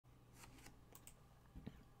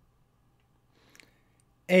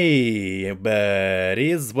Hey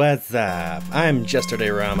buddies, what's up? I'm Yesterday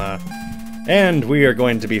Rama, and we are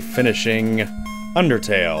going to be finishing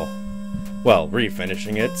Undertale. Well,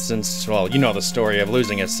 refinishing it, since, well, you know the story of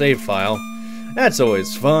losing a save file. That's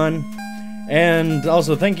always fun. And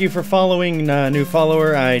also, thank you for following, new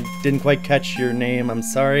follower. I didn't quite catch your name, I'm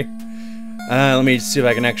sorry. Let me see if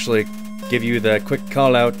I can actually give you the quick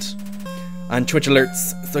call out on Twitch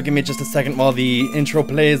alerts. So give me just a second while the intro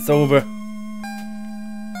plays over.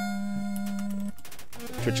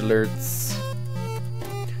 Twitch alerts.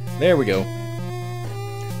 There we go.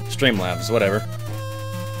 Streamlabs, whatever.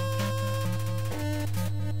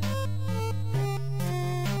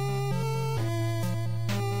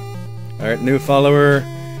 Alright, new follower.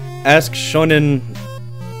 Ask Shonen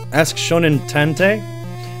Tante.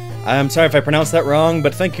 I'm sorry if I pronounced that wrong,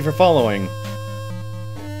 but thank you for following.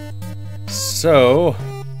 So,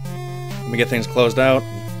 let me get things closed out.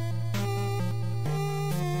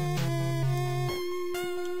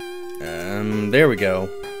 There we go.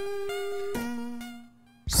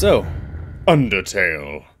 So,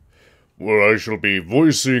 Undertale, where I shall be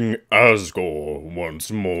voicing Asgore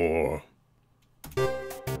once more.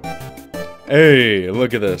 Hey,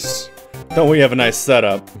 look at this. Don't we have a nice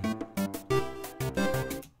setup?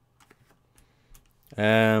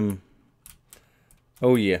 Oh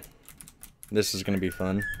yeah. This is gonna be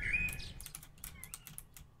fun.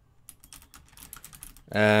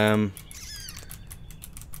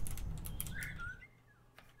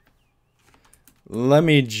 Let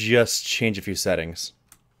me just change a few settings.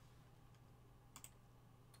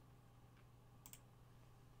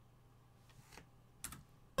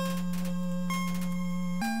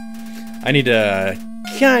 I need to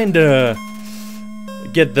kinda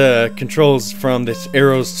get the controls from the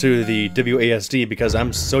arrows to the WASD because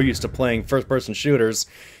I'm so used to playing first-person shooters,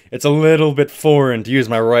 it's a little bit foreign to use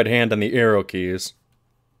my right hand on the arrow keys.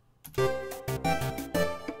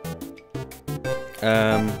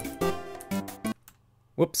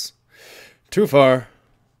 Whoops. Too far.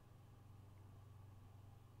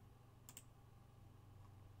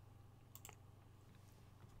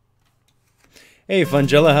 Hey,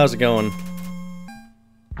 Fungella, how's it going?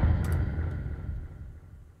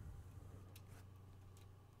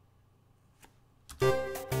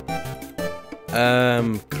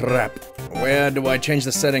 Crap. Where do I change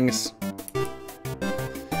the settings?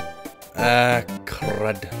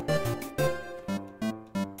 Crud.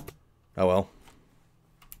 Oh well.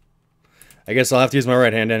 I guess I'll have to use my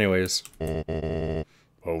right hand anyways.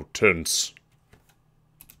 Oh, tense.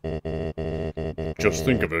 Just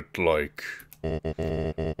think of it like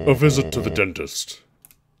a visit to the dentist.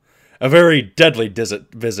 A very deadly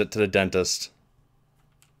visit to the dentist.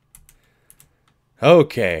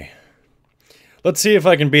 Okay. Let's see if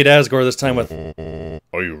I can beat Asgore this time with...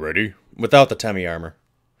 Are you ready? Without the Temmie armor.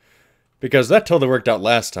 Because that totally worked out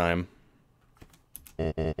last time.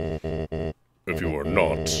 If you are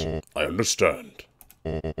not, I understand.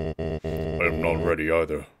 I am not ready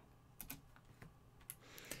either.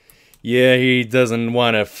 Yeah, he doesn't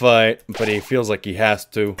want to fight, but he feels like he has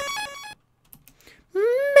to.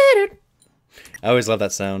 I always love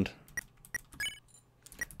that sound.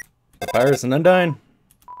 Papyrus and Undyne?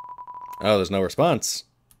 Oh, there's no response.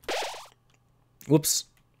 Whoops.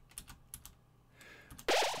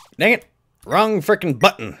 Dang it! Wrong frickin'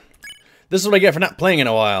 button! This is what I get for not playing in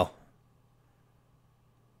a while.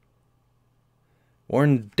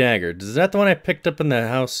 Worn dagger. Is that the one I picked up in the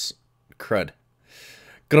house? Crud.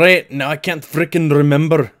 Great, now I can't frickin'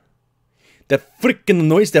 remember. That frickin'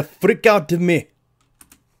 noise that freak out of me.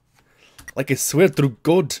 Like I swear through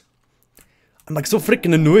God. I'm like so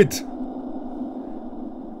frickin' annoyed.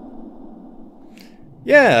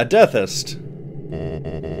 Yeah, a Deathist.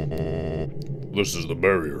 This is the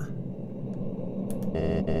barrier.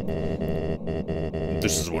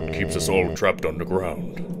 This is what keeps us all trapped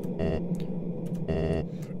underground.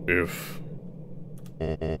 If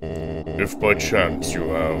by chance you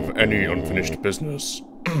have any unfinished business,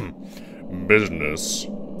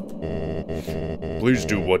 please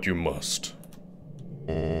do what you must.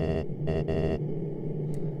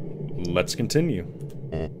 Let's continue.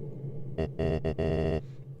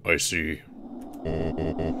 I see.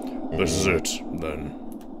 This is it, then.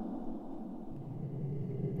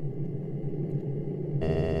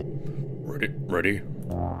 Ready?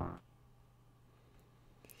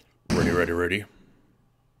 Ready?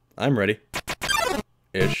 I'm ready.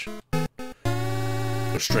 Ish.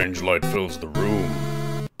 A strange light fills the room.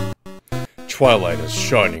 Twilight is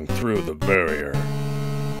shining through the barrier.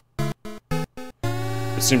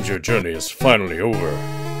 It seems your journey is finally over.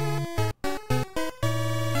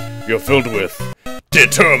 You're filled with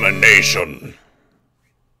determination.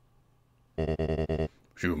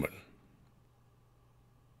 human.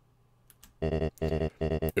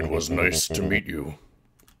 It was nice to meet you.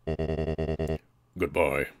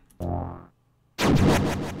 Goodbye.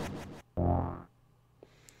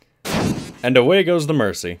 And away goes the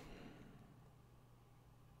Mercy.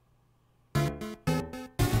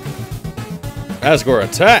 Asgore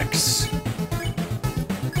attacks!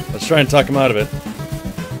 Let's try and talk him out of it.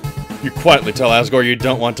 You quietly tell Asgore you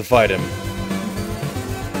don't want to fight him.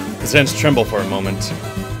 His hands tremble for a moment.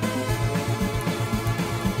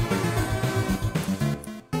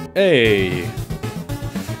 Hey!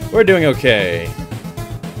 We're doing okay.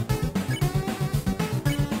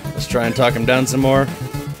 Let's try and talk him down some more.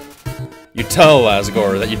 You tell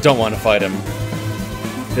Asgore that you don't want to fight him.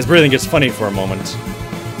 His breathing gets funny for a moment.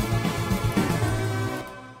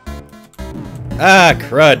 Ah,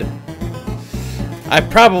 crud. I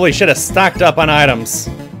probably should have stocked up on items.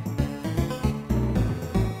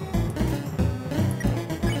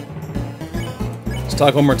 Let's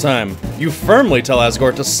talk one more time. You firmly tell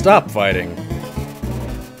Asgore to stop fighting.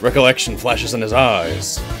 Recollection flashes in his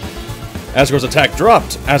eyes. Asgore's attack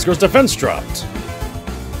dropped. Asgore's defense dropped.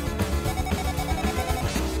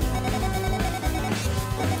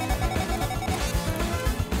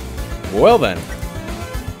 Well then.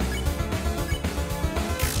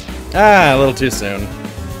 Ah, a little too soon.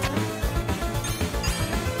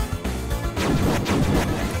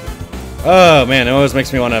 Oh man, it always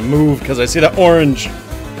makes me want to move because I see the orange.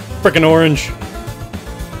 Frickin' orange.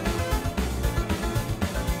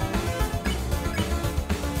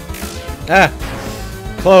 Ah,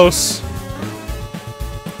 close.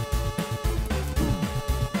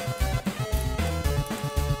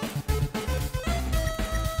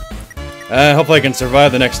 Hopefully I can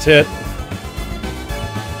survive the next hit.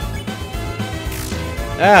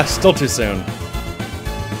 Ah, still too soon.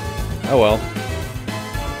 Oh well.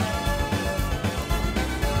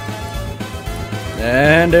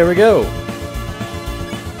 And there we go.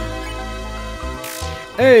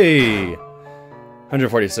 Hey!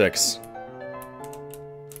 146.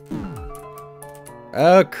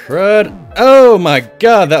 Oh, crud. Oh my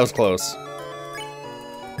god, that was close.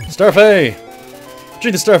 Starfey!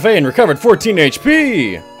 Drink the Starfey and recovered 14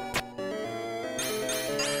 HP!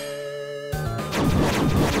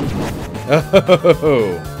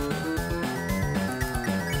 Oh!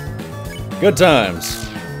 Good times.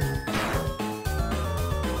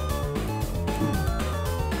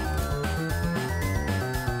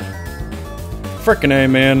 Frickin' A,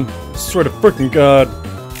 man. Swear to frickin' God.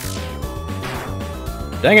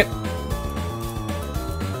 Dang it.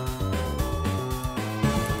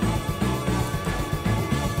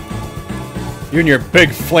 You and your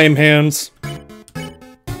big flame hands.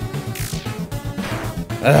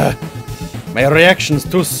 My reaction's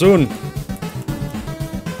too soon.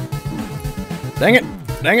 Dang it.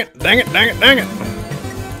 Dang it. Dang it. Dang it. Dang it.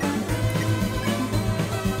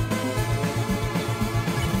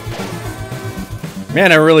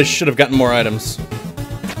 Man, I really should have gotten more items.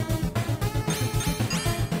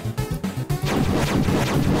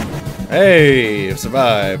 Hey, I've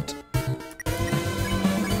survived.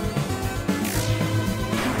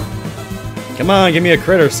 Come on, give me a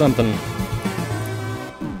crit or something.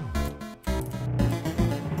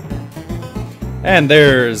 And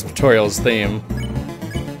there's Tutorial's theme.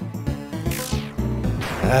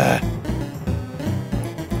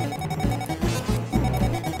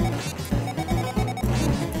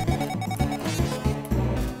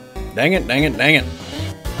 Dang it, dang it, dang it.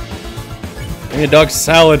 Give me a dog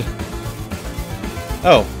salad.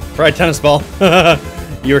 Oh, fried tennis ball.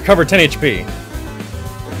 You recover 10 HP.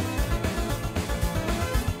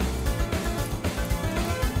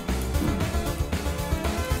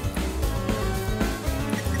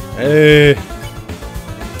 Hey.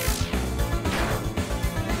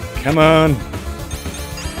 Come on.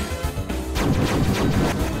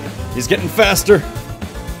 He's getting faster.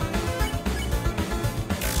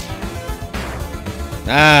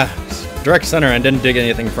 Ah, direct center and didn't dig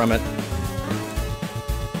anything from it.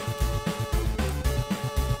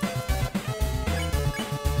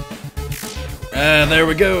 There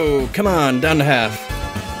we go. Come on, down to half.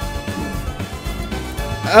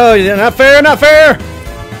 Oh, yeah, not fair, not fair!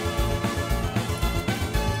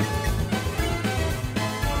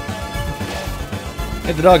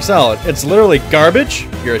 Hit the dog salad. It's literally garbage.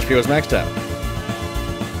 Your HP was maxed out.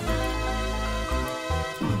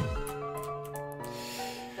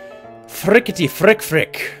 Frickety frick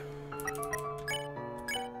frick.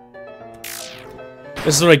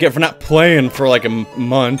 This is what I get for not playing for like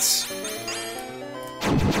months.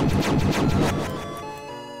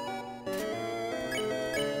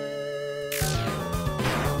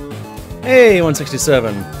 Hey,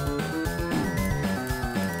 167.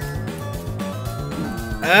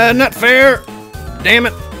 Not fair! Damn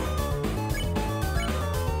it!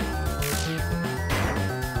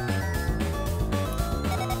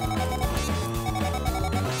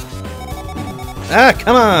 Ah,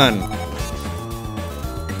 come on!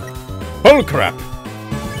 Bull crap!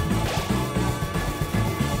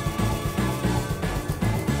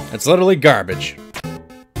 It's literally garbage.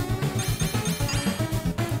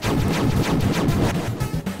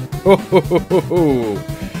 Ho ho ho ho ho!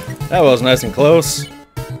 That was nice and close.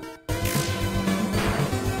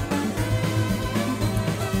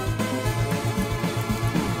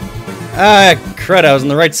 Ah, crud, I was in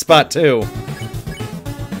the right spot too.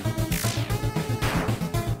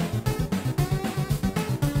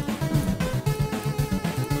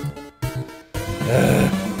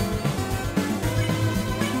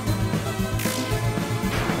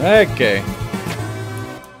 Okay.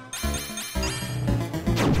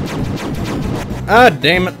 Ah,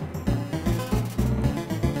 damn it.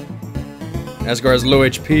 Asgore has low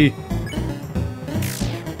HP.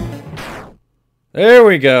 There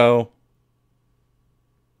we go.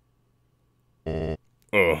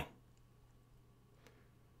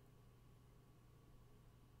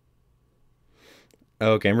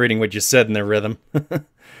 Okay, I'm reading what you said in the rhythm.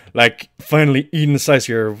 Like, finally eating the slice of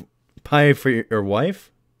your pie for your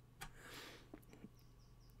wife?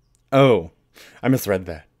 Oh, I misread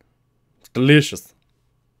that. It's delicious.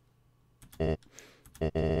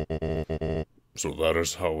 So that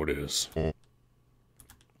is how it is.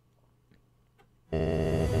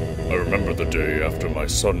 I remember the day after my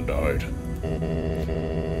son died.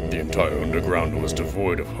 The entire underground was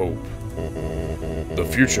devoid of hope. The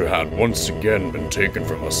future had once again been taken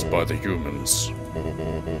from us by the humans.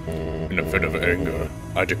 In a fit of anger,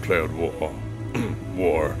 I declared war.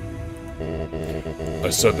 War. I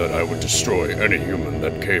said that I would destroy any human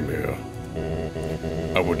that came here.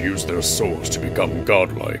 I would use their souls to become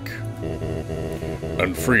godlike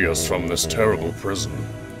and free us from this terrible prison.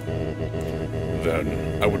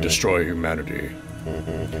 Then I would destroy humanity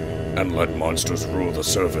and let monsters rule the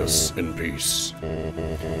surface in peace.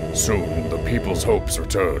 Soon the people's hopes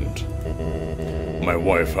returned. My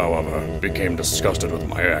wife, however, became disgusted with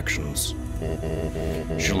my actions.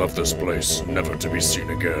 She left this place never to be seen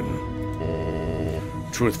again.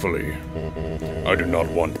 Truthfully, I do not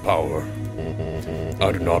want power.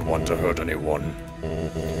 I do not want to hurt anyone.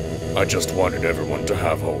 I just wanted everyone to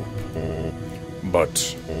have hope.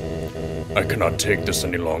 But I cannot take this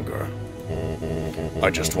any longer. I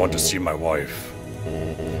just want to see my wife.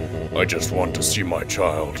 I just want to see my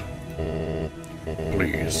child.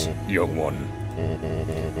 Please, young one.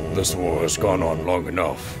 This war has gone on long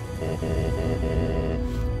enough.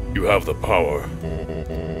 You have the power.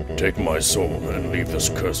 Take my soul and leave this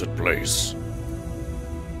cursed place.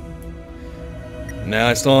 Now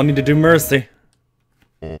I still need to do mercy.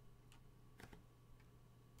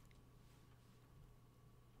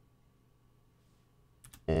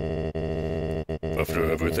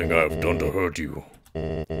 After everything I have done to hurt you,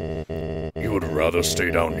 you would rather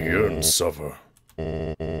stay down here and suffer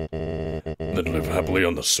than live happily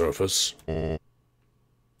on the surface?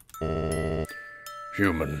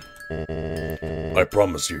 Human, I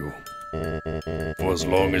promise you, for as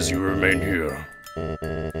long as you remain here,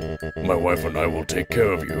 my wife and I will take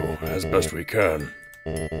care of you as best we can.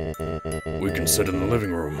 We can sit in the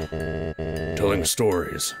living room, telling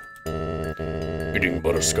stories, eating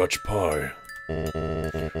butterscotch pie.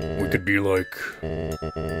 We could be like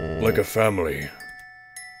a family.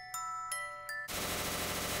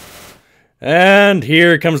 And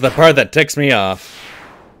here comes the part that ticks me off.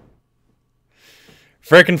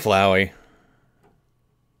 Frickin' Flowey.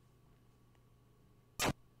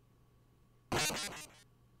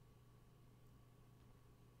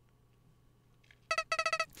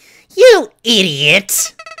 You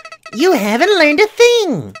idiot! You haven't learned a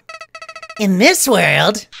thing! In this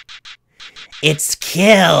world, it's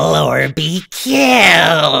kill or be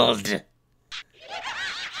killed!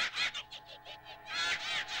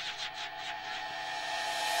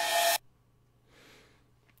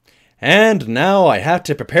 And now I have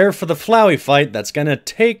to prepare for the Flowey fight that's gonna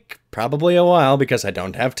take probably a while because I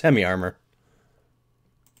don't have Temmie armor.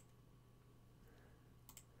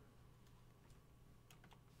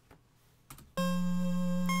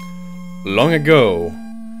 Long ago,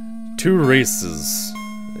 two races,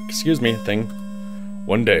 excuse me, thing,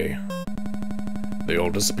 one day, they all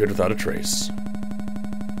disappeared without a trace.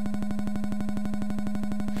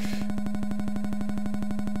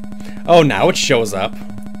 Oh, now it shows up.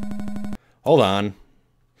 Hold on.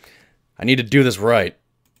 I need to do this right.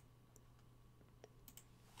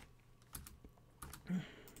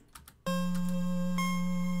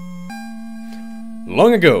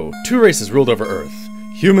 Long ago, two races ruled over Earth,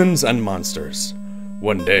 humans and monsters.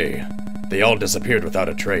 One day, they all disappeared without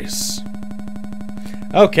a trace.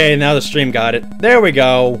 Okay, now the stream got it. There we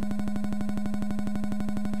go.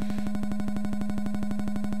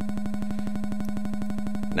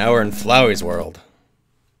 Now we're in Flowey's world.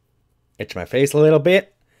 Itch my face a little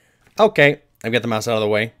bit. Okay, I've got the mouse out of the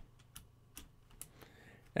way.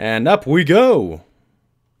 And up we go.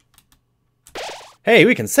 Hey,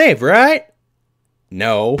 we can save, right?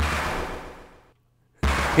 No.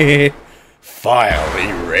 File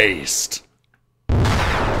erased.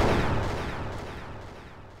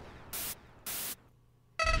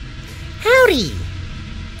 Howdy!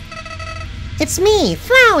 It's me,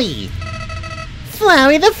 Flowey!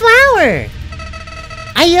 Flowey the Flower!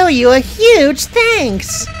 I owe you a huge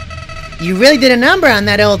thanks! You really did a number on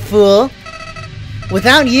that old fool.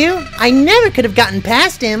 Without you, I never could have gotten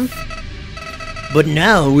past him. But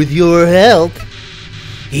now, with your help,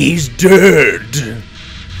 He's dead.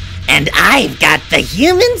 and I've got the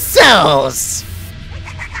human souls!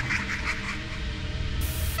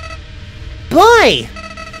 Boy!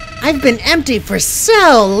 I've been empty for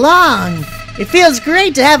so long! It feels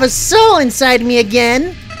great to have a soul inside me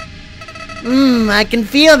again! I can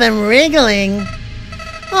feel them wriggling.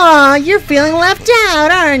 Aw, you're feeling left out,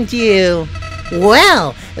 aren't you?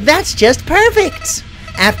 Well, that's just perfect!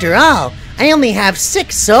 After all, I only have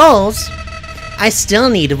 6 souls. I still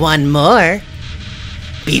need 1 more.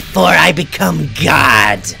 Before I become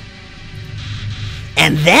God.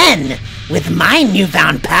 And then, with my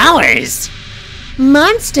newfound powers,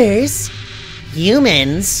 monsters,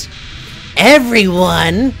 humans,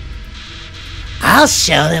 everyone, I'll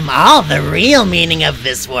show them all the real meaning of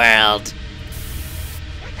this world.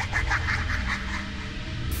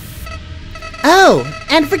 Oh,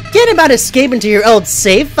 and forget about escaping to your old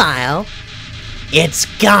save file. It's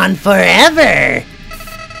gone forever.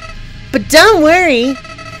 But don't worry,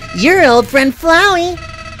 your old friend Flowey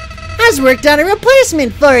has worked out a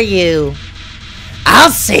replacement for you.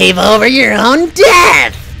 I'll save over your own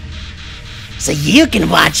death, so you can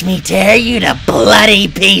watch me tear you to bloody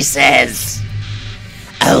pieces.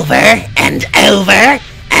 Over and over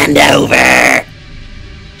and over.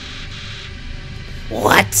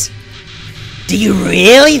 What? Do you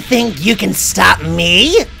really think you can stop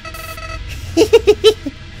me?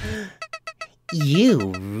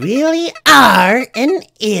 You really are an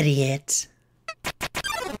idiot.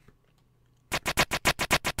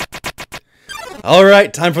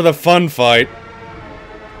 Alright, time for the fun fight.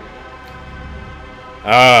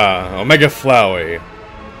 Omega Flowey.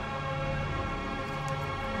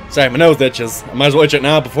 Sorry, my nose itches. I might as well itch it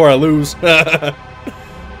now before I lose.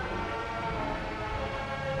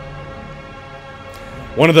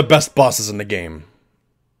 One of the best bosses in the game.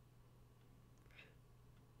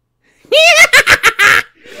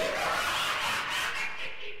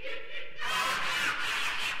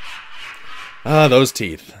 Those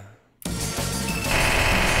teeth.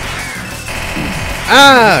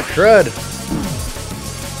 Crud.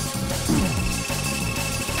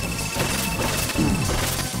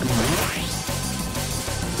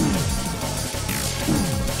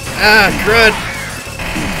 Crud.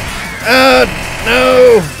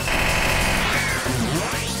 No.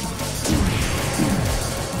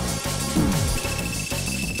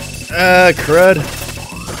 Crud.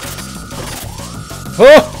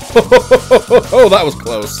 Oh, that was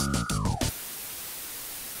close.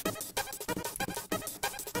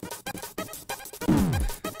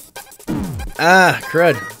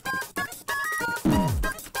 Crud.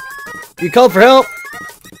 You called for help?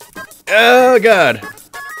 Oh, God.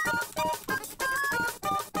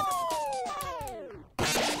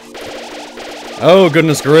 Oh,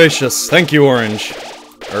 goodness gracious. Thank you, Orange.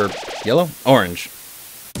 Or yellow? Orange.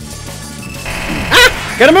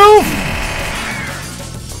 Gotta move!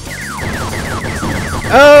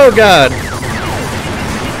 Oh, God.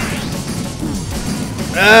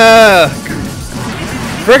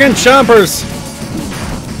 Friggin' chompers.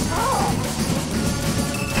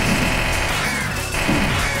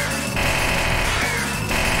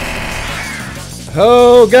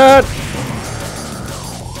 Oh, God.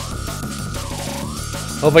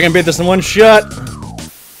 Hope I can beat this in one shot.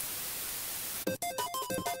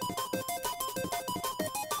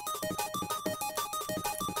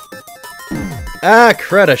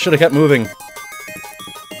 Crud, I should have kept moving.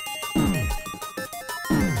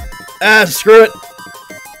 Screw it.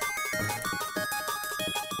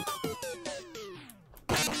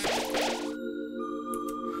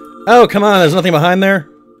 Oh, come on, there's nothing behind there.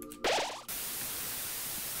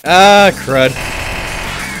 Crud.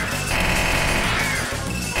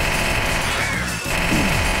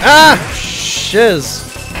 shiz.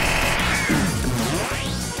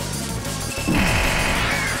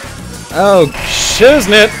 Oh,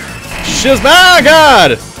 shiznit. Ah,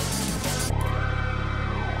 God!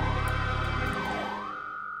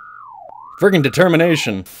 Friggin'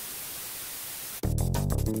 determination.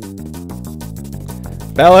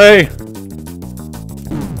 Ballet!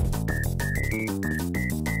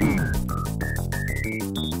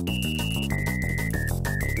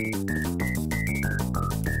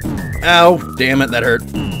 Ow, damn it, that hurt.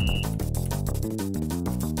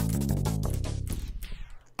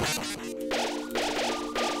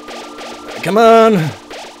 Come on!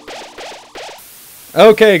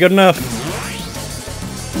 Okay, good enough.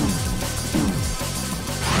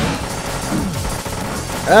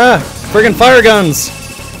 Ah! Friggin' fire guns!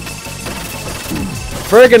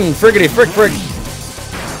 Friggin' friggity frick frick!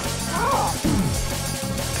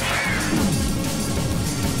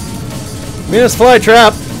 Venus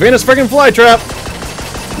flytrap! Venus friggin' flytrap!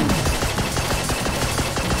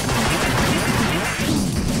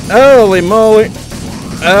 Holy moly!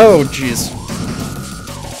 Oh, jeez.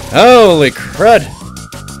 Holy crud!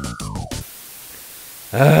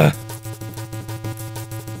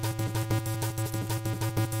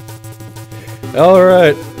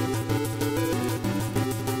 Alright.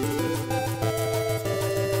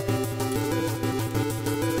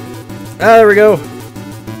 Ah, there we go.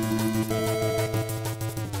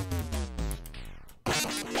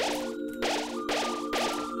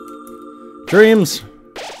 Dreams.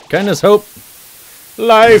 Kindness, hope.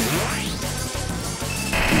 Life.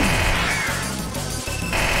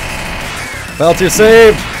 Felt you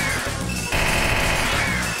saved.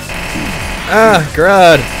 Ah,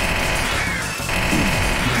 crud.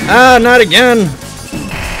 Ah, not again.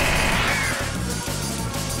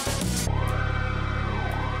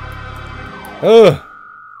 Oh.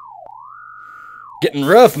 Getting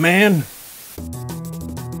rough, man.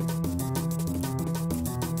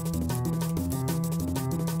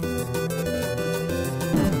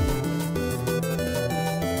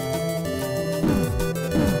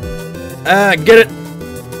 Ah, get it.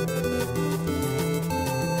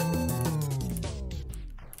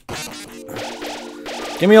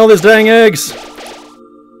 Give me all these dang eggs.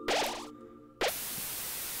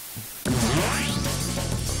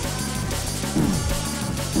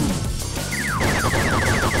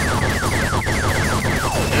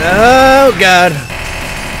 Oh, God.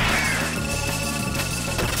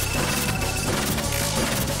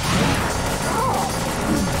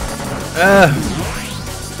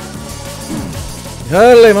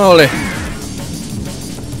 Holy moly.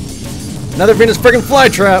 Another Venus friggin'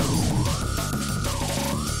 flytrap.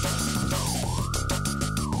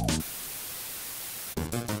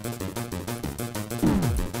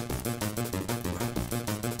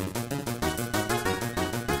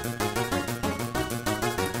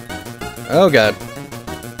 Oh, God.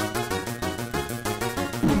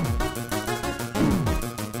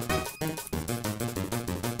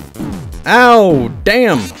 Ow,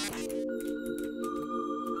 damn.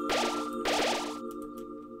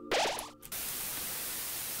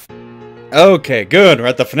 Okay, good. We're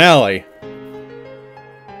at the finale.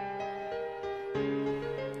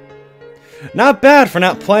 Not bad for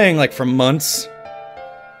not playing, like, for months.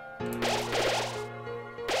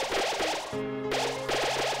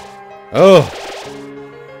 Oh.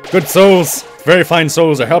 Good souls. Very fine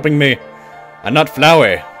souls are helping me. I'm not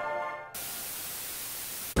Flowey.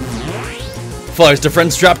 Fly's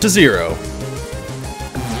defense dropped to 0.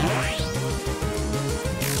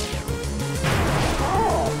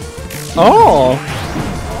 Oh!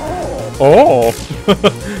 Oh!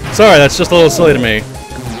 Sorry, that's just a little silly to me.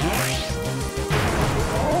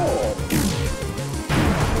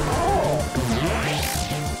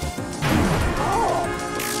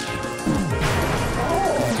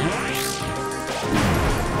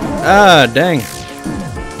 Ah, dang.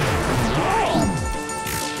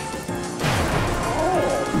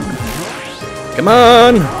 Come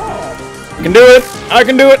on! I can do it! I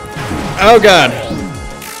can do it! Oh, God.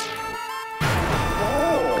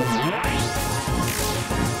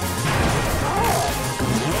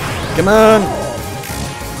 Come on!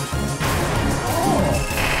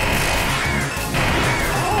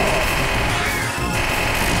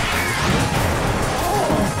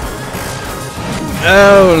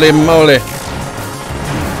 Holy moly!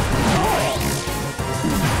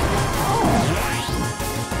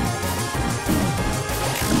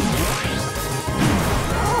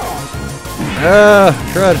 Ah,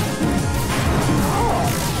 crud.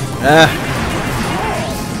 Ah.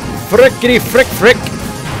 Frickety frick frick.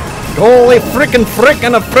 Holy frickin' frick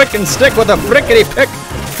and a frickin' stick with a frickety pick.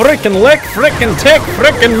 frickin' lick, frickin' tick,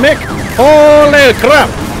 frickin' mick. Holy crap!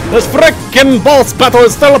 This frickin' boss battle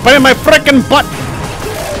is still a pain in my frickin' butt!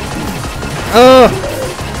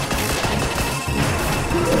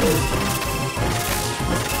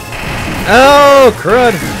 Oh,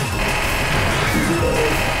 crud!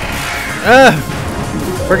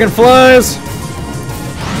 Frickin' flies!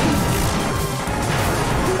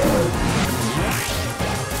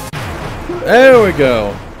 There we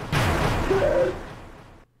go.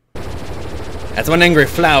 That's one angry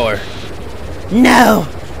flower. No!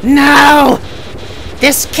 No!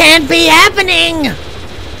 This can't be happening!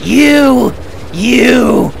 You!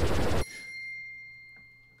 You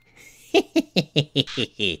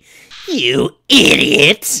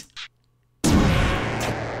idiot!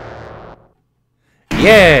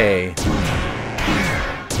 Yay!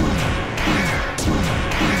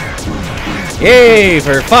 Yay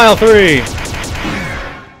for file 3!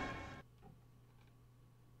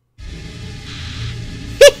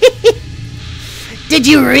 Did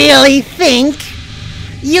you really think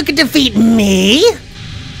you could defeat me?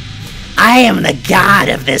 I am the god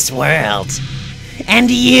of this world. And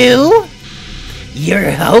you?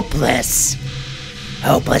 You're hopeless.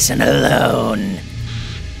 Hopeless and alone.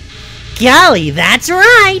 Golly, that's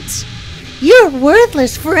right. Your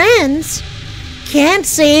worthless friends can't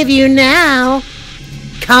save you now.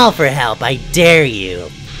 Call for help, I dare you.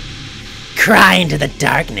 Cry into the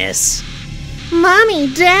darkness. Mommy,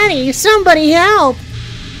 Daddy, somebody help.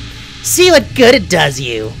 See what good it does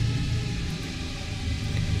you.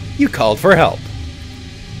 You called for help.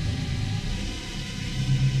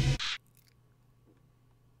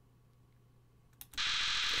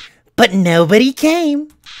 But nobody came.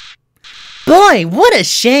 Boy, what a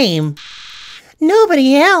shame.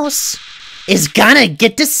 Nobody else is gonna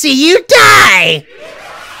get to see you die.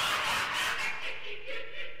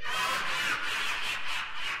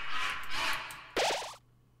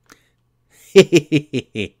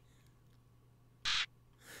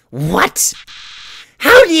 What?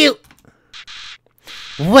 How do you...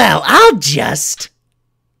 Well, I'll just...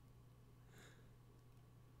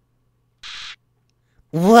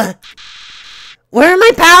 What? Where are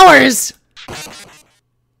my powers?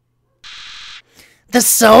 The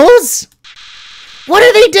souls? What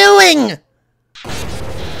are they doing?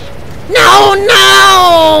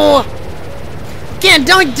 No!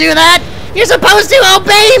 Don't do that! You're supposed to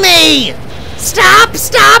obey me! Stop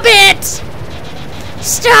it!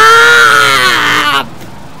 Stop!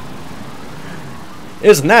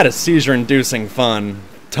 Isn't that a seizure-inducing fun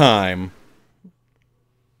time?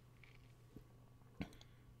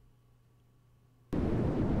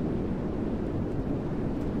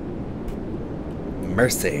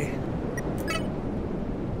 Mercy.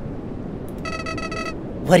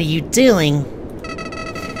 What are you doing?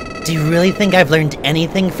 Do you really think I've learned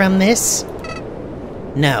anything from this?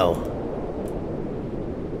 No.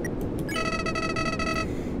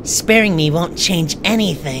 Sparing me won't change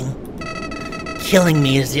anything. Killing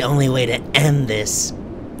me is the only way to end this.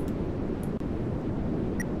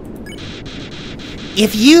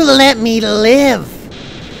 If you let me live,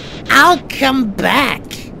 I'll come back.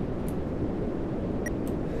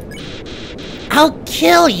 I'll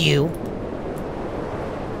kill you.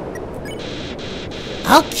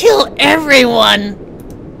 I'll kill everyone.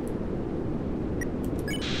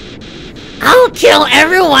 I'll kill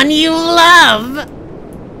everyone you love.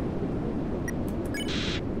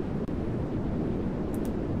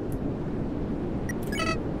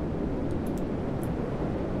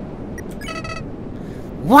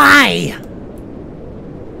 Why?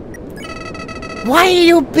 Why are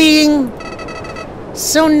you being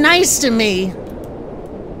so nice to me?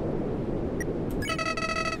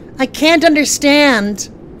 I can't understand.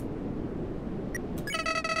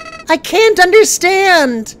 I can't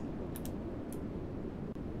understand.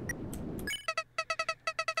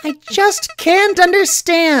 I just can't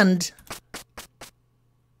understand.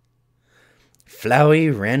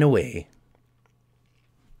 Flowey ran away.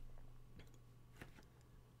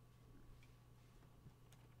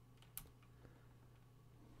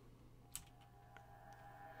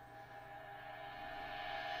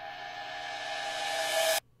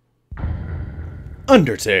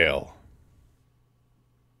 Undertale.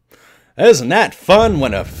 Isn't that fun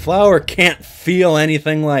when a flower can't feel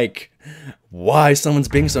anything like why someone's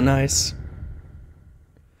being so nice?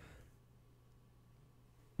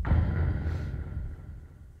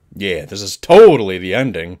 Yeah, this is totally the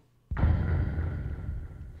ending.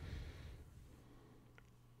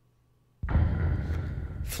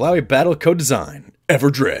 Flowey Battle Co-Design.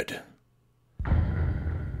 Everdread.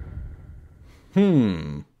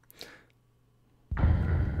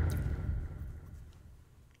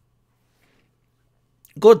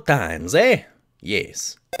 Good times, eh?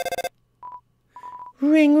 Yes.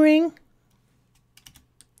 Ring ring.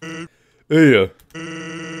 Hey,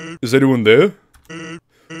 is anyone there?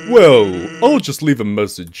 Well, I'll just leave a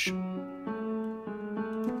message.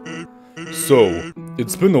 So,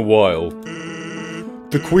 it's been a while.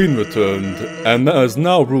 The Queen returned, and is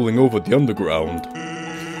now ruling over the underground.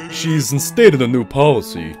 She's instated a new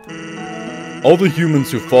policy. All the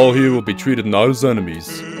humans who fall here will be treated not as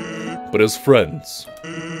enemies, but as friends.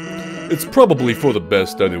 It's probably for the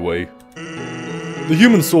best anyway. The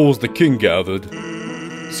human souls the king gathered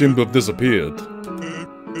seem to have disappeared.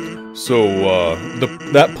 So,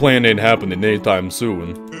 that plan ain't happening anytime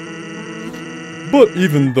soon. But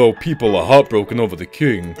even though people are heartbroken over the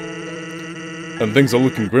king, and things are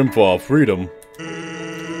looking grim for our freedom,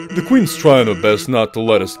 the Queen's trying her best not to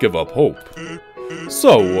let us give up hope.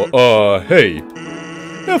 So, hey,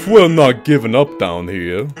 if we're not giving up down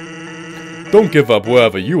here, don't give up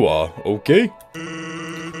wherever you are, okay?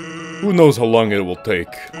 Who knows how long it will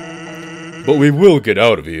take, but we will get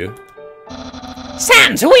out of here.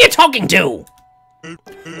 Sans, who are you talking to?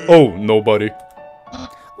 Oh, nobody.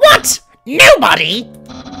 What? Nobody?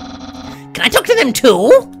 Can I talk to them too?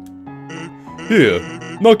 Here,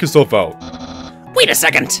 knock yourself out. Wait a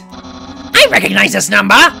second. I recognize this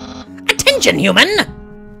number. Attention, human.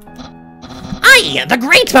 I, the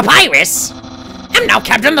Great Papyrus, am now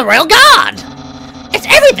Captain of the Royal Guard. It's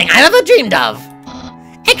everything I've ever dreamed of.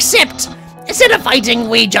 Except, instead of fighting,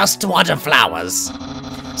 we just water flowers.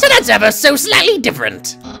 So that's ever so slightly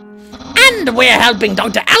different. And we're helping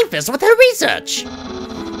Dr. Alphys with her research.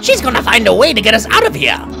 She's gonna find a way to get us out of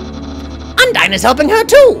here. Undyne is helping her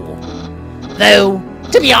too. Though,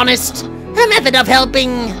 to be honest, her method of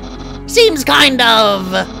helping seems kind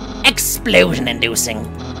of explosion-inducing.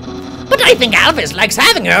 But I think Alphys likes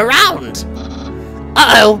having her around.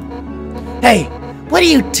 Uh-oh. Hey, what are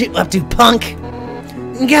you up to, punk?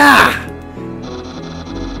 Gah!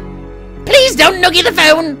 Please don't noogie the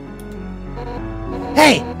phone!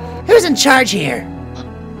 Hey, who's in charge here?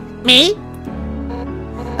 Me?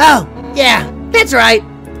 Oh, yeah, that's right.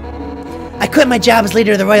 I quit my job as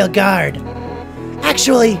leader of the Royal Guard.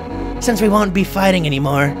 Actually, since we won't be fighting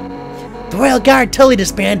anymore, the Royal Guard totally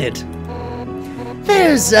disbanded.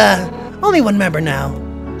 There's, only one member now.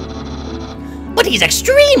 But he's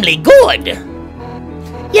extremely good!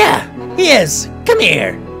 Yeah, he is. Come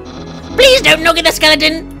here. Please don't noogie the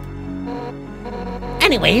skeleton!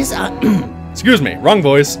 Anyways, Excuse me, wrong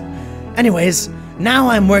voice. Anyways, now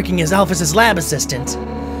I'm working as Alphys' lab assistant.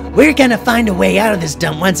 We're gonna find a way out of this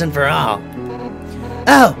dump once and for all.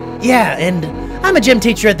 Oh, yeah, and I'm a gym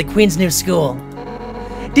teacher at the Queen's new school.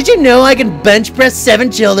 Did you know I can bench press 7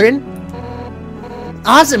 children?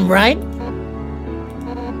 Awesome, right?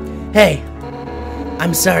 Hey,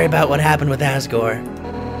 I'm sorry about what happened with Asgore.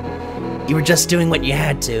 You were just doing what you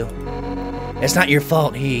had to. It's not your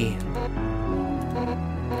fault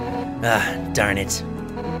Ah, darn it.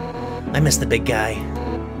 I miss the big guy.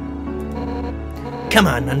 Come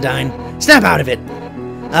on, Undyne. Snap out of it!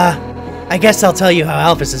 I guess I'll tell you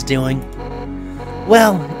how Alphys is doing.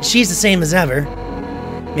 Well, she's the same as ever.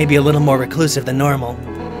 Maybe a little more reclusive than normal.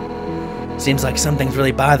 Seems like something's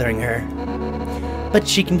really bothering her. But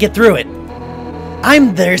she can get through it.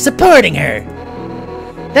 I'm there supporting her!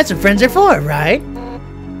 That's what friends are for, right?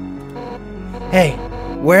 Hey,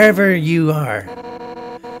 wherever you are,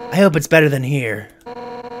 I hope it's better than here.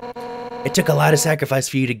 It took a lot of sacrifice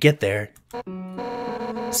for you to get there.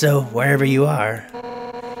 So, wherever you are,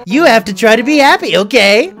 you have to try to be happy,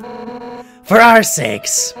 okay? For our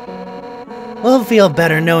sakes. We'll feel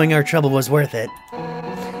better knowing our trouble was worth it.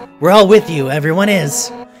 We're all with you, everyone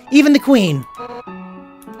is. Even the Queen.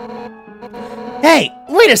 Hey,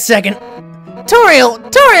 wait a second.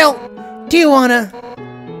 Toriel, do you wanna...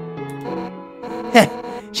 Heh,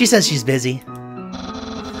 she says she's busy.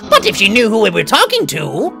 But if she knew who we were talking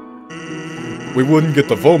to... We wouldn't get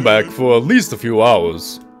the phone back for at least a few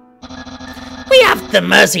hours. We have the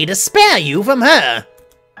mercy to spare you from her.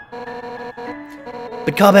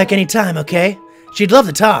 But call back any time, okay? She'd love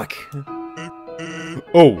to talk.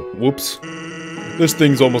 Oh, whoops. This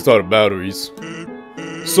thing's almost out of batteries.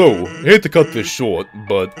 So, hate to cut this short,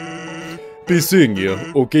 but... be seeing you,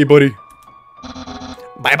 okay, buddy?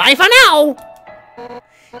 Bye-bye for now!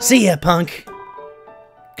 See ya, punk.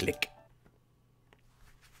 Click.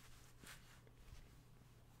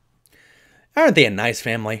 Aren't they a nice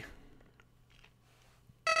family?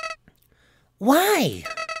 Why?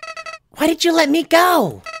 Why did you let me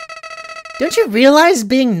go? Don't you realize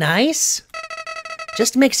being nice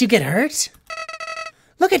just makes you get hurt?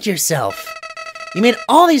 Look at yourself. You made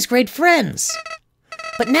all these great friends.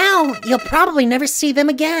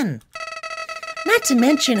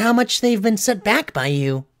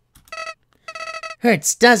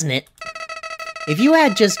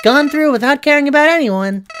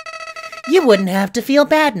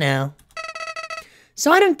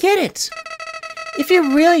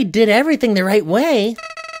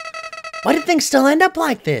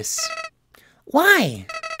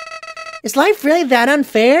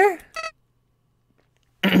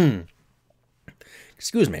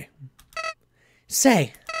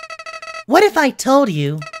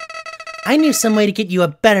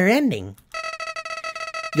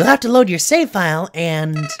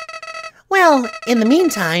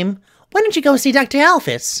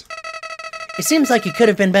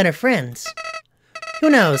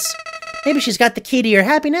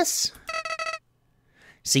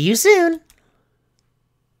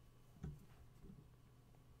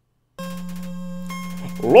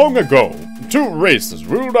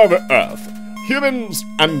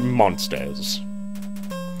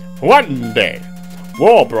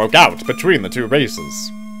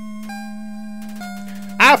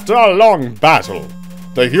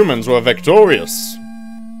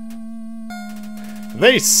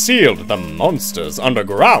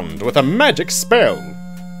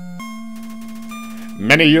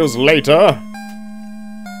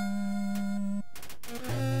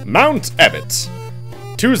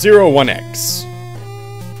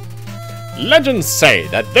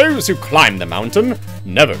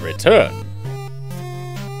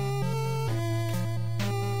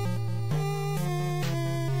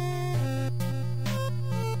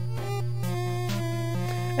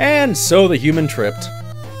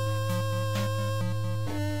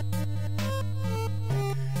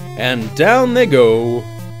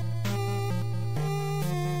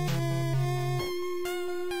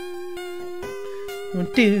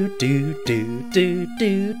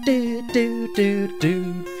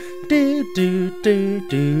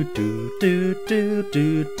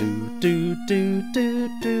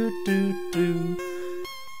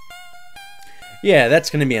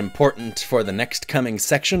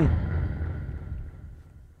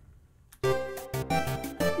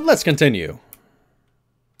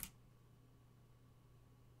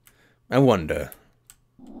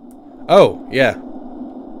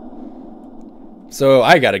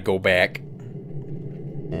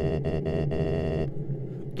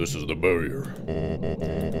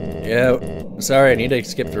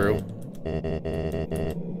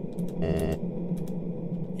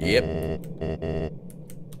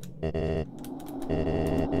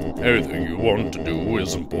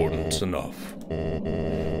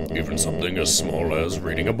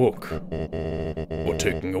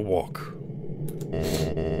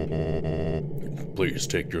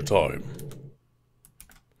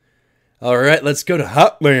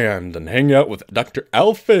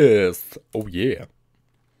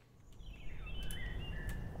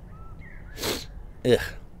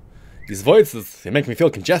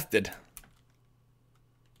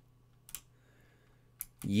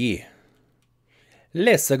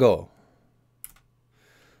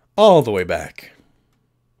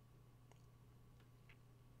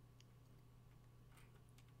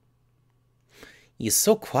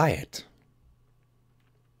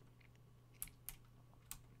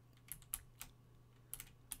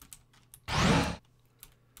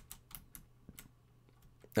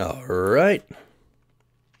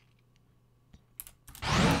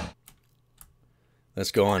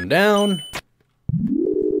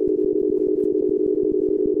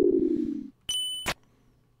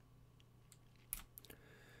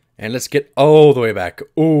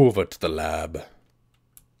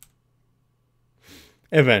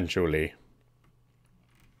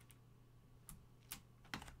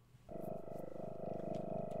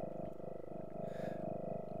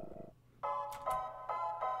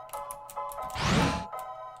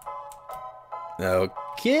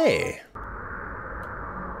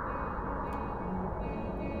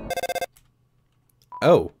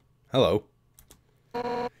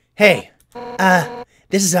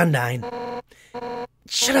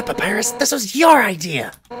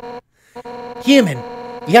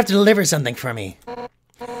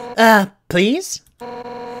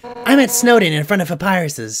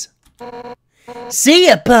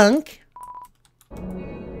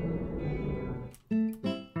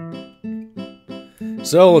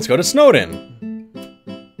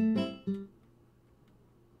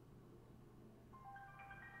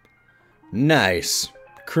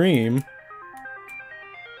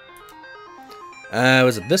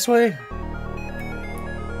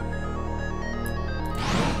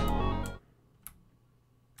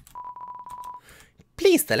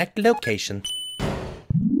 Please select location.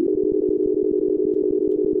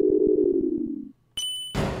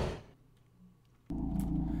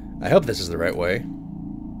 I hope this is the right way.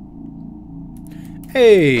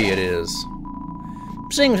 Hey, it is.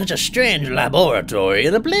 Seeing such a strange laboratory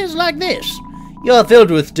in a place like this, you're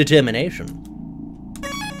filled with determination.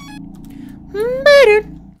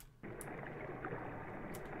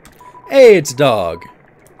 Hey, it's Dog.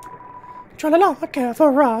 Tra-la-la, care for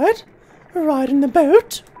a ride? A ride in the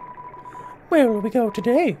boat? Where will we go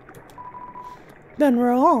today? Then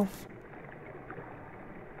we're off.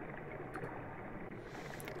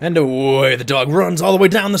 And away the dog runs all the way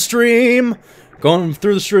down the stream. Going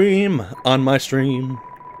through the stream, on my stream.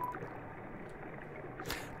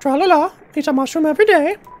 Tra-la-la, eat a mushroom every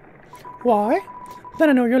day. Why? Then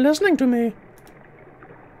I know you're listening to me.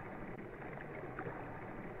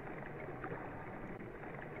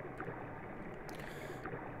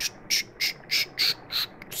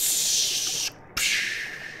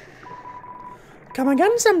 Come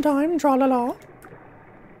again sometime, tra-la-la.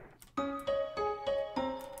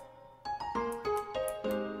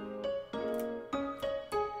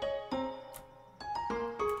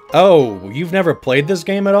 Oh, you've never played this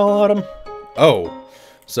game at all, Autumn? Oh,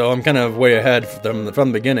 so I'm kind of way ahead from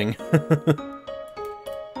the beginning.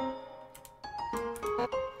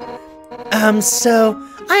 So,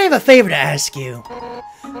 I have a favor to ask you.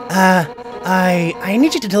 I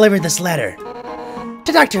need you to deliver this letter.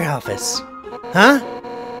 To Dr. Alphys. Huh?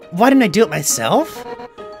 Why didn't I do it myself?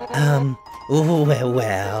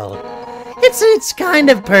 Well... It's kind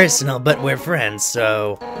of personal, but we're friends,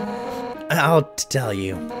 so... I'll tell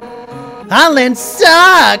you. Holland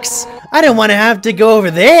sucks! I don't want to have to go over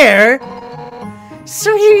there!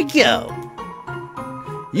 So here you go.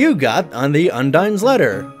 You got on the Undyne's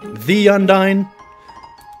letter. The Undyne.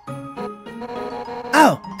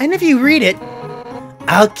 Oh, and if you read it,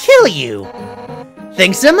 I'll kill you!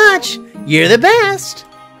 Thanks so much! You're the best!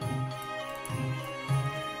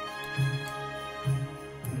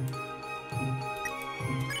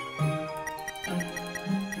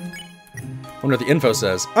 Wonder what the info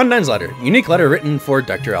says. Undyne's letter. Unique letter written for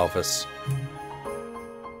Dr. Alphys.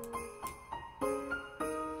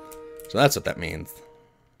 So that's what that means.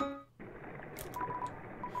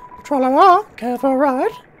 Tra-la-la, care for a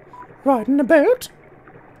ride? Ride in the boat?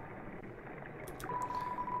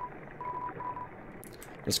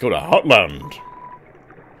 Let's go to Hotland.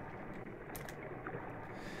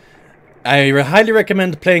 I highly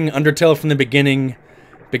recommend playing Undertale from the beginning,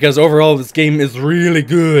 because overall this game is really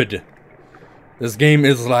good. This game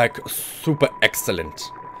is like super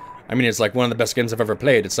excellent. I mean, it's like one of the best games I've ever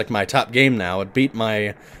played. It's like my top game now. It beat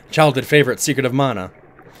my childhood favorite, Secret of Mana.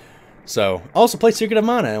 So, also play Secret of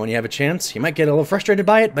Mana when you have a chance. You might get a little frustrated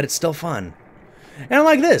by it, but it's still fun. And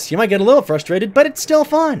like this, you might get a little frustrated, but it's still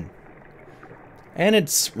fun. And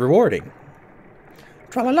it's rewarding.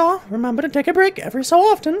 Tra-la-la, remember to take a break every so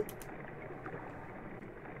often.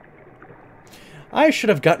 I should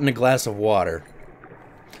have gotten a glass of water.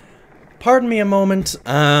 Pardon me a moment.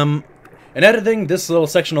 In editing, this little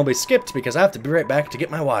section will be skipped because I have to be right back to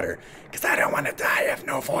get my water. Because I don't want to die of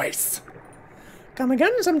no voice. Come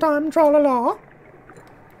again sometime, tra-la-la.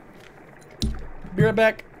 Be right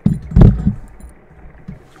back.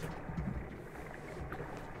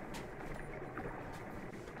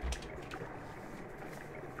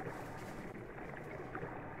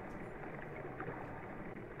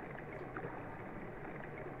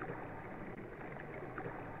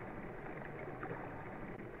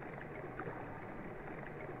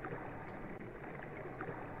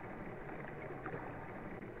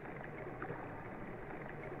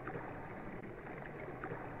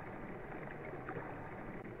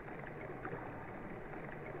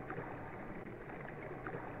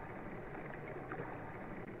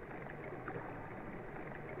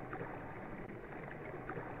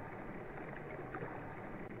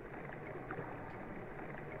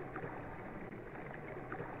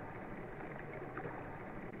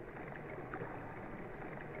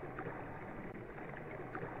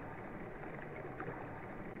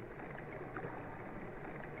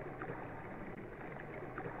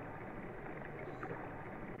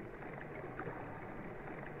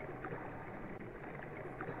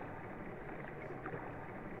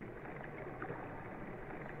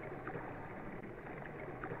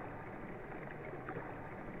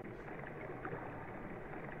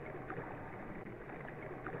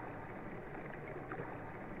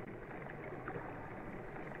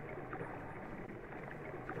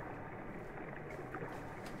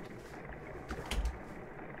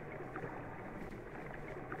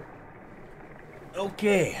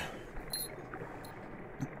 Okay.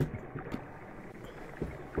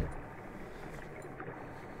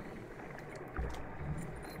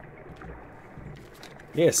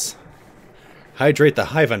 Yes. Hydrate the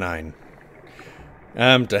Hyvanine.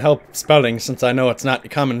 To help spelling, since I know it's not a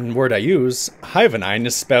common word I use, Hyvanine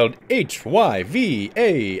is spelled Hyvanine.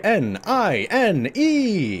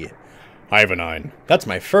 Hyvanine. That's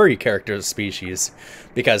my furry character's species,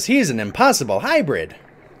 because he's an impossible hybrid.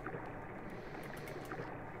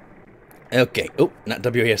 Okay. Oh, not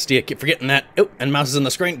WASD. I keep forgetting that. Oh, and mouse is on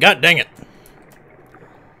the screen. God dang it.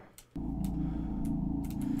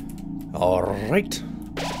 Alright.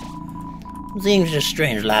 Seems a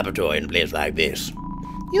strange laboratory in a place like this.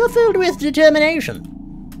 You're filled with determination.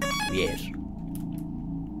 Yes.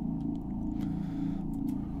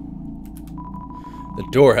 The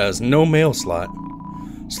door has no mail slot.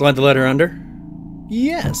 Slide the letter under.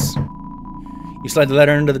 Yes. You slide the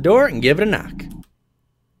letter under the door and give it a knock.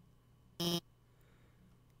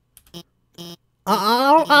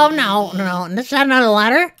 No. Is that another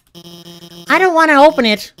letter? I don't want to open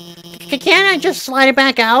it. Can't I just slide it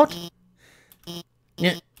back out?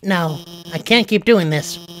 No, I can't keep doing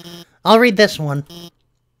this. I'll read this one.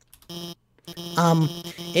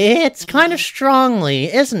 It's kind of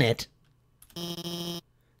strongly, isn't it?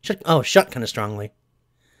 Shut kind of strongly.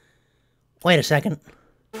 Wait a second.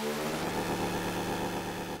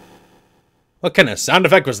 What kind of sound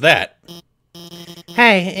effect was that?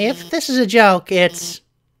 Hey, if this is a joke, it's...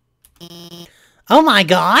 Oh my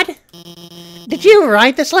god! Did you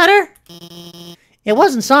write this letter? It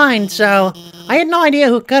wasn't signed, so I had no idea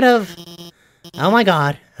who could have... Oh my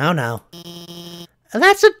god, oh no.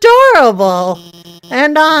 That's adorable!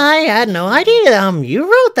 And I had no idea you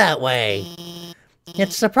wrote that way.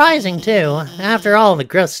 It's surprising, too, after all the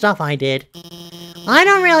gross stuff I did. I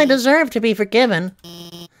don't really deserve to be forgiven.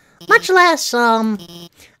 Much less,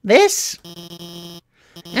 this.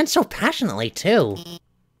 And so passionately, too.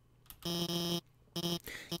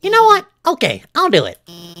 You know what? Okay, I'll do it.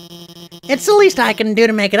 It's the least I can do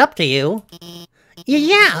to make it up to you.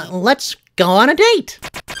 Yeah, let's go on a date.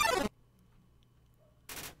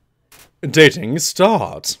 Dating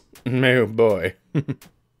start. Oh boy.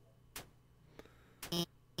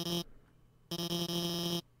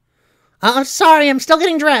 Sorry, I'm still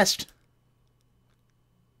getting dressed.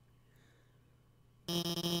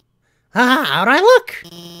 How'd I look?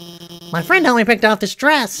 My friend helped me pick out this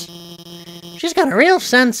dress. She's got a real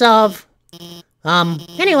sense of...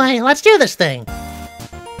 Anyway, let's do this thing.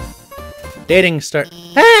 Dating start...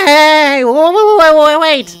 Hey!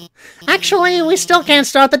 Wait! Actually, we still can't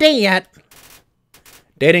start the date yet.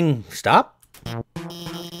 Dating stop?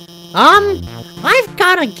 I've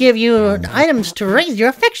gotta give you items to raise your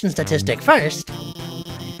affection statistic first.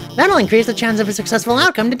 That'll increase the chance of a successful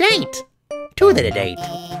outcome to date. To the date.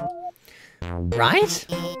 Right?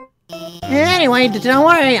 Anyway, don't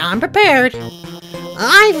worry, I'm prepared.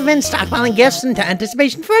 I've been stockpiling gifts in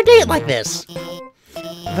anticipation for a date like this.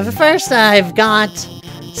 But first, I've got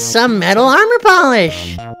some metal armor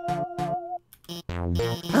polish.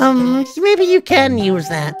 Maybe you can use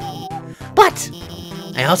that. But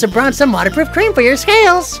I also brought some waterproof cream for your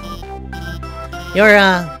scales. Your,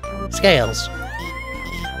 scales.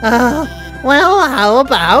 Well, how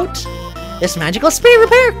about this magical speed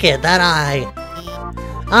repair kit that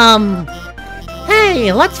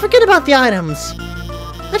hey, let's forget about the items.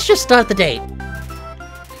 Let's just start the date.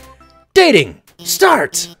 Dating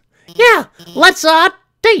start! Yeah, let's,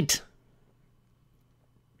 date.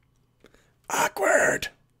 Awkward.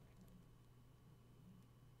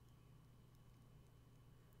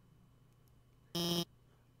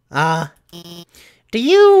 Do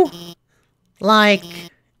you like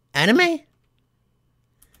anime?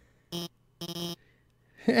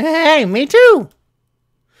 Hey, me too.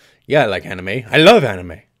 Yeah, I like anime. I love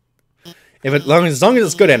anime. As long as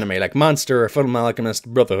it's good anime, like Monster or Fullmetal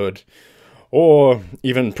Alchemist Brotherhood, or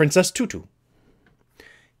even Princess Tutu.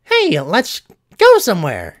 Hey, let's go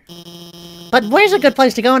somewhere. But where's a good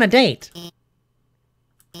place to go on a date?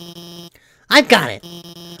 I've got it.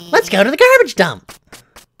 Let's go to the garbage dump.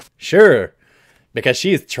 Sure, because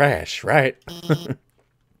she's trash, right?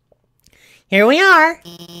 Here we are.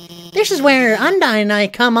 This is where Undyne and I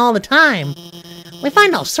come all the time. We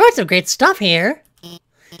find all sorts of great stuff here.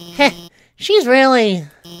 Heh, she's really...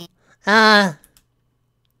 Oh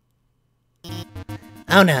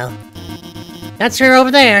no. That's her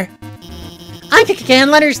over there. I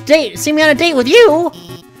can't let her see me on a date with you.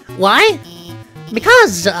 Why?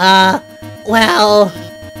 Because, well...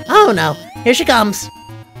 Oh no, here she comes.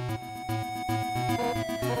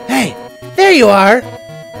 Hey, there you are.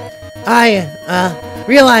 I,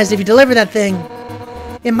 realized if you deliver that thing,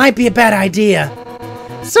 it might be a bad idea.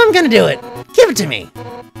 So I'm gonna do it. Give it to me.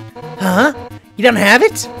 Huh? You don't have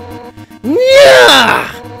it?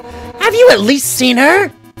 Yeah! Have you at least seen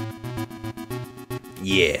her?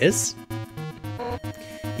 Yes?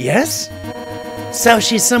 Yes? So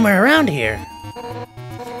she's somewhere around here.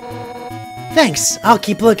 Thanks, I'll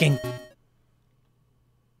keep looking.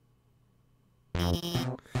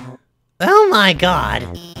 Oh my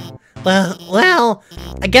god. Well,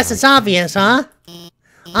 I guess it's obvious, huh?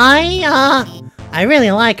 I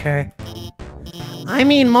really like her. I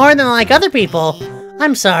mean, more than like other people.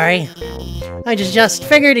 I'm sorry. I just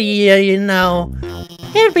figured, you know,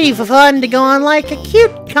 it'd be fun to go on like a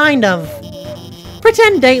cute kind of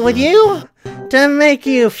pretend date with you to make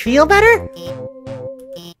you feel better.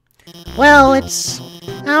 Well, it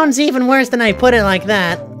sounds even worse than I put it like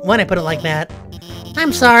that, when I put it like that.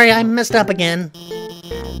 I'm sorry, I messed up again.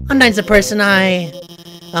 Undyne's the person I,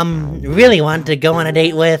 really want to go on a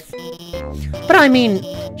date with. But I mean,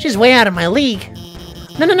 she's way out of my league.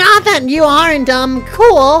 No, not that you aren't,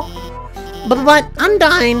 cool. But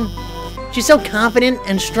Undyne, she's so confident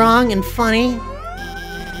and strong and funny.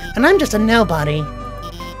 And I'm just a nobody.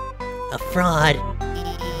 A fraud.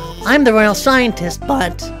 I'm the royal scientist,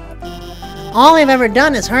 but all I've ever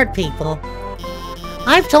done is hurt people.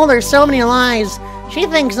 I've told her so many lies. She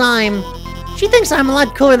thinks I'm a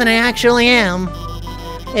lot cooler than I actually am.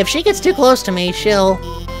 If she gets too close to me, she'll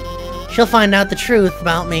find out the truth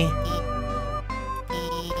about me.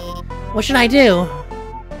 What should I do?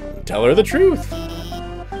 Tell her the truth.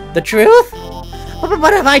 The truth?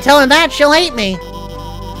 But if I tell her that, she'll hate me.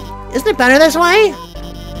 Isn't it better this way?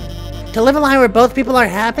 To live a lie where both people are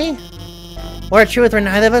happy? Or a truth where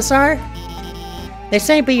neither of us are? They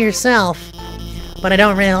say be yourself, but I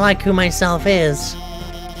don't really like who myself is.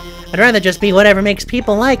 I'd rather just be whatever makes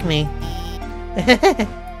people like me.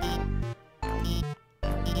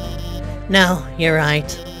 No, you're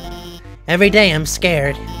right. Every day I'm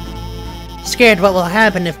scared. Scared what will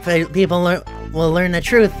happen if people will learn the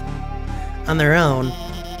truth on their own.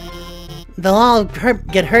 They'll all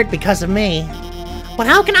get hurt because of me. But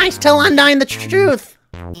how can I tell Undyne the truth?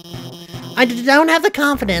 I don't have the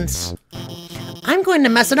confidence. I'm going to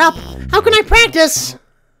mess it up. How can I practice?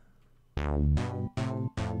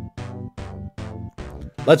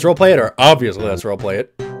 Let's roleplay it, or obviously let's roleplay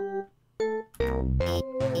it.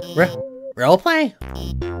 Roleplay?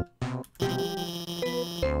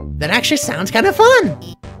 That actually sounds kind of fun.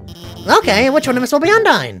 Okay, which one of us will be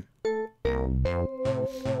Undyne?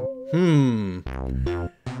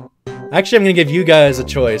 Actually, I'm gonna give you guys a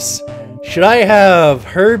choice. Should I have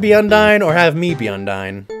her be Undyne or have me be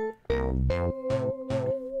Undyne?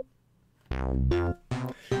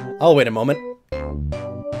 I'll wait a moment.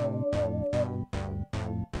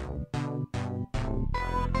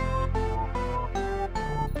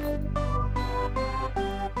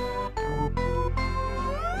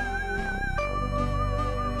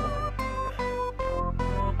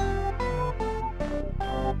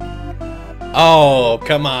 Oh,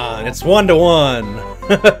 come on. It's 1-to-1.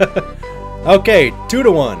 Okay,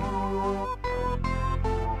 2-to-1.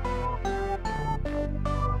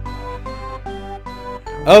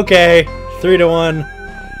 Okay, 3-to-1.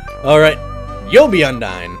 Alright, you'll be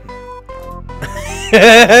Undyne.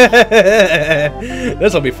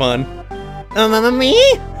 This'll be fun. Me?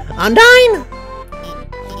 Undyne?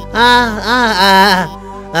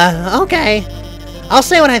 Okay. I'll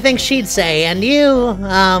say what I think she'd say, and you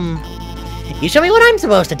show me what I'm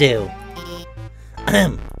supposed to do.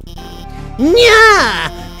 Yeah!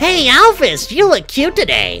 Hey, Alphys, you look cute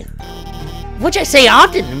today. Which I say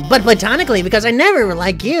often, but platonically, because I never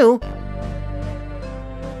like you.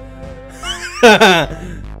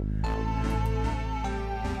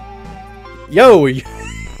 Yo!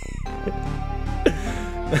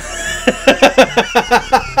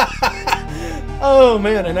 Oh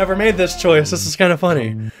man, I never made this choice. This is kind of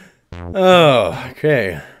funny. Oh,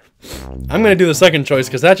 okay. I'm gonna do the second choice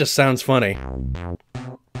because that just sounds funny.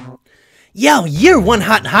 Yo, you're one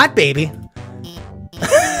hot baby.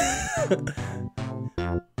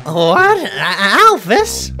 What?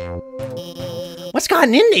 Alphys? What's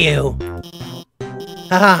gotten into you?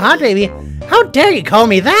 Hot baby? How dare you call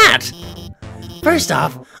me that? First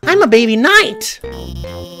off, I'm a baby knight.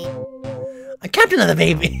 A captain of the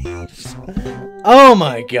babies. Oh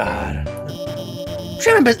my god.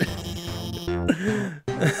 Treat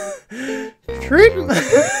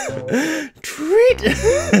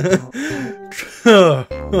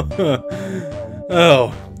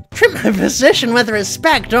my position with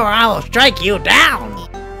respect or I will strike you down.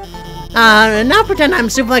 Now pretend I'm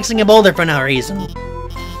suplexing a boulder for no reason.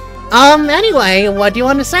 Anyway, what do you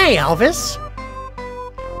want to say, Alphys?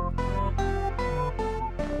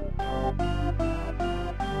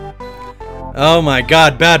 Oh my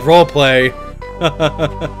god, bad roleplay.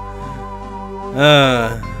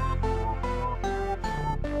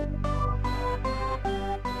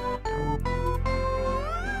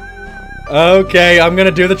 Okay, I'm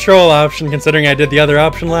gonna do the troll option, considering I did the other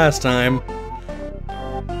option last time.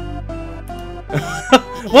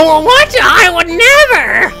 Well, what? I would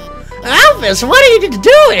never! Alphys, what are you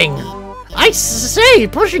doing? I say,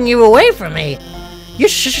 pushing you away from me. You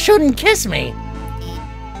shouldn't kiss me.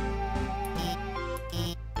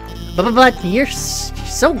 But you're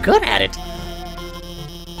so good at it.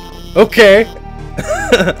 Okay.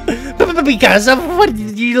 Because of what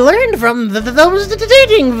you learned from those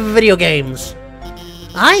dating video games.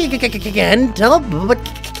 I can't help but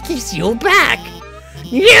kiss you back.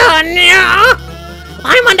 Yeah.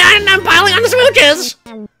 I'm Undyne and I'm piling on the smooches.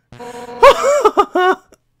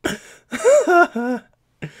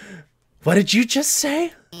 What did you just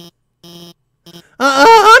say?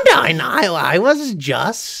 Undyne, I was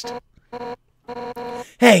just...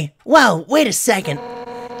 Hey, well, wait a second.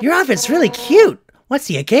 Your outfit's really cute. What's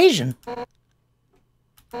the occasion?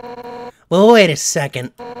 Well, wait a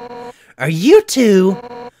second. Are you two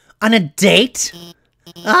on a date?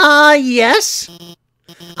 Yes.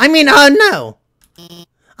 I mean, no.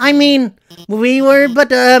 I mean, we were,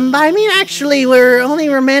 but, actually, we're only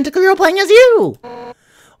romantically role-playing as you.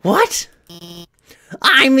 What?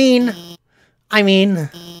 I mean,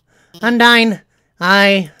 Undyne,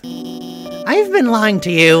 I've been lying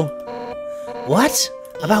to you. What?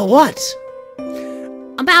 About what?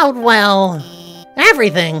 About, well,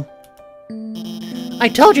 everything. I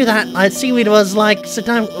told you that seaweed was like, I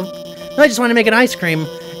just want to make an ice cream.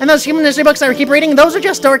 And those human history books I keep reading, those are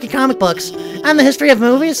just dorky comic books. And the history of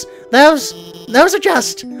movies, those are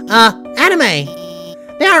just, anime.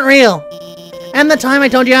 They aren't real. And the time I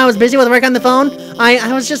told you I was busy with work on the phone,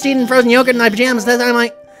 I was just eating frozen yogurt in my pajamas. That time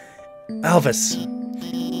Alphys.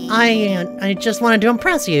 I just wanted to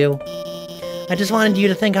impress you. I just wanted you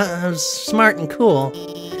to think I was smart and cool.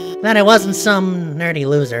 That I wasn't some nerdy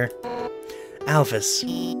loser. Alphys.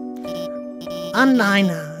 Undyne,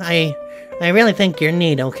 I really think you're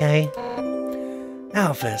neat, okay?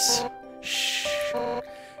 Alphys. Shh.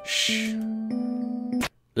 Shh.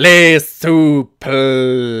 Les suplex.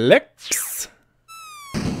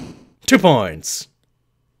 2 points.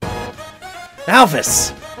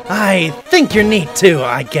 Alphys. I think you're neat too,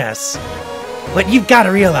 I guess. But you've got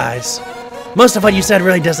to realize, most of what you said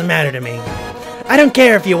really doesn't matter to me. I don't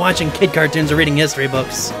care if you're watching kid cartoons or reading history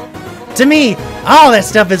books. To me, all that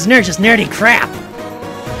stuff is just nerdy crap.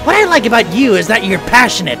 What I like about you is that you're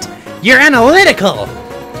passionate. You're analytical.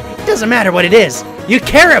 It doesn't matter what it is. You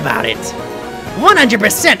care about it.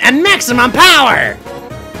 100% and maximum power.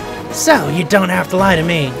 So you don't have to lie to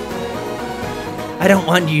me. I don't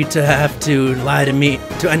want you to have to lie to me,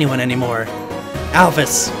 to anyone anymore.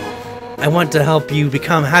 Alphys, I want to help you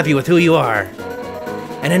become happy with who you are.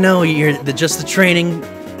 And I know just the training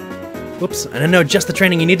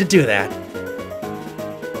you need to do that.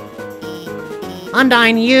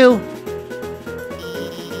 Undyne,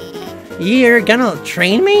 you're gonna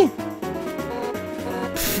train me?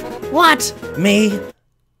 What? Me?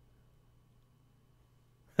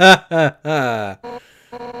 Ha ha ha.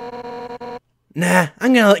 Nah,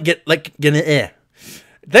 I'm gonna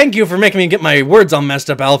Thank you for making me get my words all messed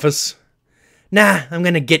up, Alphys. Nah, I'm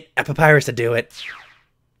gonna get a papyrus to do it.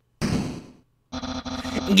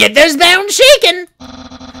 Get those bones shaking!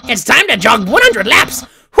 It's time to jog 100 laps,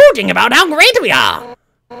 hooting about how great we are!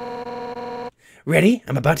 Ready?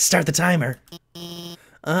 I'm about to start the timer.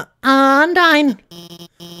 Undyne.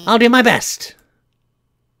 I'll do my best.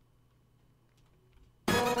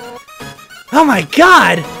 Oh my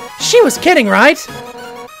god! She was kidding, right?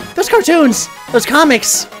 Those cartoons, those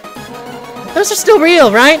comics, those are still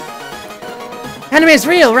real, right? Anime is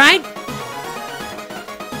real, right?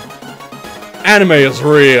 Anime is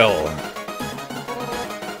real.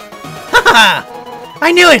 Haha!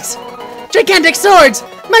 I knew it! Gigantic swords!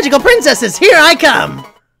 Magical princesses, here I come!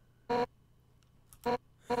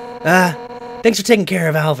 Thanks for taking care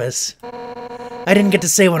of Alphys. I didn't get to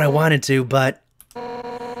say what I wanted to, but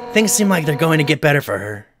things seem like they're going to get better for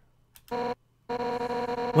her.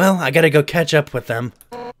 Well, I gotta go catch up with them.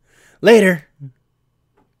 Later!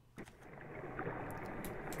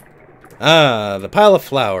 The pile of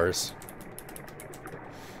flowers.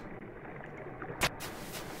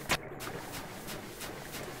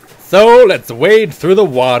 So, let's wade through the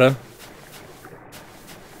water.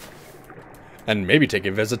 And maybe take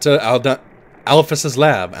a visit to Alphys's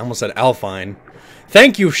lab. I almost said Alphine.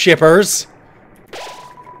 Thank you, shippers!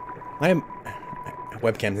 My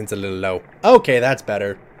webcam seems a little low. Okay, that's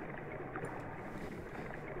better.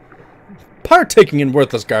 Partaking in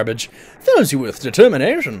worthless garbage fills you with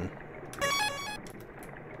determination.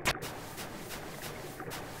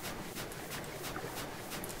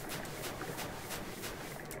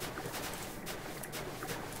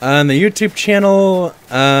 On the YouTube channel,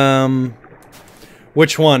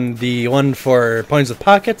 which one? The one for Ponies with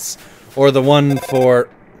Pockets, or the one for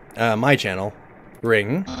my channel,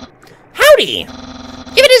 Ring? Howdy!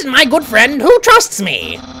 If it isn't my good friend who trusts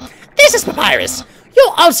me. This is Papyrus,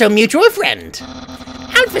 your also mutual friend.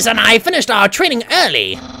 Alphys and I finished our training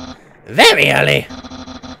early. Very early.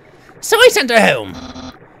 So I sent her home.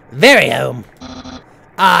 Very home.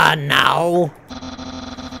 Now.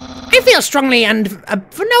 I feel strongly and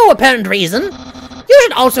for no apparent reason, you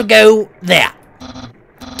should also go there.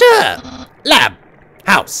 To her. Lab.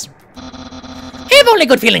 House. I have only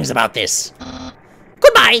good feelings about this.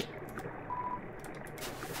 Goodbye.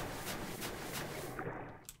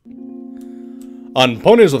 On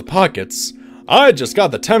Ponies with Pockets, I just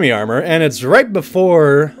got the Temmie armor, and it's right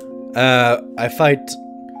before I fight.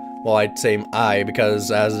 Well, I'd say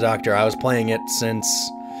because as a doctor, I was playing it since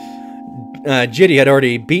Jitty had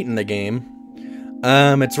already beaten the game.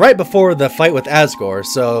 It's right before the fight with Asgore,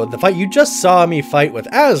 so the fight you just saw me fight with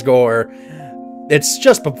Asgore, it's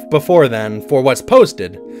just before then for what's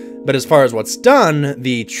posted. But as far as what's done,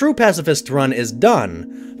 the True Pacifist run is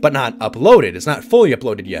done, but not uploaded. It's not fully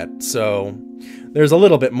uploaded yet, so there's a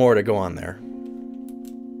little bit more to go on there.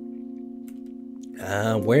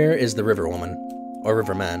 Where is the river woman? Or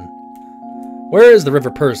river man? Where is the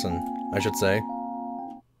river person, I should say?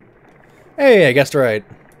 Hey, I guessed right.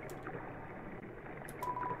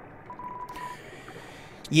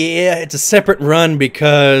 Yeah, it's a separate run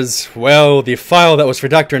because, well, the file that was for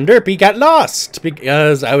Dr. Undertale got lost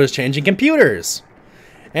because I was changing computers.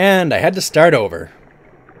 And I had to start over.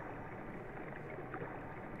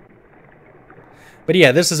 But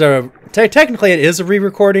yeah, this is technically it is a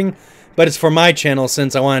re-recording, but it's for my channel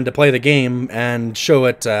since I wanted to play the game and show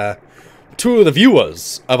it to the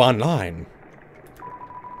viewers of online.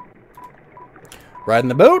 Riding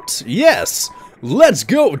the boat? Yes! Let's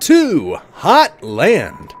go to Hot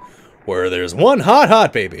Land, where there's one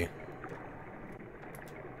hot baby.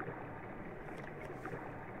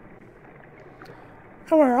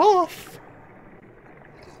 And we're off.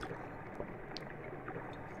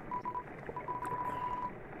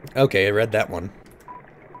 Okay, I read that one.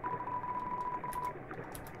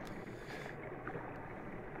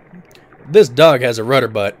 This dog has a rudder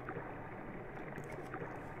butt.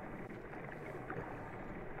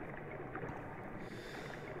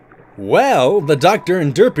 Well, the Dr.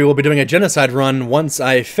 and Derpy will be doing a genocide run once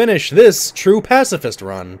I finish this True Pacifist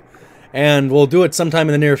run. And we'll do it sometime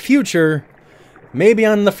in the near future. Maybe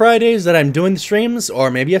on the Fridays that I'm doing the streams, or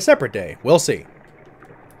maybe a separate day. We'll see.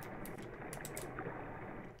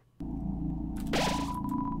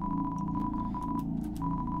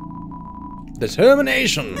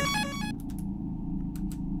 Determination!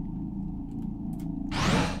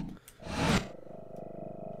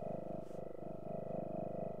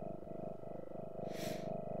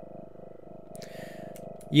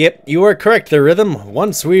 Yep, you are correct there, Rhythm.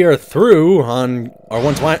 Once we are through on... Or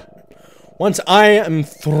once I am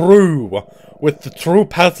through with the True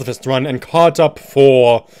Pacifist run and caught up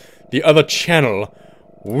for the other channel,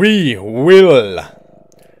 we will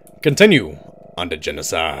continue on the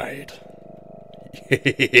genocide.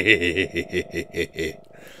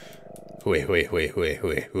 Wait.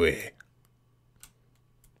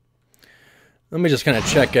 Let me just kind of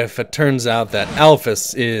check if it turns out that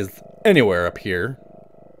Alphys is anywhere up here.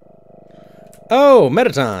 Oh,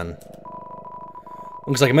 Metaton.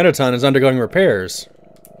 Looks like Metaton is undergoing repairs.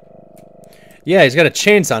 Yeah, he's got a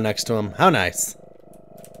chainsaw next to him. How nice.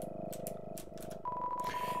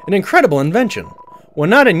 An incredible invention. When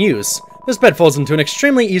not in use, this bed folds into an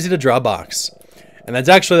extremely easy to draw box. And that's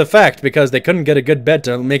actually the fact, because they couldn't get a good bed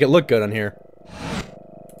to make it look good on here.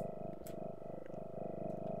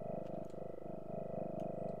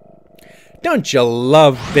 Don't you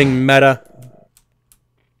love being meta?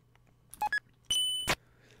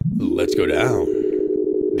 Let's go down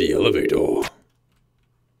the elevator.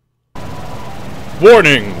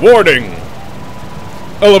 Warning!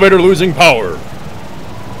 Elevator losing power.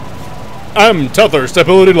 Tether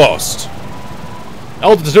stability lost.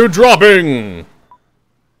 Altitude dropping.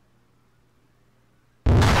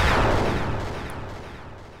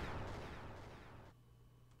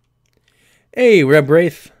 Hey, Web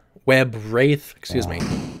Wraith, excuse me.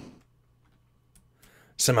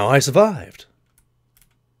 Somehow I survived.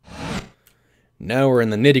 Now we're in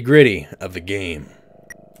the nitty-gritty of the game.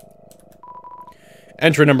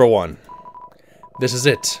 Entry number 1. This is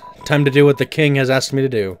it. Time to do what the king has asked me to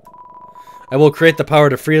do. I will create the power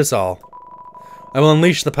to free us all. I will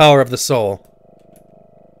unleash the power of the soul.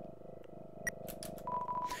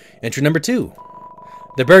 Entry number 2.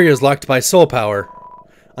 The barrier is locked by soul power.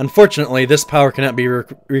 Unfortunately, this power cannot be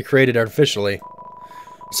recreated artificially.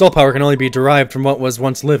 Soul power can only be derived from what was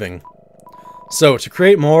once living. So, to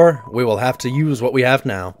create more, we will have to use what we have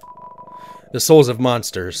now. The souls of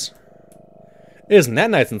monsters. Isn't that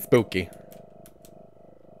nice and spooky?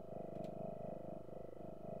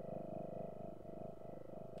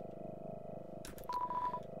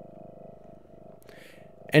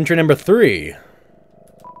 Entry number 3.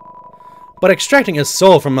 But extracting a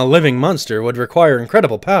soul from a living monster would require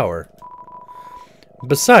incredible power.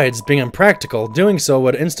 Besides being impractical, doing so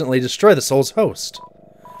would instantly destroy the soul's host.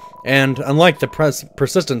 And, unlike the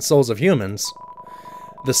persistent souls of humans,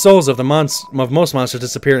 the souls of most monsters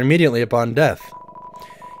disappear immediately upon death.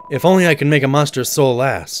 If only I can make a monster's soul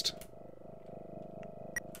last.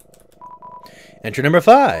 Entry number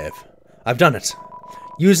 5. I've done it.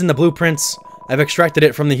 Using the blueprints, I've extracted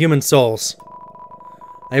it from the human souls.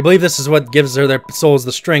 I believe this is what gives their souls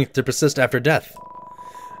the strength to persist after death.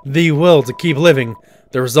 The will to keep living,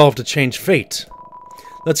 the resolve to change fate.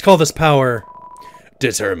 Let's call this power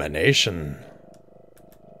determination.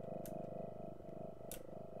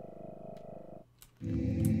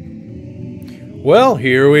 Well,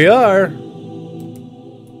 here we are.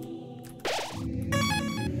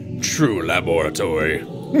 True laboratory.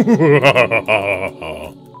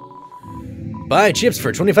 Buy chips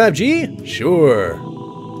for 25G? Sure.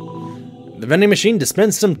 The vending machine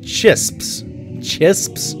dispensed some chisps.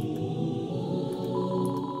 Chisps?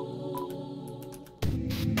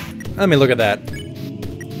 Let me look at that.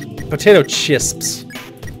 Potato chisps.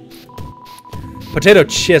 Potato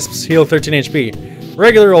chisps heal 13 HP.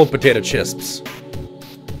 Regular old potato chisps.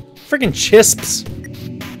 Freaking chisps.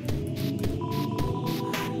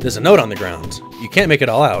 There's a note on the ground. You can't make it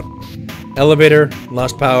all out. Elevator,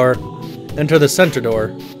 lost power, enter the center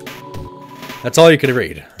door. That's all you could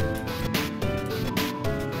read.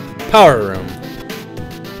 Power room.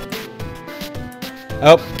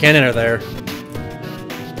 Oh, can't enter there.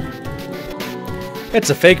 It's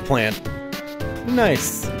a fake plant.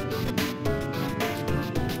 Nice.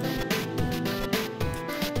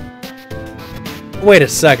 Wait a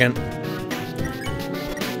second.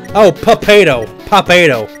 Oh, potato.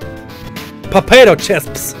 Potato. Potato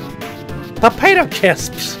chisps. Potato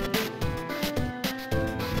chisps.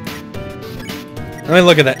 Let me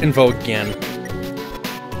look at that info again.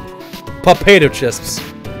 Potato chisps.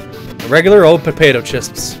 Regular old potato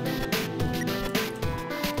chisps.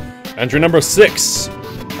 Entry number 6.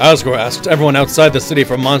 Asgore asked everyone outside the city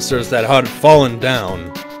for monsters that had fallen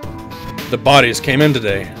down. The bodies came in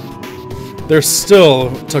today. They're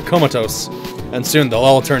still comatose, and soon they'll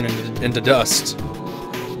all turn into dust.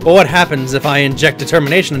 But what happens if I inject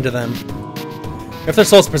determination into them? If their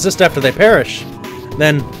souls persist after they perish,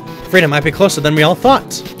 then freedom might be closer than we all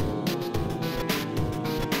thought.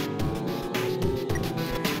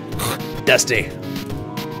 Dusty.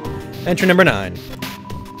 Entry number 9.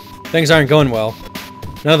 Things aren't going well.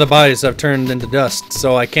 None of the bodies have turned into dust,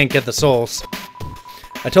 so I can't get the souls.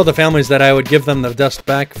 I told the families that I would give them the dust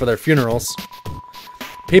back for their funerals.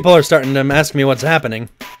 People are starting to ask me what's happening.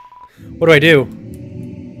 What do I do?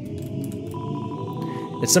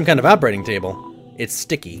 It's some kind of operating table. It's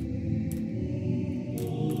sticky.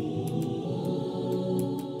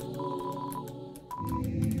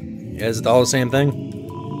 Is it all the same thing?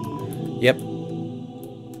 Yep.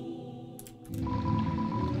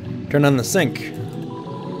 Turn on the sink.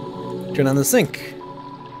 Turn on the sink.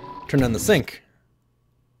 Turn on the sink.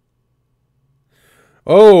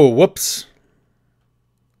 Oh, whoops.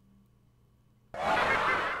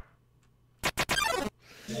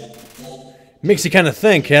 Makes you kind of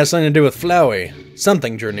think. Has something to do with Flowey.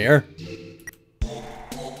 Something drew near.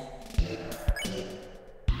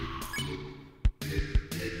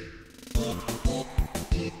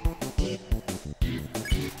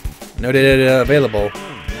 No data available.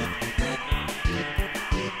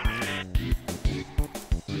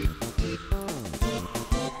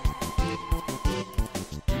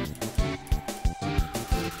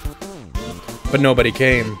 But nobody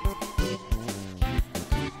came.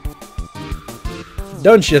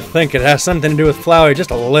 Don't you think it has something to do with Flowey just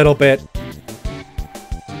a little bit?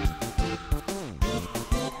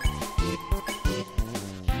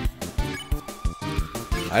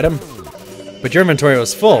 Item? But your inventory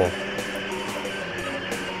was full.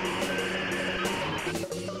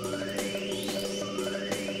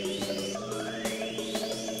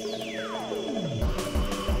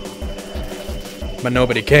 But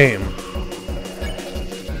nobody came.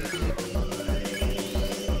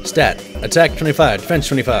 Stat. Attack 25. Defense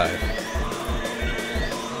 25.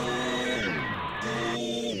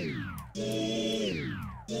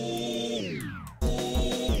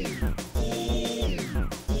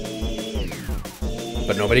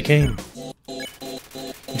 But nobody came.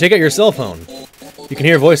 You take out your cell phone. You can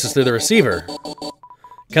hear voices through the receiver.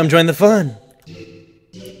 Come join the fun.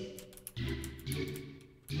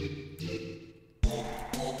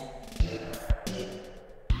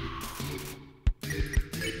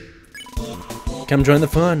 Come join the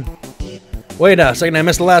fun. Wait a second, I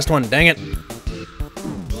missed the last one, dang it.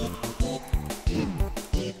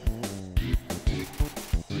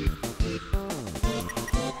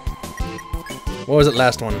 What was it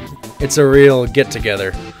last one? It's a real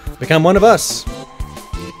get-together. Become one of us.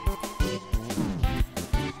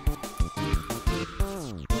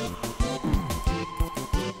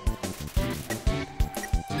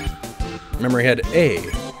 Memory head A.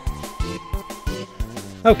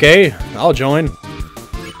 Okay, I'll join.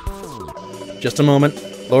 Just a moment.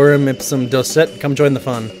 Lorem ipsum docet, come join the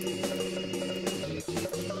fun.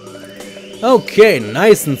 Okay,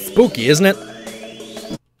 nice and spooky, isn't it?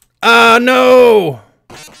 Ah, no!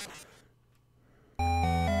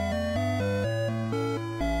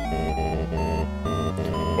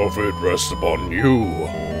 Our fate rests upon you.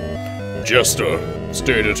 Jester,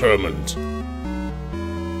 stay determined.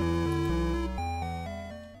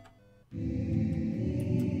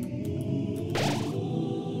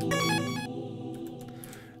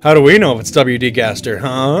 How do we know if it's WD Gaster,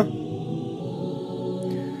 huh?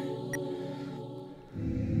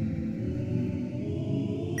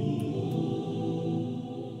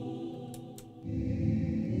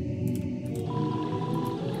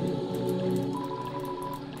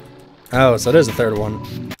 Oh, so it is the third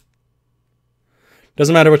one.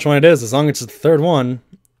 Doesn't matter which one it is, as long as it's the third one,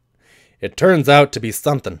 it turns out to be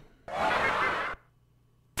something.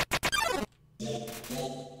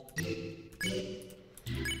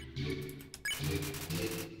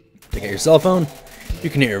 Take out your cell phone. You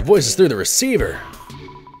can hear your voices through the receiver.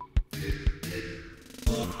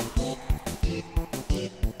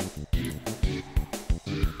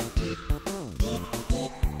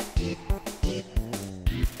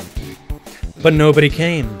 But nobody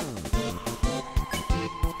came.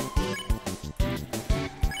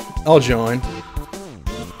 I'll join.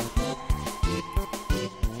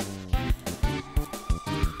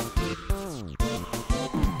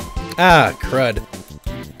 Ah, crud.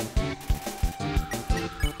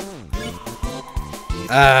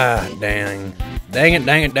 Ah, dang. Dang it,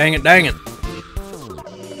 dang it, dang it, dang it.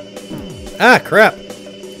 Ah, crap.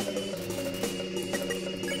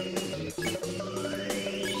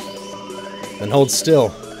 Then hold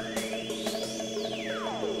still.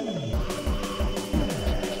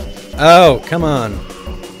 Oh, come on.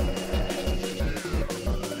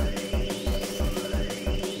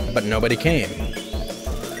 But nobody came.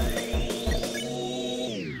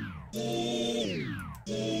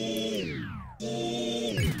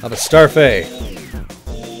 How about Starfey?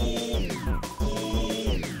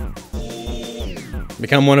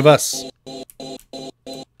 Become one of us.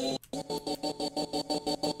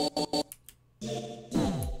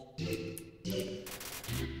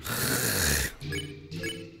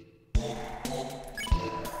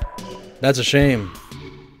 That's a shame.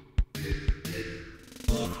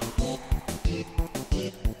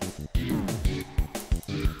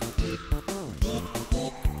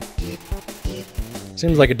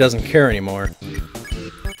 Seems like it doesn't care anymore.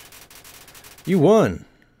 You won.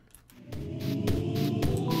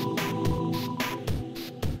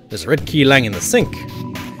 There's a red key lying in the sink.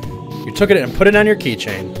 You took it and put it on your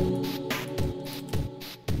keychain.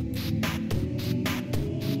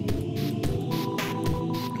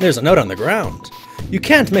 There's a note on the ground. You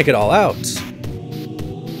can't make it all out.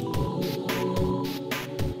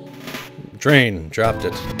 Drain dropped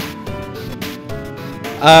it.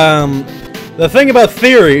 The thing about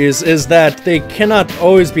theories is that they cannot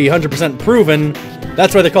always be 100% proven.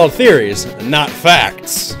 That's why they're called theories, not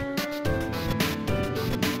facts.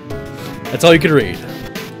 That's all you could read.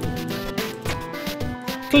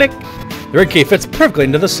 Click. The red key fits perfectly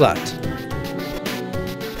into the slot.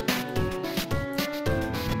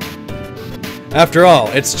 After all,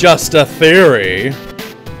 it's just a theory.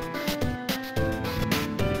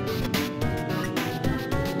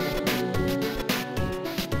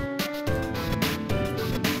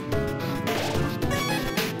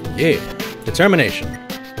 Yeah, determination.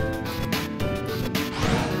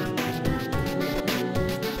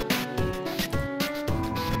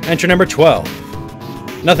 Entry number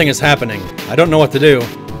 12. Nothing is happening. I don't know what to do.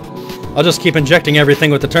 I'll just keep injecting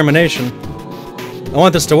everything with determination. I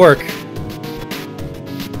want this to work.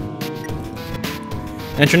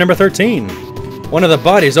 Entry number 13. One of the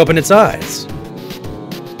bodies opened its eyes.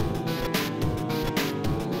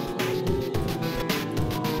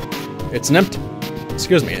 It's an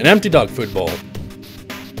empty dog food bowl.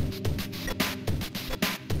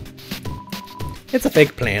 It's a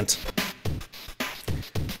fake plant.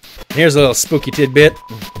 Here's a little spooky tidbit.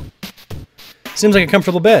 Seems like a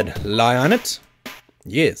comfortable bed. Lie on it?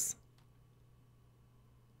 Yes.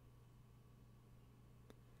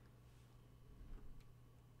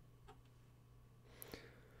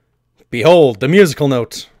 Behold, the musical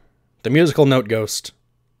note. The musical note ghost.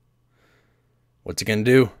 What's it gonna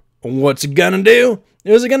do? What's it gonna do?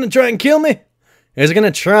 Is it gonna try and kill me? Is it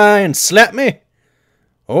gonna try and slap me?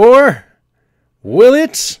 Or will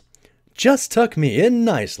it just tuck me in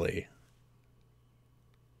nicely?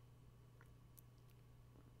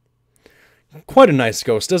 Quite a nice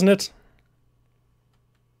ghost, isn't it?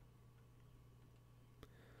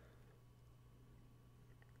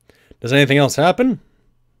 Does anything else happen?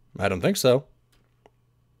 I don't think so.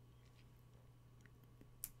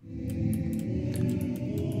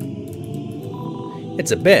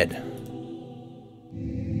 It's a bed.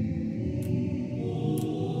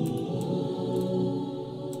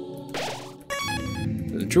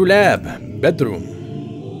 The True Lab. Bedroom.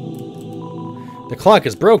 The clock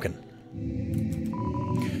is broken.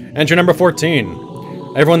 Entry number 14.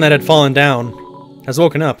 Everyone that had fallen down has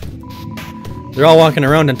woken up. They're all walking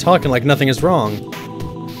around and talking like nothing is wrong.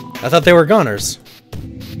 I thought they were goners.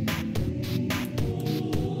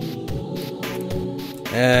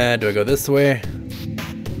 Do I go this way?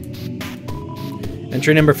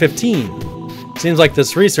 Entry number 15. Seems like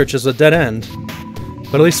this research is a dead end.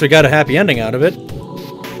 But at least we got a happy ending out of it.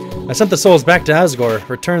 I sent the souls back to Asgore,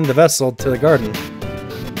 returned the vessel to the garden.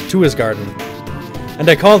 To his garden. And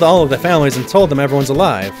I called all of the families and told them everyone's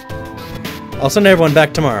alive. I'll send everyone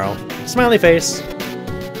back tomorrow. Smiley face.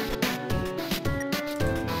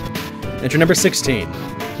 Entry number 16.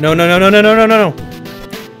 No, no, no, no, no, no, no, no.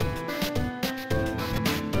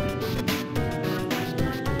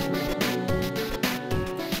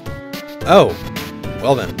 Oh.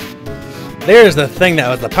 Well then. There's the thing that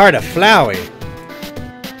was the part of Flowey.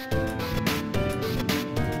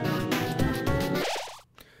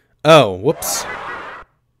 Oh, whoops.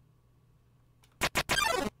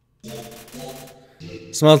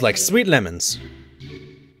 Smells like sweet lemons.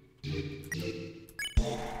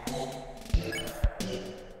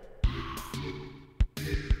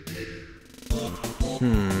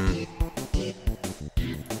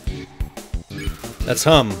 Let's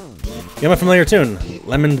hum. You have a familiar tune.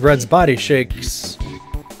 Lemon Bread's body shakes.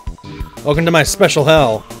 Welcome to my special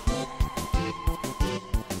hell.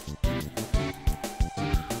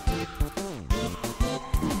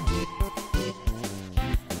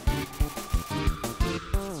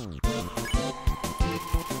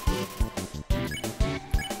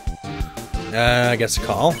 I guess a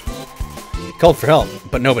call. Called for help,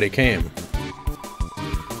 but nobody came.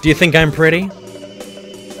 Do you think I'm pretty?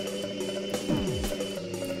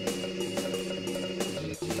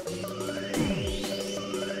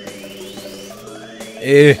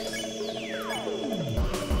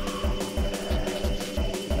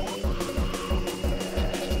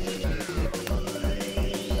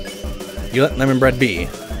 You let Lemon Bread be.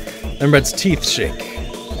 Lemon Bread's teeth shake.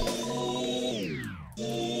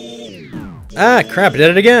 Ah, crap, I did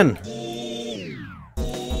it again.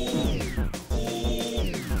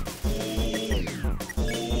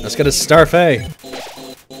 Let's get a Starfey.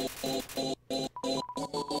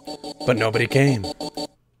 But nobody came.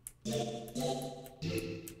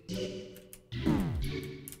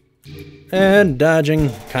 And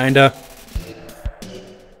dodging, kinda.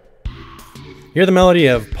 Hear the melody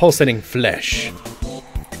of pulsating flesh.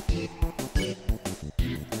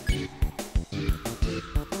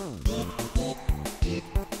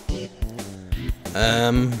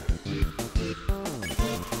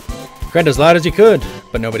 Cried as loud as you could,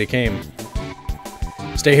 but nobody came.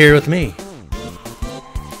 Stay here with me.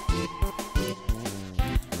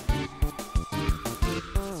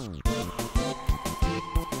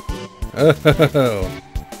 Oh.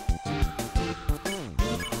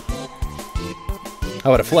 How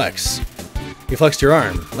about a flex? You flexed your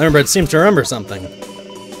arm. Lemon Bread seems to remember something.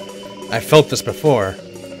 I felt this before.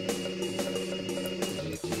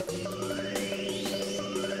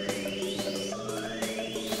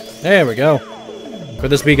 There we go.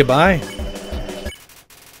 Could this be goodbye?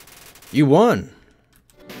 You won.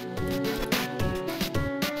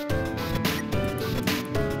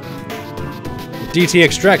 DT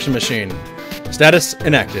extraction machine. Status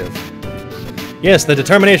inactive. Yes, the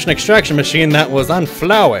determination extraction machine that was on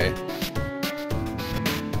Flowey.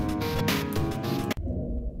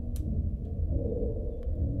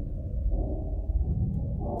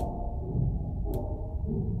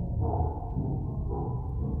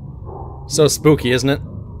 So spooky, isn't it?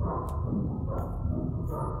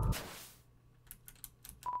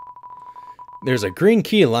 There's a green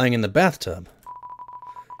key lying in the bathtub.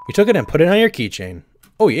 You took it and put it on your keychain.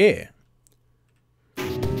 Oh yeah.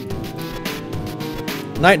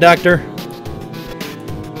 Night, Doctor.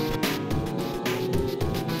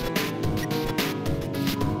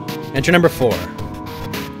 Entry number 4.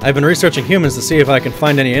 I've been researching humans to see if I can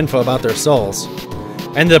find any info about their souls.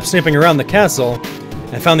 I ended up snooping around the castle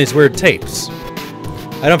and found these weird tapes.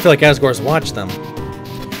 I don't feel like Asgore's watched them.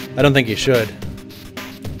 I don't think he should.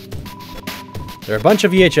 There are a bunch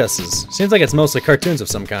of VHSs. Seems like it's mostly cartoons of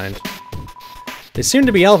some kind. They seem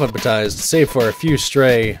to be alphabetized, save for a few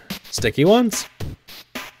stray, sticky ones?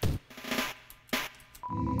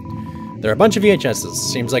 There are a bunch of VHSs.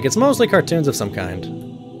 Seems like it's mostly cartoons of some kind.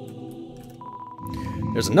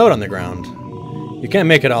 There's a note on the ground. You can't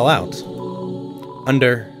make it all out.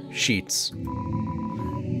 Under sheets.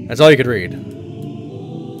 That's all you could read.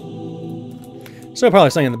 So probably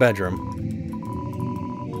staying in the bedroom.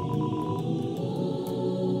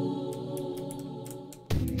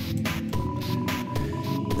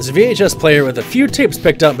 There's a VHS player with a few tapes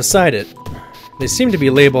picked out beside it. They seem to be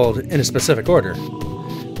labeled in a specific order.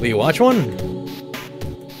 Will you watch one?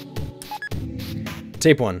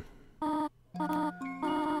 Tape 1.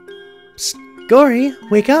 Psst, Gory,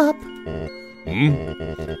 wake up.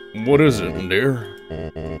 What is it, dear?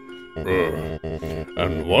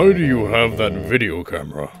 And why do you have that video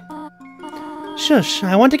camera? Shush,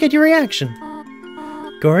 I want to get your reaction.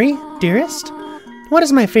 Gory, dearest, what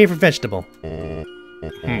is my favorite vegetable?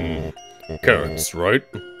 Carrots, right?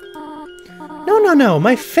 No,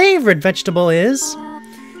 my favorite vegetable is...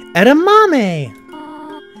 edamame!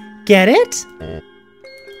 Get it?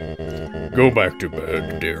 Go back to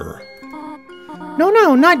bed, dear.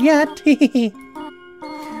 No, not yet.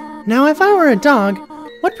 Now, if I were a dog,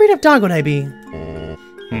 what breed of dog would I be?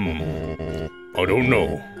 I don't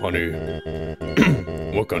know, honey.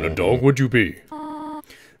 What kind of dog would you be?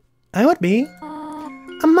 I would be...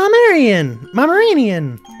 a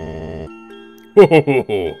Pomeranian. Ho ho ho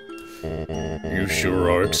ho! You sure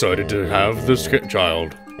are excited to have this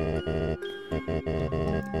child.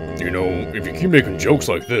 You know, if you keep making jokes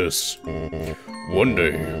like this, one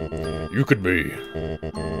day you could be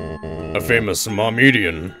a famous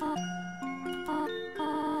Momedian.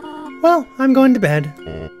 Well, I'm going to bed.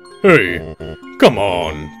 Hey, come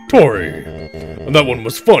on, Tori. That one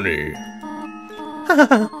was funny.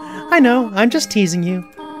 I know, I'm just teasing you.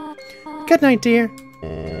 Good night, dear.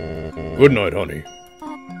 Good night, honey.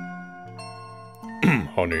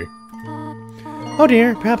 Honey. Oh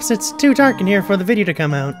dear, perhaps it's too dark in here for the video to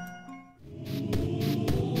come out.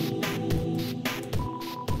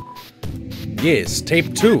 Yes,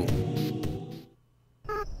 tape 2.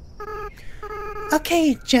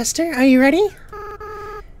 Okay, Jester, are you ready?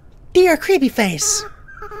 Dear creepy face.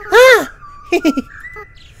 Ah!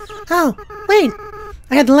 Oh, wait.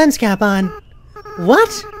 I had the lens cap on.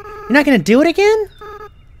 What? You're not gonna do it again?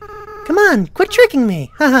 Come on, quit tricking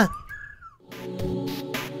me. Haha.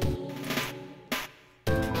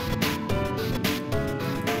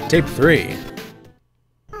 Tape 3.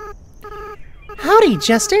 Howdy,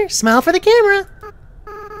 Jester. Smile for the camera.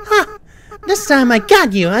 Ha! This time I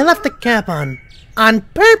got you. I left the cap on. On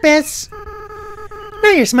purpose. Now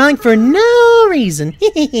you're smiling for no reason.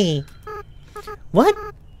 What?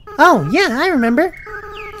 Oh, yeah, I remember.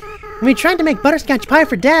 We tried to make butterscotch pie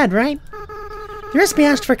for Dad, right? The recipe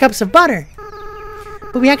asked for cups of butter.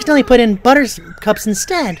 But we accidentally put in buttercups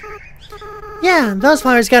instead. Yeah, those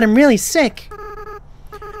flowers got him really sick.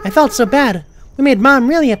 I felt so bad. We made Mom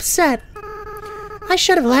really upset. I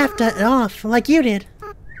should have laughed it off, like you did.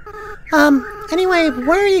 Anyway,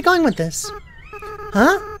 where are you going with this?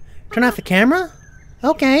 Huh? Turn off the camera?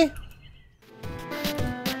 Okay.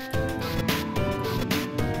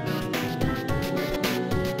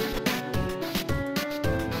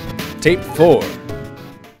 Tape 4.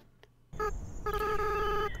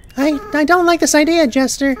 I don't like this idea,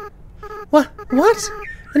 Jester. What?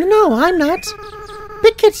 No, I'm not.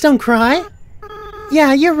 Big kids don't cry.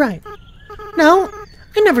 Yeah, you're right. No,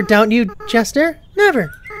 I never doubt you, Jester.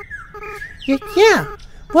 Never. Yeah,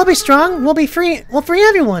 we'll be strong. We'll be free. We'll free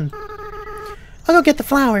everyone. I'll go get the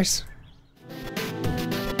flowers.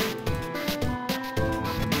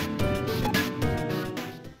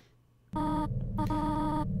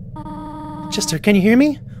 Jester, can you hear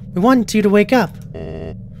me? We want you to wake up.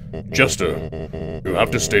 Jester, you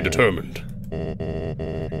have to stay determined.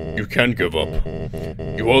 You can't give up.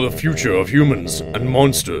 You are the future of humans and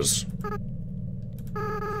monsters.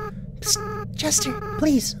 Psst, Jester,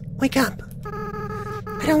 please, wake up.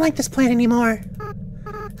 I don't like this plan anymore.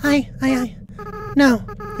 No,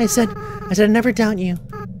 I said I'd never doubt you.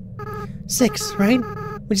 6, right?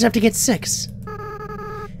 We just have to get 6.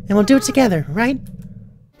 and we'll do it together, right?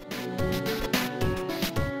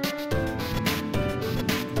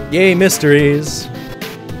 Yay, mysteries!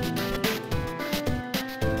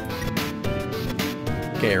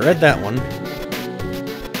 Okay, I read that one.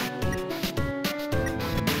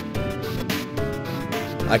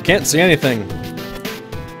 I can't see anything.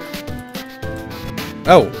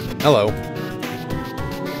 Oh, hello.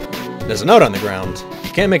 There's a note on the ground. You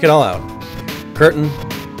can't make it all out. Curtain.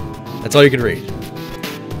 That's all you can read.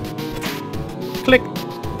 Click.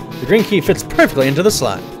 The green key fits perfectly into the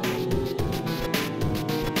slot.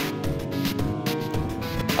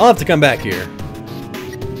 I'll have to come back here.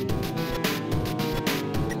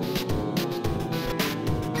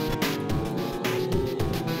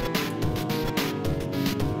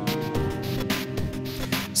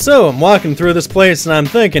 So, I'm walking through this place and I'm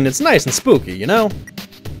thinking it's nice and spooky, you know?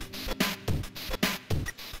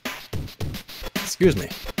 Excuse me.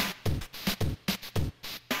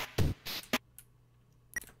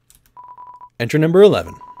 Entry number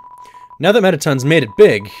 11. Now that Metaton's made it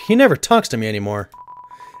big, he never talks to me anymore.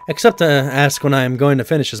 Except to ask when I am going to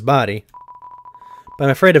finish his body. But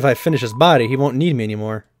I'm afraid if I finish his body, he won't need me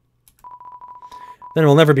anymore. Then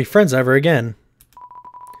we'll never be friends ever again.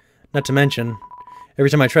 Not to mention,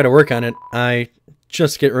 every time I try to work on it, I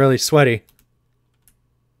just get really sweaty.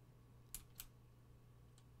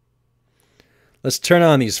 Let's turn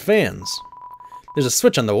on these fans. There's a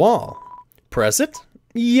switch on the wall. Press it?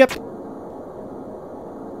 Yep.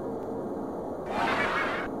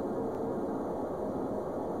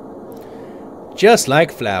 Just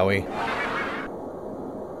like Flowey.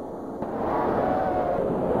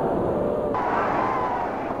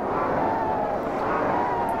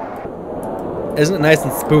 Isn't it nice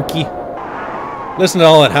and spooky? Listen to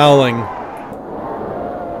all that howling.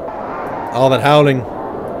 All that howling.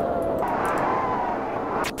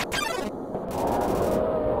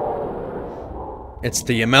 It's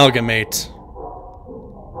the amalgamate.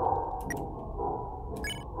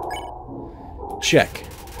 Check.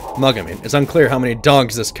 Amalgamate. It's unclear how many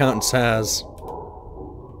dogs this countess has.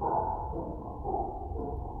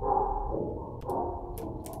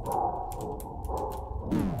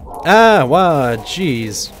 Ah, wow,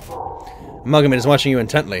 jeez. Amalgamate is watching you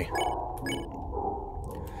intently.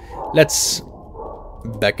 Let's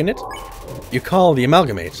beckon it. You call the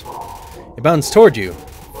amalgamate. It bounds toward you,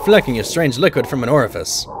 flecking a strange liquid from an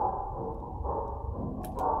orifice.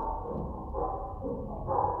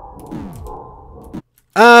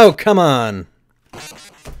 Oh, come on.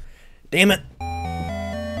 Damn it.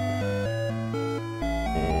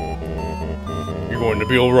 You're going to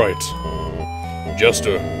be alright.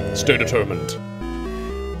 Jester, stay determined.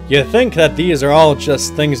 You think that these are all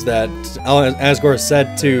just things that Asgore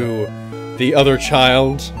said to the other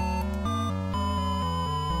child?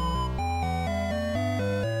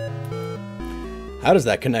 How does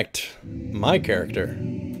that connect my character?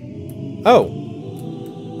 Oh.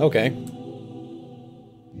 Okay.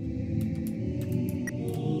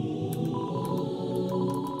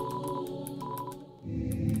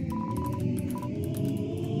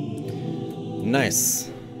 Nice.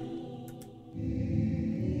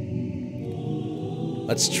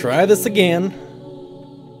 Let's try this again.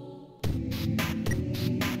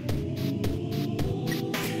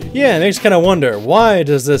 Yeah, it makes you kind of wonder, why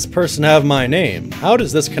does this person have my name? How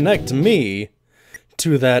does this connect me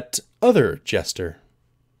to that other jester?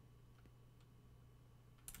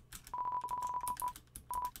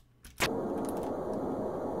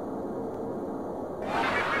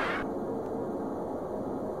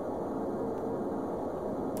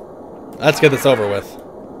 Let's get this over with.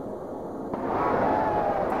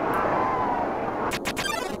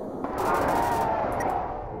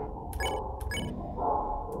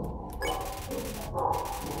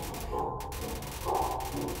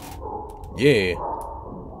 Yeah.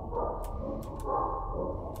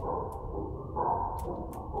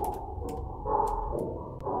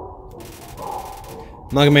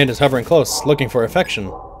 Amalgamate is hovering close, looking for affection.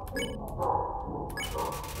 You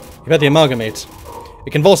pet the amalgamate. It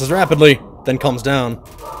convulses rapidly, then calms down.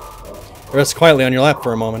 It rests quietly on your lap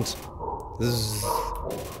for a moment. Zzz.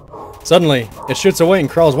 Suddenly, it shoots away and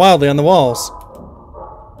crawls wildly on the walls.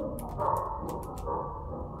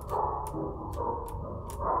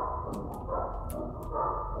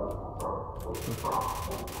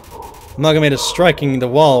 Amalgamate is striking the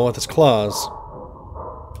wall with its claws.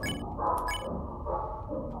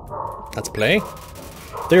 Let's play.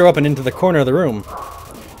 There you're up and into the corner of the room.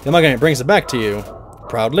 The amalgamate brings it back to you.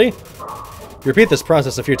 Proudly. You repeat this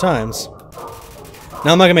process a few times.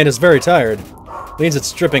 Now amalgamate is very tired. Leans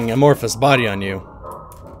its dripping amorphous body on you.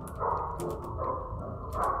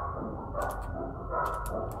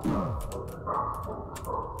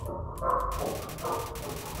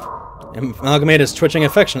 Amalgamate is twitching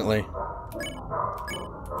affectionately.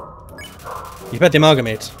 You pet the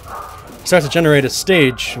Amalgamate. It starts to generate a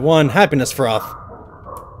stage 1 happiness froth.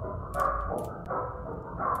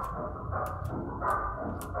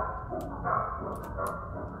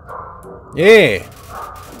 Yeah!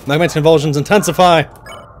 Amalgamate's convulsions intensify.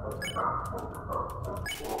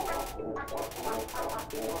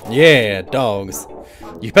 Yeah, dogs.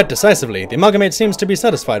 You pet decisively. The Amalgamate seems to be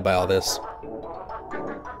satisfied by all this.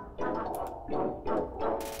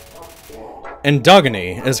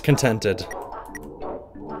 Endogeny is contented.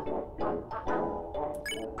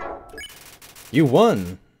 You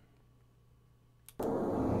won.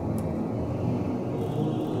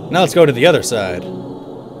 Now let's go to the other side.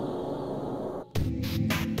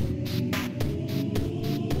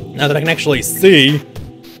 Now that I can actually see.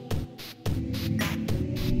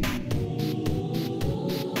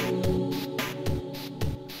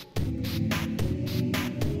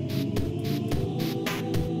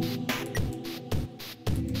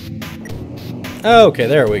 Okay,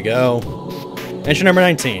 there we go. Entry number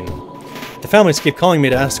 19. The families keep calling me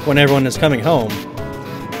to ask when everyone is coming home.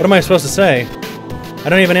 What am I supposed to say? I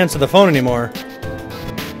don't even answer the phone anymore.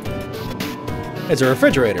 It's a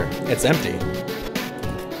refrigerator. It's empty.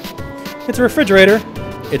 It's a refrigerator.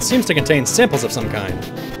 It seems to contain samples of some kind.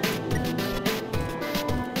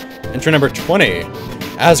 Entry number 20.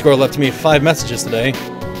 Asgore left me 5 messages today.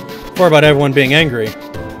 4 about everyone being angry.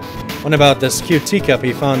 1 about this cute teacup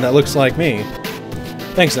he found that looks like me.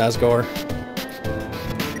 Thanks, Asgore.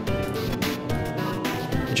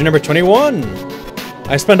 Entry number 21.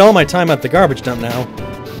 I spend all my time at the garbage dump now.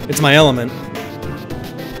 It's my element.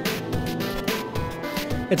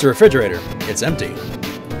 It's a refrigerator. It's empty.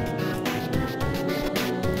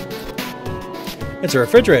 It's a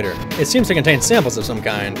refrigerator. It seems to contain samples of some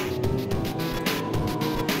kind.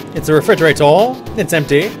 It's a refrigerator. It's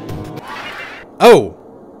empty. Oh!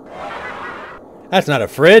 That's not a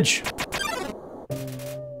fridge.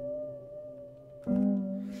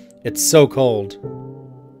 It's so cold.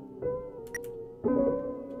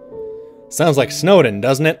 Sounds like Snowden,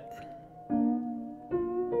 doesn't it?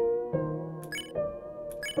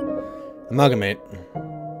 Amalgamate.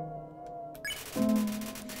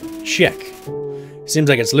 Check. Seems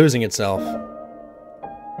like it's losing itself.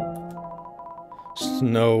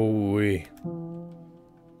 Snowy.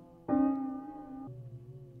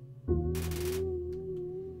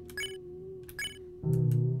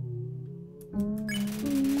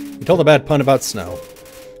 You told a bad pun about snow.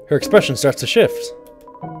 Her expression starts to shift.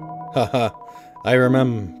 Haha, I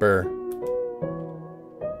remember.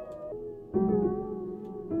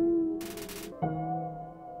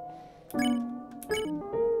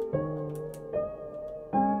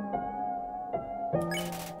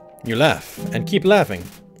 You laugh, and keep laughing.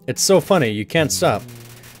 It's so funny, you can't stop.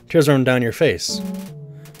 Tears run down your face.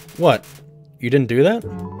 What? You didn't do that?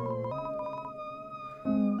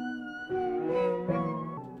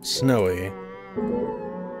 Snowy.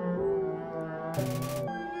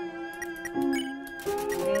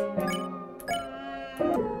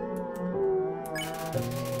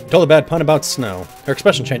 You told a bad pun about snow. Her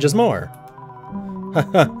expression changes more.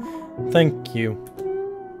 Haha, thank you.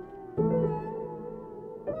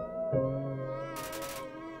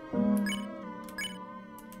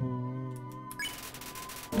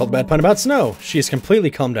 Told a bad pun about snow. She's completely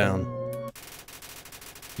calmed down.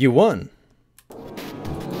 You won.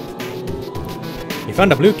 You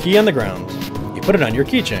found a blue key on the ground. You put it on your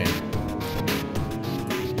keychain.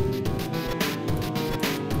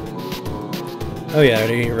 Oh yeah, I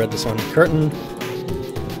already read this one. Curtain.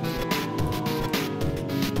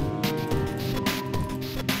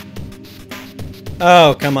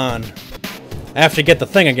 Oh, come on. I have to get the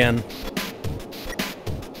thing again.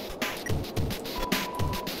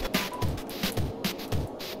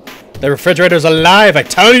 The refrigerator's alive, I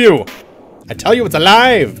tell you! I tell you it's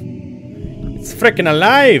alive! It's frickin'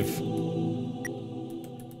 alive!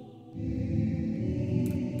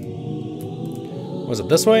 Was it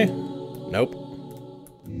this way? Nope.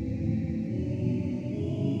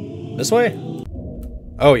 This way?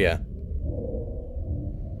 Oh yeah.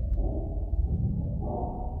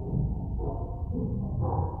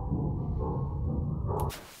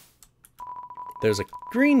 There's a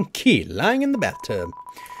green key lying in the bathtub.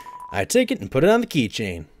 I take it and put it on the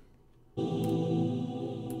keychain.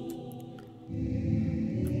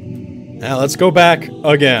 Now let's go back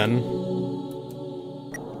again.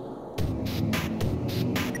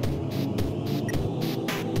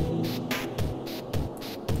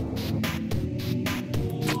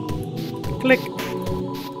 Click.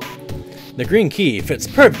 The green key fits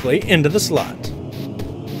perfectly into the slot.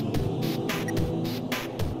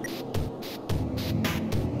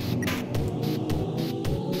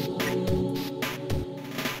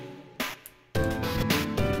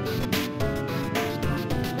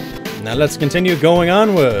 Now let's continue going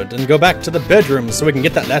onward and go back to the bedroom so we can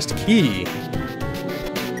get that last key.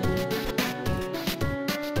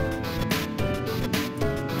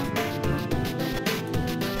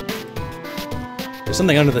 There's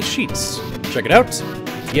something under the sheets. Check it out.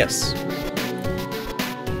 Yes.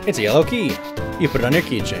 It's a yellow key. You put it on your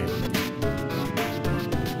keychain.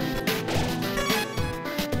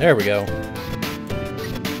 There we go.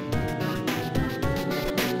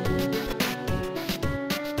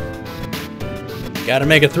 Gotta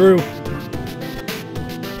make it through.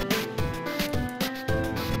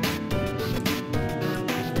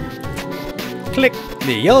 Click.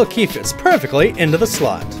 The yellow key fits perfectly into the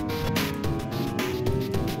slot.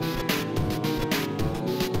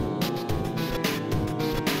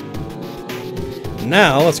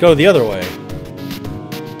 Now, let's go the other way.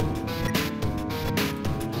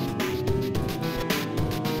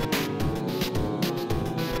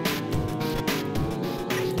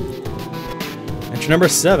 Entry number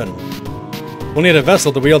 7. We'll need a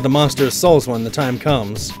vessel to wield the monster's souls when the time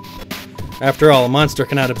comes. After all, a monster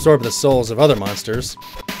cannot absorb the souls of other monsters,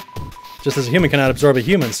 just as a human cannot absorb a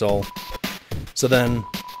human soul. So then,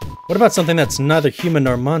 what about something that's neither human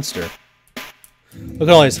nor monster? Look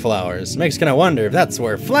at all these flowers. Makes you kind of wonder if that's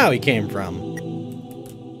where Flowey came from.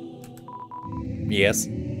 Yes.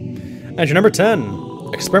 Entry number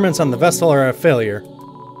 10. Experiments on the vessel are a failure.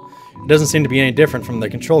 It doesn't seem to be any different from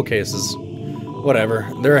the control cases.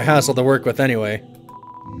 Whatever. They're a hassle to work with anyway.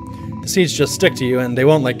 The seeds just stick to you and they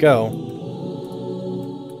won't let go.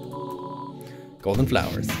 Golden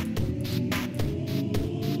flowers.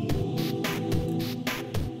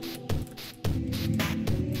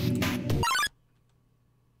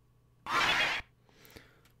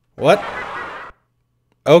 What?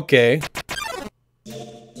 Okay.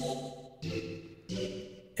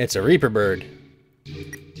 It's a Reaper bird.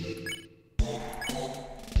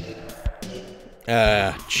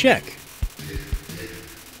 Check.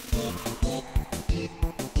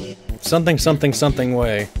 Something, something, something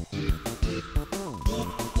way.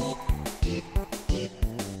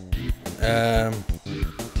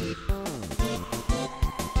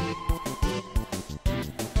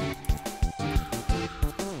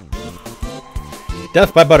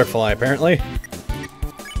 Death by butterfly, apparently.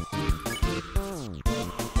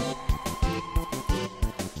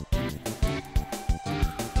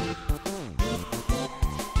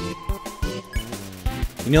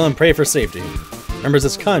 You kneel and pray for safety. Remembers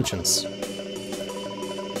its conscience.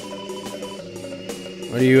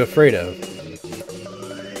 What are you afraid of?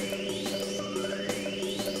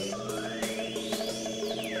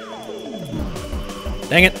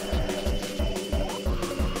 Dang it!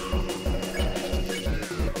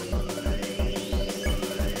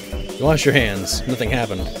 Wash your hands. Nothing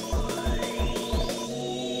happened.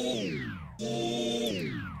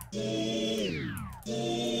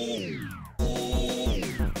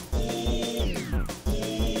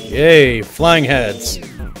 Yay, flying heads.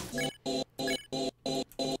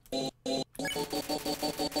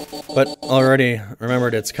 But already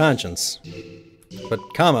remembered its conscience. But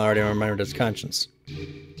Kama already remembered its conscience.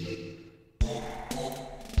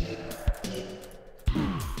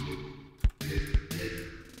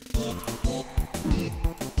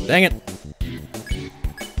 Dang it!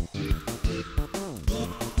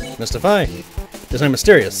 Mystify. Isn't it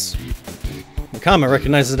mysterious? Kama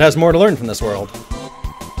recognizes it has more to learn from this world.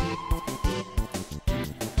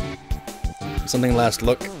 Something last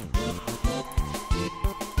look.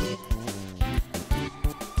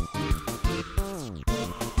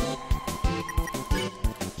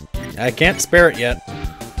 I can't spare it yet.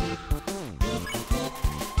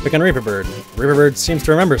 Pick on Reaper Bird. Reaper Bird seems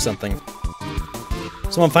to remember something.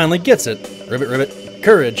 Someone finally gets it. Ribbit, ribbit,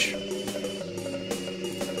 courage.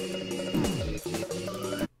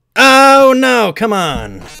 Oh no, come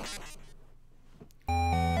on.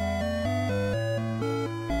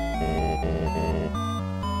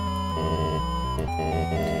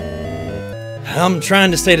 I'm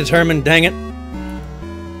trying to stay determined, dang it.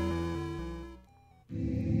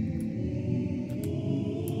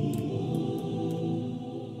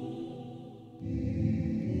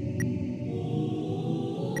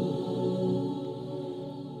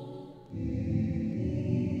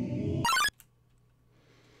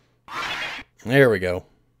 There we go.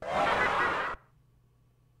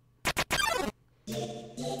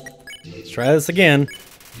 Let's try this again.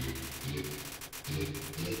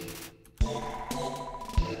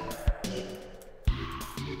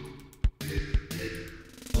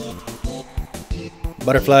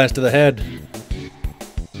 Butterflies to the head.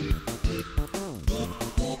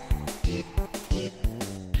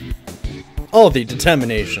 All the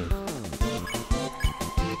determination.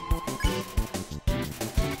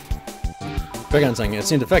 Click on something. It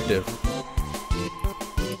seemed effective.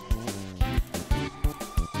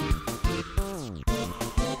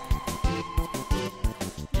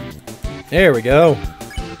 There we go.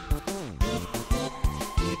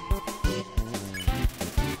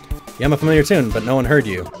 Yeah, I'm a familiar tune, but no one heard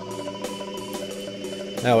you.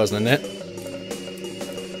 That wasn't it.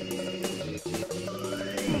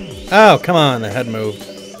 Oh, come on, the head moved.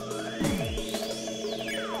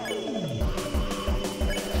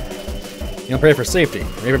 You don't pray for safety.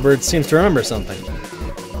 Raven Bird seems to remember something.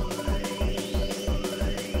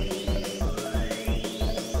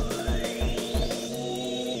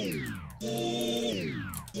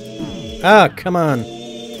 Ah, come on.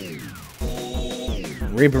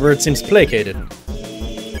 Reaper Bird seems placated.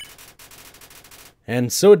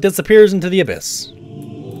 And so it disappears into the abyss.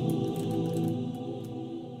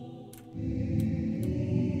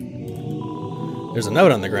 There's a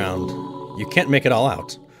note on the ground. You can't make it all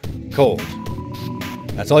out. Cold.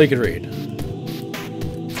 That's all you could read.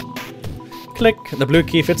 Click. The blue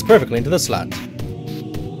key fits perfectly into the slot.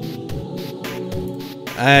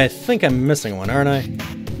 I think I'm missing one, aren't I?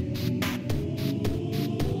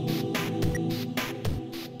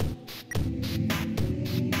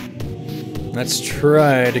 Let's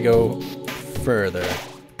try to go further.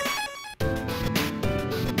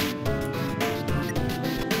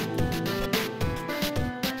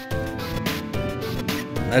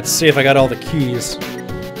 Let's see if I got all the keys.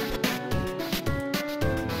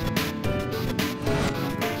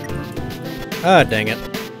 Ah, dang it.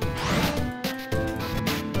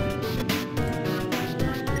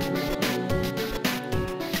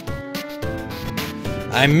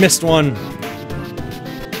 I missed one.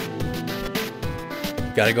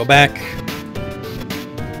 Gotta go back.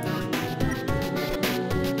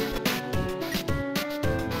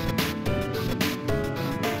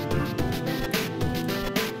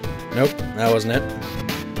 Nope, that wasn't it.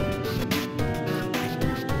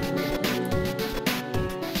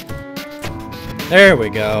 There we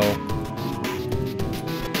go.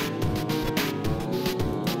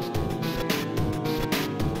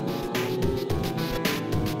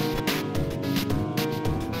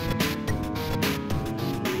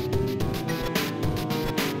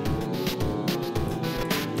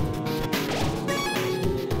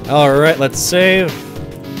 Alright, let's save,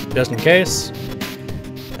 just in case,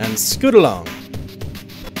 and scoot along.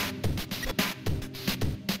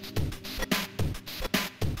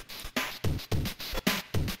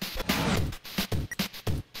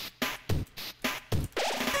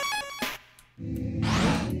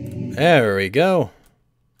 There we go.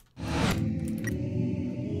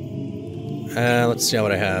 Let's see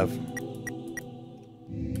what I have.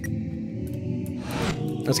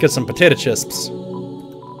 Let's get some potato chips.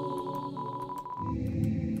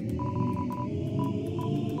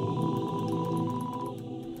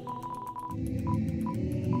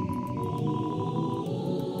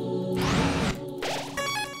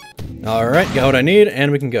 Alright, got what I need,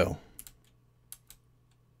 and we can go.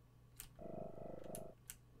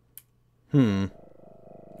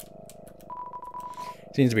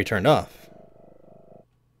 Seems to be turned off.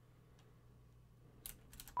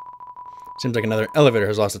 Seems like another elevator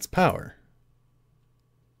has lost its power.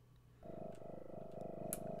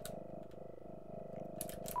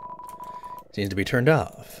 Seems to be turned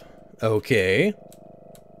off. Okay.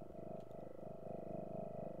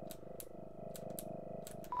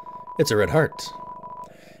 It's a red heart.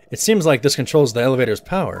 It seems like this controls the elevator's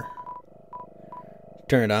power.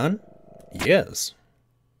 Turn it on? Yes.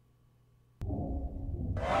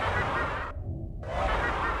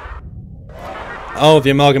 Oh,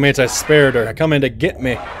 the amalgamates I spared are coming to get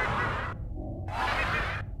me.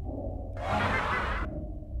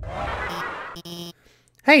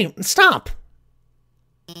 Hey, stop!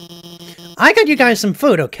 I got you guys some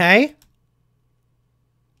food, okay?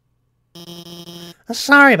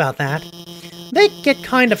 Sorry about that. They get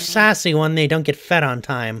kind of sassy when they don't get fed on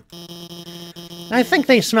time. I think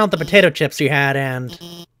they smelled the potato chips you had and...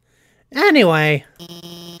 Anyway,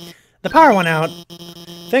 the power went out.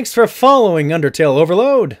 Thanks for following, Undertale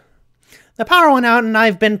Overload. The power went out and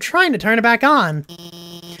I've been trying to turn it back on.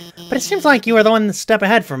 But it seems like you were the one step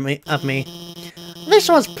ahead of me. This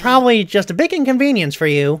was probably just a big inconvenience for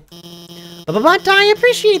you. But I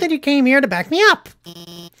appreciate that you came here to back me up.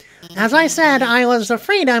 As I said, I was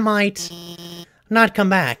afraid I might not come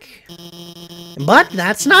back. But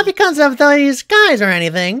that's not because of these guys or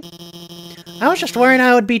anything. I was just worried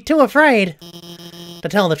I would be too afraid to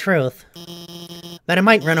tell the truth. That I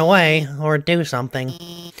might run away or do something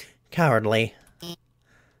cowardly.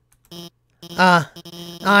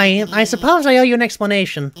 I suppose I owe you an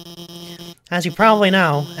explanation. As you probably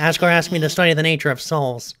know, Asgore asked me to study the nature of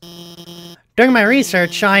souls. During my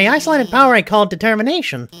research, I isolated power I called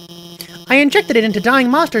determination. I injected it into dying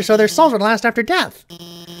monsters so their souls would last after death.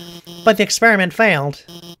 But the experiment failed.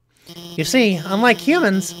 You see, unlike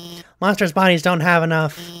humans, monsters' bodies don't have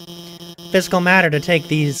enough physical matter to take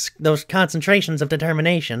those concentrations of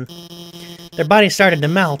determination. Their bodies started to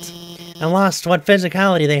melt, and lost what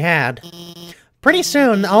physicality they had. Pretty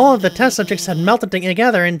soon, all of the test subjects had melted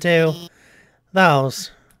together into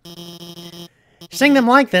those. Seeing them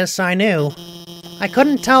like this, I knew. I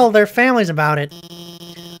couldn't tell their families about it.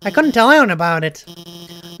 I couldn't tell anyone about it.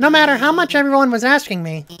 No matter how much everyone was asking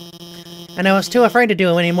me. And I was too afraid to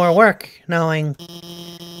do any more work, knowing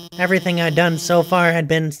everything I'd done so far had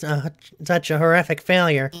been such a horrific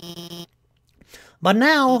failure. But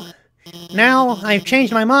now I've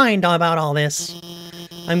changed my mind about all this.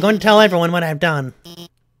 I'm going to tell everyone what I've done.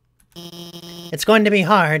 It's going to be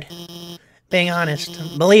hard, being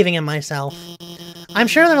honest, believing in myself. I'm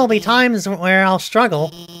sure there will be times where I'll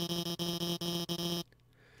struggle.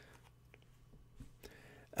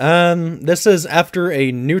 This is after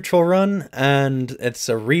a neutral run, and it's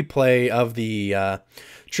a replay of the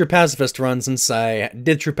True Pacifist run, since I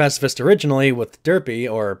did True Pacifist originally with Derpy,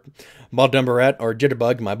 or Baldumbarette, or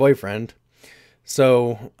Jitterbug, my boyfriend.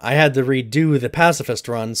 So I had to redo the Pacifist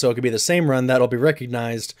run, so it could be the same run that'll be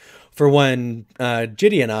recognized for when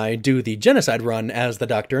Jitty and I do the Genocide run as the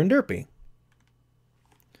Doctor and Derpy.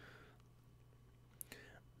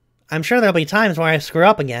 I'm sure there'll be times where I screw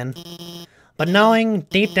up again. But knowing,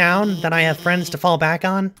 deep down, that I have friends to fall back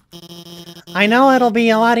on, I know it'll be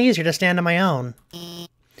a lot easier to stand on my own.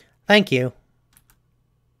 Thank you.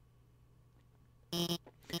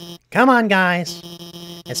 Come on, guys.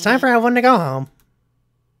 It's time for everyone to go home.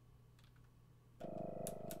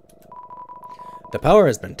 The power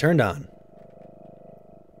has been turned on.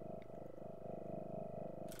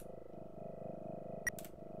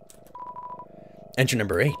 Entry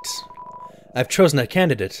number 8. I've chosen a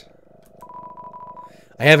candidate.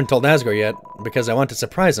 I haven't told Asgore yet, because I want to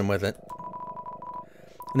surprise him with it.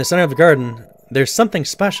 In the center of the garden, there's something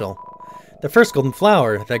special. The first golden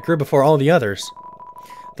flower that grew before all the others.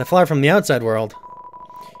 The flower from the outside world.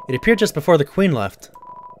 It appeared just before the Queen left.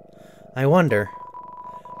 I wonder,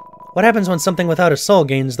 what happens when something without a soul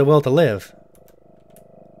gains the will to live?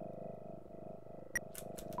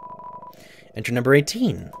 Entry number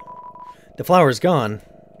 18. The flower is gone.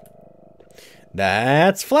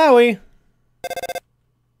 That's Flowey.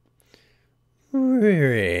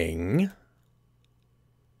 Ring.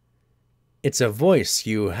 It's a voice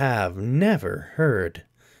you have never heard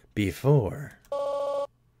before.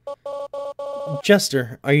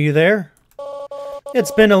 Jester, are you there?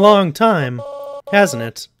 It's been a long time, hasn't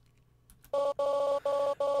it?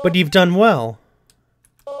 But you've done well.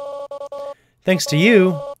 Thanks to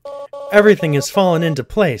you, everything has fallen into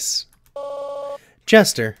place.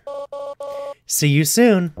 Jester, see you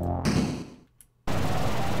soon.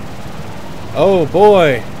 Oh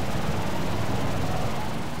boy!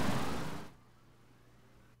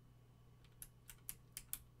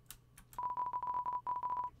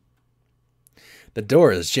 The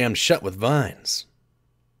door is jammed shut with vines.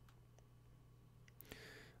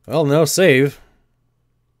 Well, no save.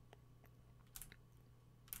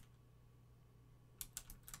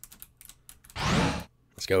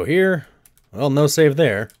 Let's go here. Well, no save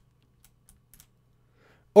there.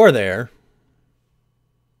 Or there.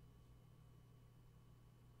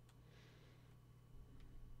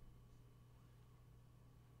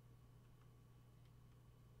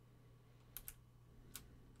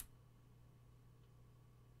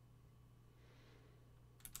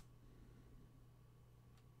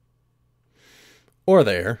 Or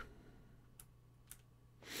there.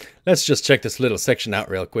 Let's just check this little section out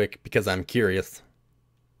real quick, because I'm curious.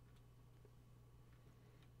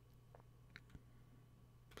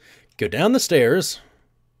 Go down the stairs.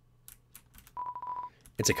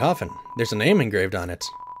 It's a coffin. There's a name engraved on it.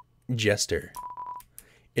 Jester.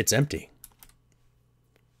 It's empty.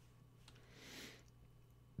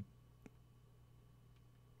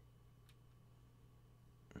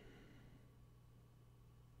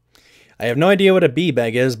 I have no idea what a bee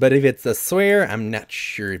bag is, but if it's a swear, I'm not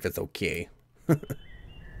sure if it's okay.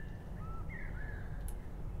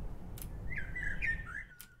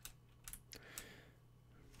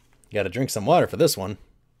 Gotta drink some water for this one.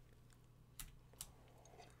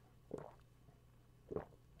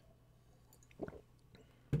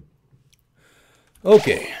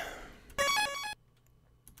 Okay.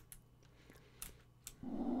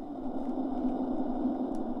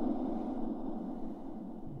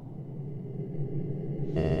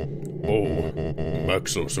 Oh, back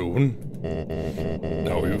so soon?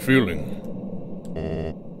 How are you feeling?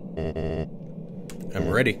 I'm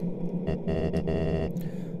ready.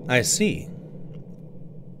 I see.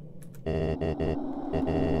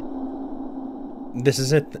 This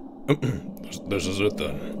is it. This is it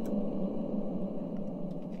then.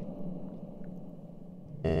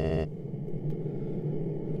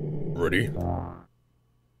 Ready?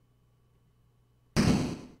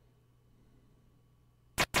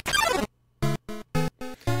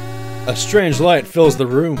 A strange light fills the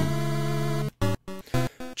room.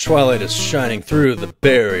 Twilight is shining through the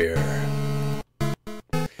barrier.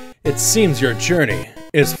 It seems your journey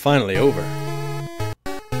is finally over.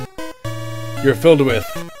 You're filled with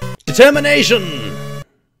determination!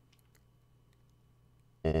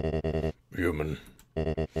 Human,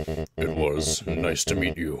 it was nice to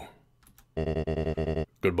meet you.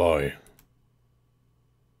 Goodbye.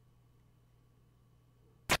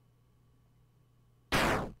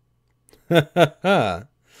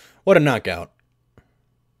 What a knockout.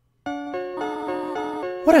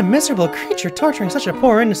 What a miserable creature torturing such a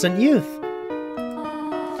poor innocent youth.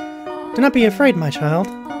 Do not be afraid, my child.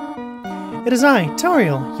 It is I,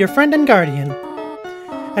 Toriel, your friend and guardian.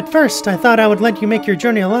 At first, I thought I would let you make your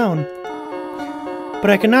journey alone. But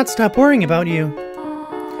I could not stop worrying about you.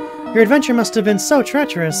 Your adventure must have been so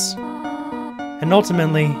treacherous. And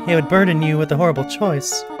ultimately, it would burden you with a horrible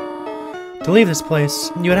choice. To leave this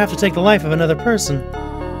place, you would have to take the life of another person.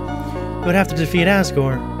 You would have to defeat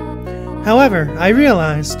Asgore. However, I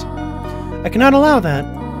realized I cannot allow that.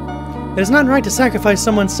 It is not right to sacrifice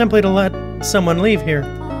someone simply to let someone leave here.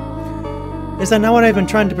 Is that not what I've been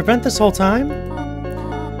trying to prevent this whole time?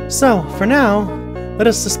 So, for now, let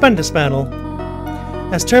us suspend this battle.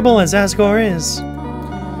 As terrible as Asgore is,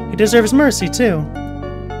 he deserves mercy too.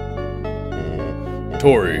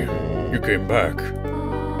 Tori, you came back.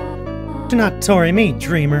 Do not Tori me,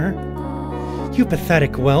 dreamer. You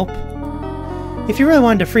pathetic whelp. If you really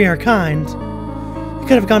wanted to free our kind, you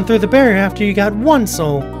could have gone through the barrier after you got one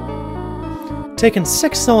soul. Taken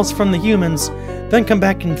 6 souls from the humans, then come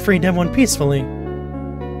back and freed everyone peacefully.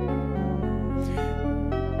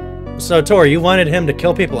 So, Tori, you wanted him to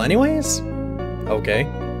kill people anyways? Okay.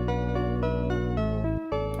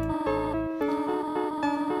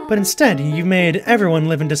 But instead, you made everyone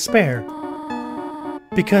live in despair.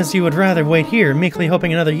 Because you would rather wait here, meekly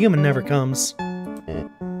hoping another human never comes.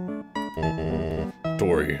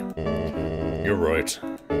 Tori, you're right.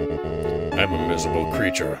 I'm a miserable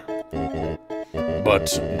creature. But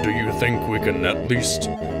do you think we can at least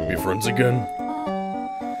be friends again?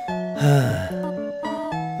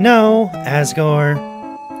 No, Asgore.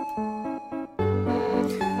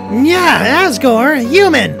 Yeah, Asgore,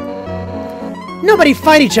 human! Nobody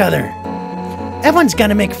fight each other. Everyone's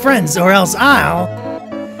gotta make friends, or else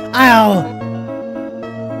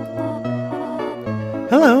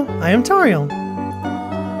Hello, I am Toriel.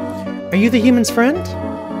 Are you the human's friend?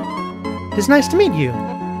 It is nice to meet you.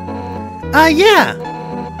 Yeah!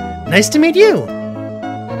 Nice to meet you!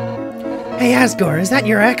 Hey, Asgore, is that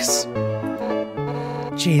your ex?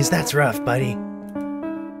 Jeez, that's rough, buddy.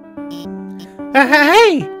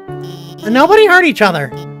 Hey! Nobody hurt each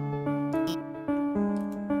other!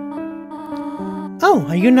 Oh,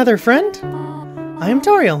 are you another friend? I am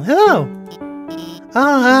Toriel. Hello.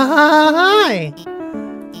 Hi!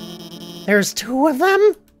 There's 2 of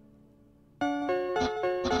them?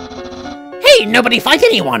 Hey, nobody fight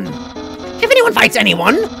anyone! If anyone fights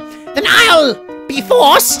anyone, then I'll be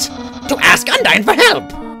forced to ask Undyne for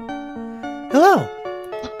help! Hello.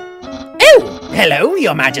 Oh, hello,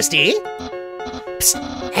 your majesty! Psst,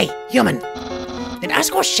 hey, human! Did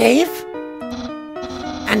Asgore shave?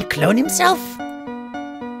 And clone himself?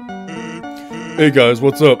 Hey guys,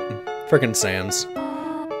 what's up? Frickin' Sans.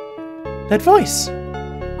 That voice.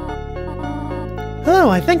 Hello,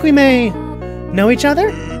 I think we may know each other?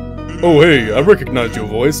 Oh hey, I recognize your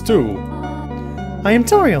voice too. I am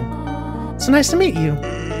Toriel. So nice to meet you.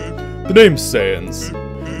 The name's Sans.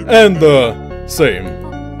 And the same.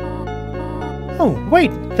 Oh,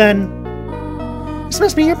 wait, then... This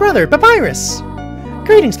must be your brother, Papyrus!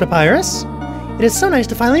 Greetings, Papyrus. It is so nice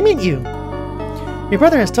to finally meet you. Your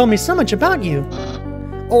brother has told me so much about you.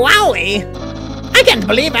 Wowie! I can't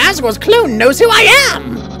believe Asgore's clone knows who I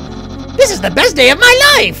am! This is the best day of my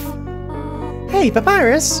life! Hey,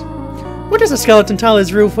 Papyrus. What does a skeleton tile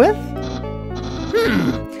his roof with?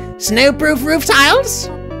 Snowproof roof tiles?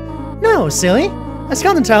 No, silly. A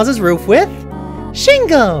skeleton tiles his roof with...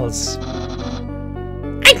 shingles!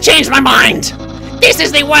 I changed my mind! This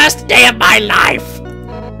is the worst day of my life!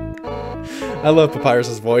 I love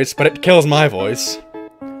Papyrus's voice, but it kills my voice.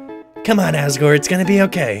 Come on, Asgore, it's gonna be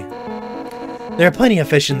okay. There are plenty of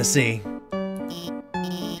fish in the sea.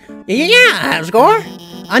 Yeah, Score.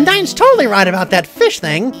 Undyne's totally right about that fish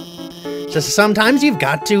thing. Just sometimes you've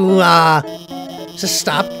got to, just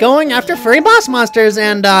stop going after furry boss monsters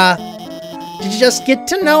and, did you just get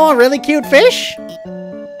to know a really cute fish?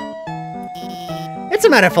 It's a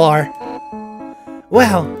metaphor.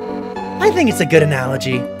 Well, I think it's a good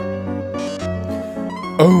analogy.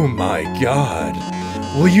 Oh my god.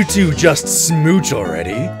 Will you two just smooch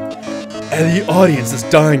already? And the audience is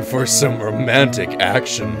dying for some romantic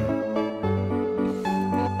action.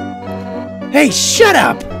 Hey, shut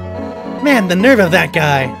up! Man, the nerve of that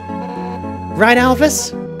guy. Right,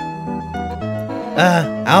 Alphys?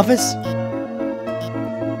 Alphys?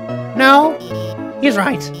 No, he's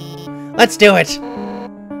right. Let's do it.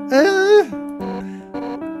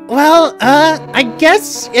 Well, I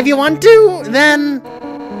guess if you want to, then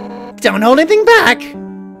don't hold anything back.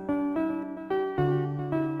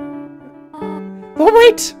 Oh,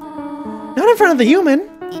 wait! Not in front of the human.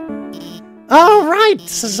 Oh, right.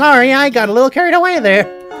 Sorry, I got a little carried away there.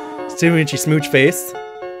 Smoochy smooch face.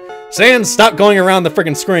 Sans, stop going around the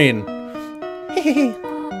friggin' screen. Hehehe.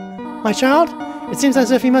 My child, it seems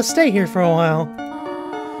as if you must stay here for a while.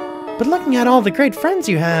 But looking at all the great friends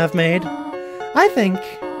you have made, I think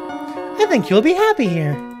you'll be happy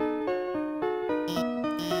here.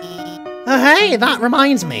 Hey, that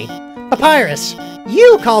reminds me. Papyrus,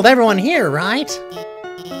 you called everyone here, right?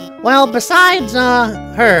 Well, besides,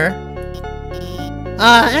 her.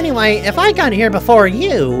 Anyway, if I got here before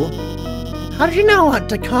you, how did you know how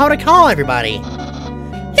to call everybody?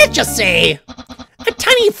 Let's just say, a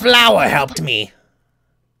tiny flower helped me.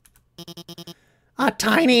 A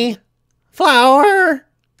tiny flower?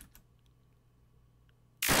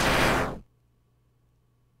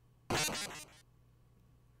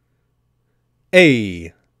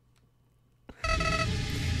 Hey.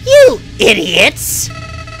 You idiots!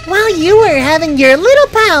 While you were having your little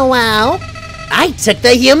powwow, I took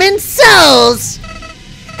the human souls!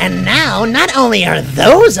 And now, not only are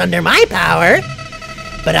those under my power,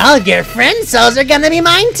 but all of your friends' souls are gonna be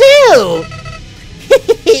mine too!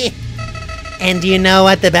 And do you know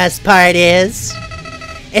what the best part is?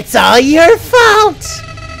 It's all your fault!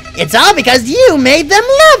 It's all because you made them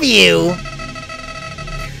love you!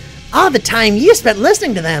 All the time you spent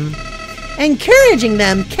listening to them, encouraging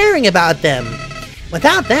them, caring about them.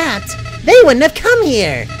 Without that, they wouldn't have come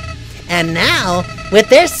here. And now, with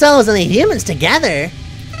their souls and the humans together,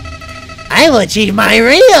 I will achieve my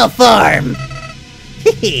real form!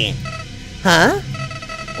 Huh?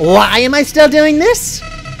 Why am I still doing this?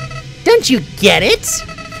 Don't you get it?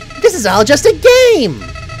 This is all just a game!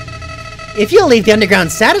 If you'll leave the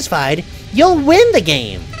underground satisfied, you'll win the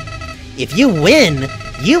game. If you win,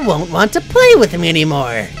 you won't want to play with me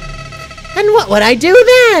anymore. And what would I do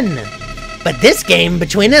then? But this game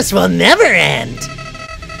between us will never end.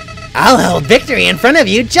 I'll hold victory in front of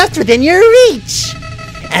you just within your reach,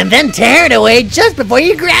 and then tear it away just before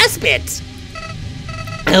you grasp it.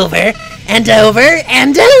 Over and over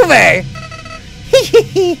and over.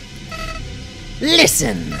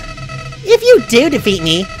 Listen, if you do defeat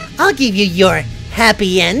me, I'll give you your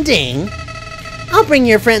happy ending. I'll bring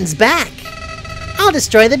your friends back. I'll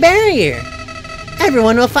destroy the barrier.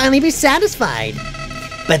 Everyone will finally be satisfied.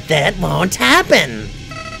 But that won't happen.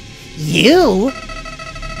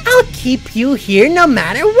 I'll keep you here no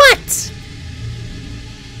matter what.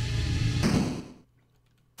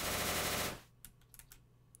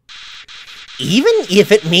 Even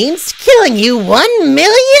if it means killing you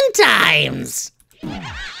 1,000,000 times.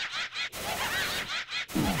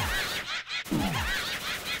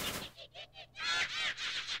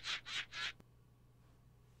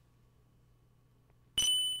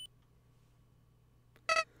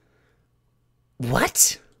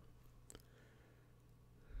 What?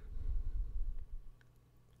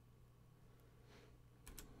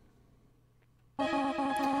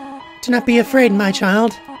 Do not be afraid, my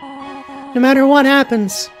child. No matter what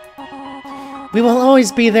happens, we will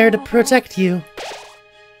always be there to protect you.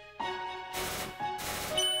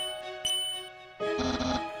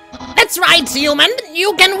 That's right, human.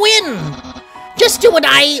 You can win. Just do what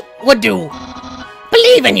I would do.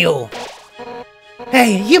 Believe in you.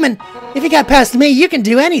 Hey, human, if you got past me, you can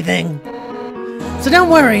do anything. So don't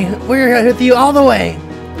worry, we're with you all the way.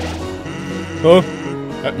 Huh?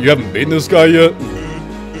 You haven't beaten this guy yet?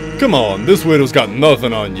 Come on, this widow's got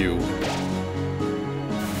nothing on you.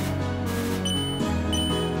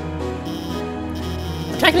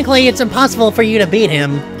 Technically, it's impossible for you to beat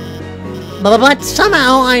him. But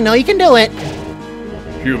somehow, I know you can do it.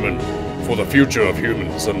 Human, for the future of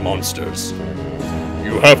humans and monsters,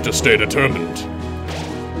 you have to stay determined.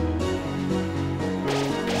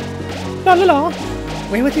 La la la.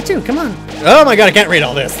 We're with you too, come on. Oh my god, I can't read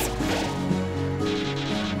all this.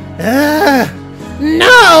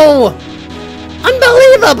 No!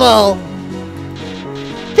 Unbelievable!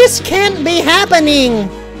 This can't be happening!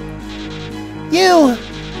 You!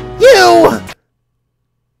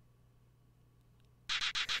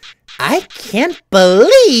 I can't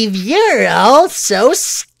believe you're all so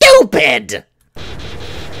stupid!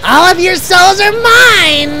 All of your souls are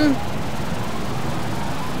mine!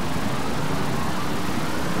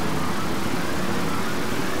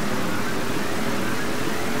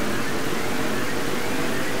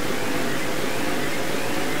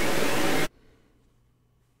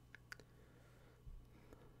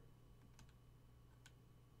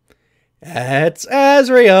 It's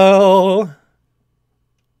Azrael!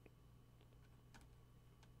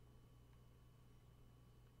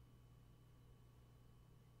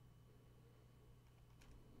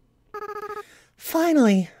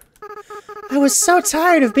 Finally. I was so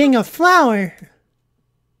tired of being a flower.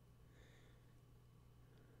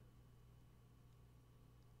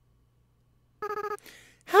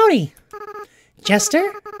 Howdy.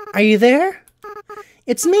 Jester, are you there?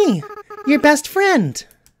 It's me, your best friend.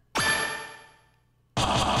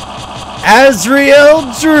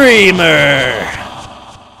 Azrael Dreamer!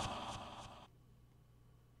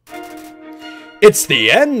 It's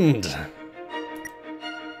the end!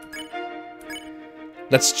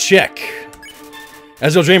 Let's check.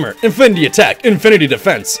 Azrael Dreamer, Infinity Attack, Infinity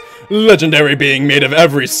Defense, legendary being made of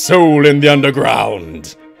every soul in the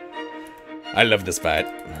underground. I love this fight.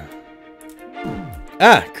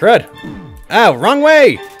 Ah, crud. Ah, wrong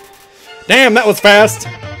way! Damn, that was fast!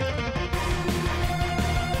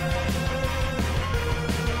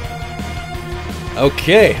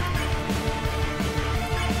 Okay.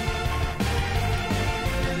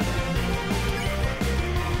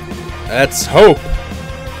 That's hope.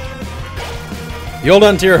 You hold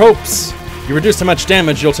on to your hopes. You reduce how much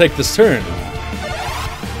damage you'll take this turn.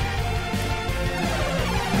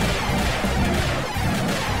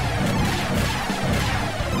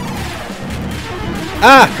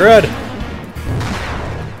 Ah, crud.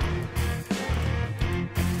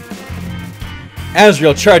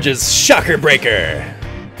 Azrael charges Shocker Breaker.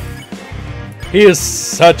 He is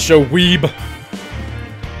such a weeb.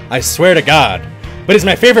 I swear to God. But he's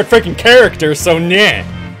my favorite freaking character, so nah.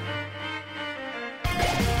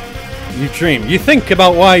 You dream. You think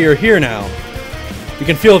about why you're here now. You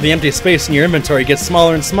can feel the empty space in your inventory get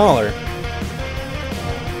smaller and smaller.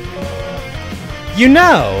 You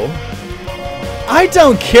know, I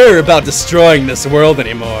don't care about destroying this world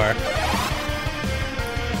anymore.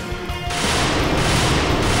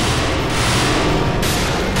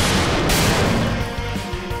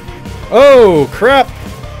 Oh, crap!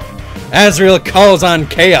 Azrael calls on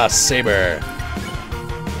Chaos Saber.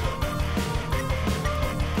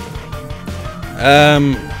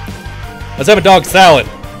 Let's have a dog salad.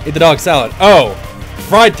 Eat the dog salad. Oh,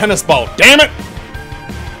 fried tennis ball. Damn it!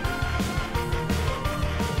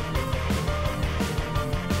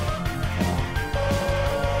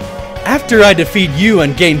 After I defeat you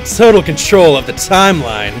and gain total control of the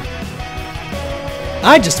timeline,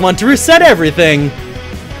 I just want to reset everything.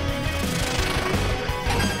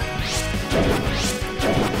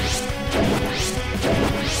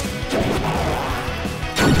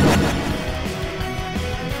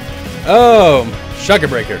 Oh, Shocker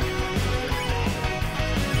Breaker.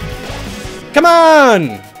 Come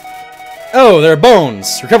on! Oh, there are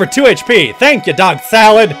bones. Recover 2 HP. Thank you, dog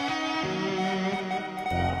salad.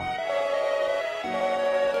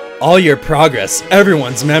 All your progress,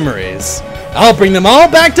 everyone's memories. I'll bring them all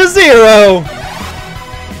back to 0.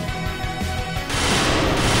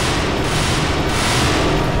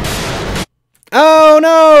 Oh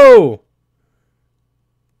no!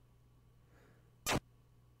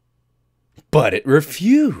 But it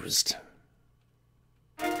refused.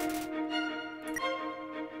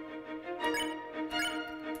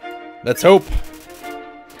 Let's hope.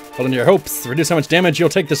 Hold on to your hopes. Reduce how much damage you'll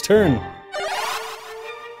take this turn.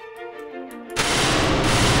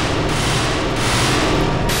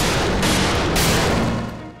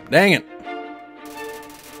 Dang it.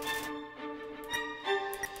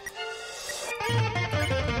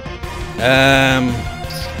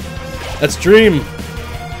 Let's dream.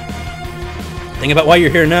 Think about why you're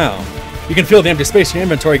here now. You can feel the empty space in your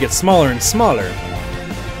inventory get smaller and smaller.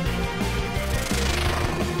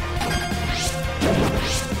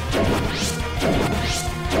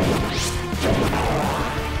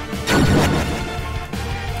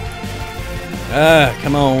 Ah,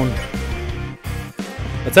 come on.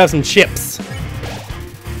 Let's have some chips.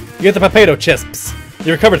 You get the potato chips.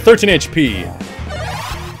 You recovered 13 HP.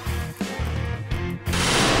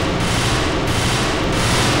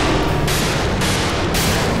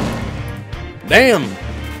 Damn!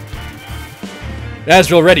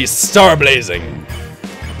 Azrael ready, star blazing.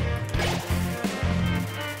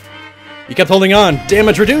 You kept holding on,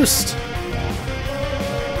 damage reduced.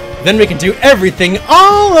 Then we can do everything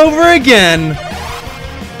all over again.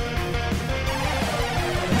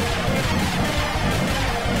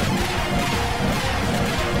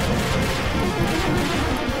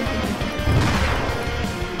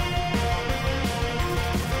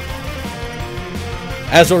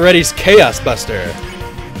 Azrael Ready's Chaos Buster.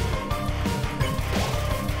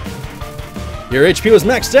 Your HP was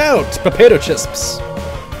maxed out, potato chips.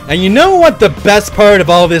 And you know what the best part of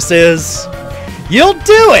all this is? You'll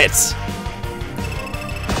do it!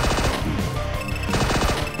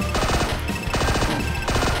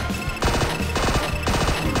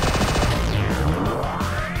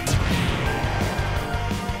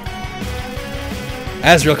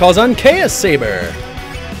 Azrael calls on Chaos Saber.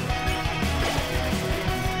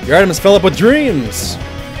 Your items fill up with dreams.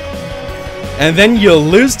 And then you'll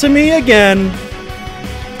lose to me again.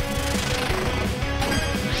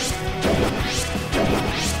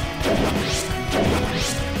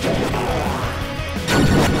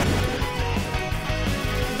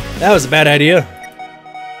 That was a bad idea.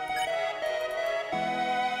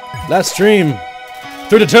 Last dream.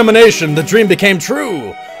 Through determination, the dream became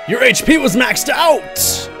true. Your HP was maxed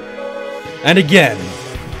out. And again.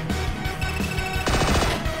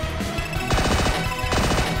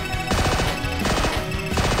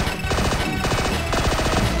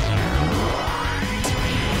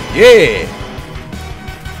 Yeah!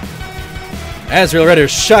 Azrael ready to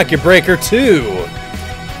shock your breaker too.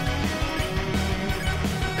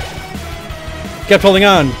 Kept holding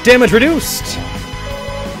on. Damage reduced.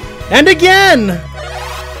 And again!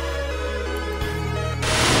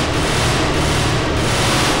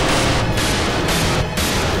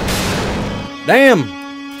 Damn!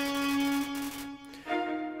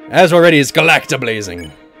 Azrael ready is Galacta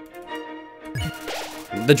blazing.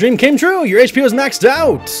 The dream came true! Your HP was maxed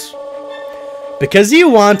out! Because you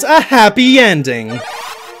want a happy ending!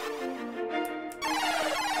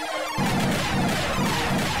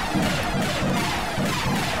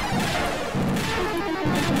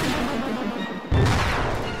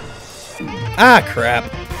 Ah, crap.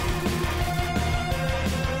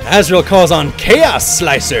 Azrael calls on Chaos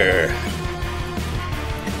Slicer!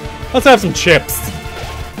 Let's have some chips.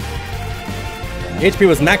 HP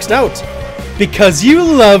was maxed out. Because you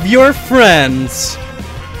love your friends.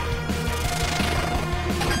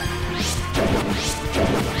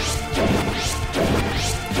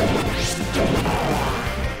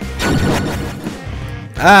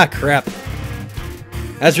 Ah, crap.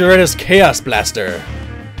 Azrael Reda's Chaos Blaster.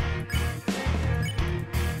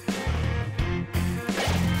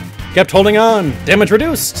 Kept holding on. Damage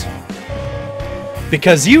reduced.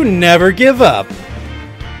 Because you never give up.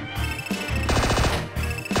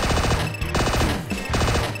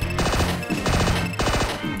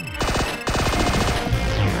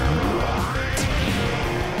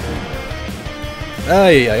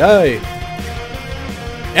 Ay, ay, ay.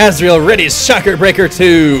 Azrael Ready's Shocker Breaker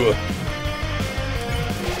 2.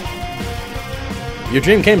 Your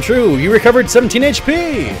dream came true. You recovered 17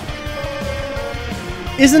 HP.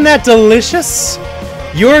 Isn't that delicious?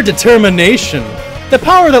 Your determination. The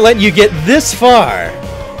power that let you get this far.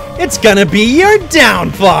 It's gonna be your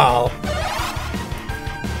downfall.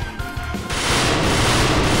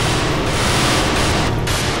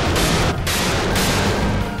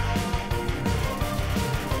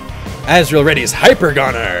 Azrael Ready's Hyper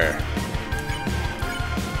Gunner.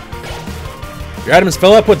 Your items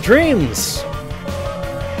fill up with dreams.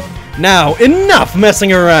 Now, enough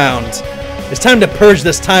messing around. It's time to purge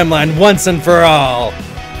this timeline once and for all.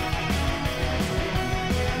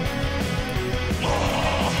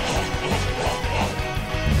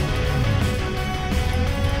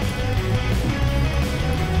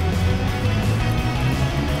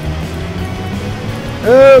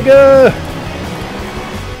 Oh, God.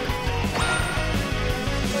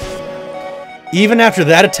 Even after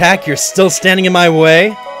that attack, you're still standing in my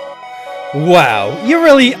way? Wow, you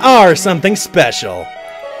really are something special.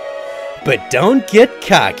 But don't get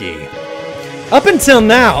cocky. Up until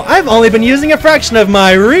now, I've only been using a fraction of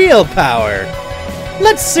my real power.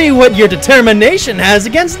 Let's see what your determination has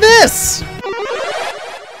against this!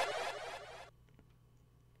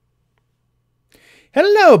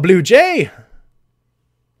 Hello, Blue Jay!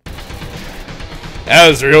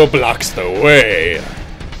 Azrael blocks the way.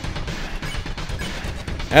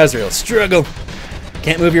 Azrael, struggle.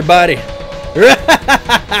 Can't move your body.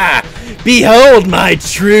 Behold my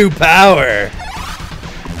true power.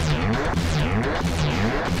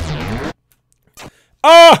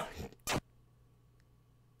 Ah!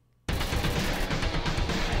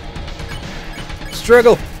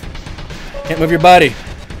 Struggle. Can't move your body.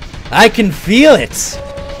 I can feel it.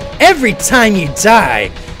 Every time you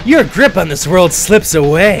die, your grip on this world slips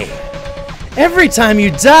away. Every time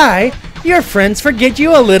you die, your friends forget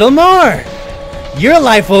you a little more. Your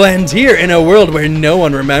life will end here in a world where no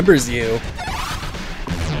one remembers you.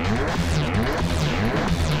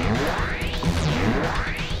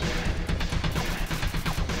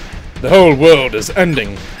 The whole world is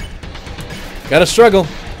ending. Gotta struggle.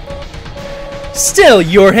 Still,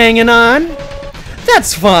 you're hanging on?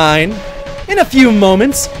 That's fine. In a few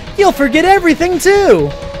moments, you'll forget everything too.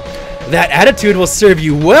 That attitude will serve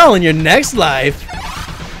you well in your next life.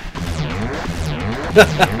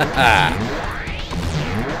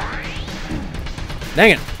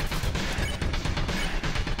 Dang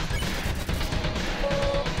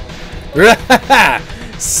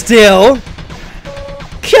it. Still?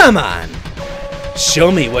 Come on. Show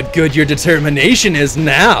me what good your determination is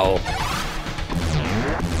now.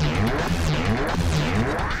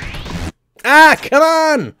 Ah, come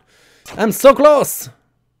on! I'm so close.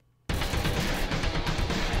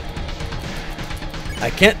 I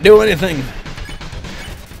can't do anything.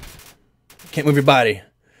 Can't move your body.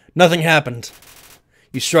 Nothing happened.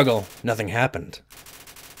 You struggle. Nothing happened.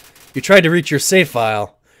 You tried to reach your save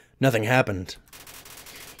file. Nothing happened.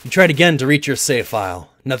 You tried again to reach your save file.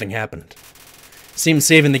 Nothing happened. Seems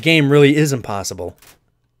saving the game really is impossible.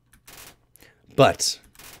 But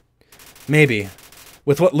maybe,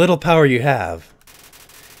 with what little power you have,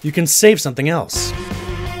 you can save something else.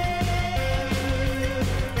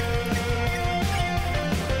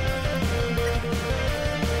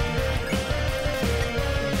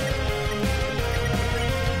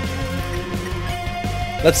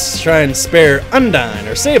 Let's try and spare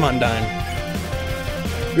Undyne, or save Undyne.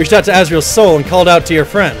 You reached out to Asriel's soul and called out to your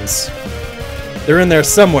friends. They're in there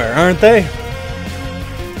somewhere, aren't they?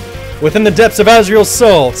 Within the depths of Asriel's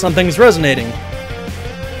soul, something's resonating.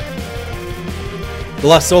 The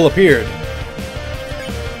lost soul appeared.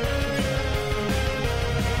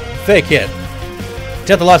 Fake it.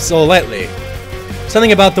 Tap the lost soul lightly.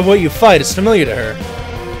 Something about the way you fight is familiar to her.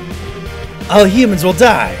 All humans will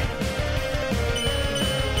die.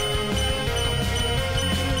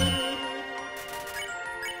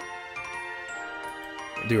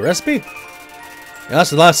 Do a recipe? You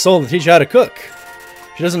asked the lost soul to teach you how to cook.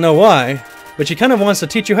 She doesn't know why, but she kind of wants to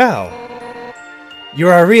teach you how.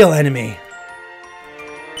 You're our real enemy.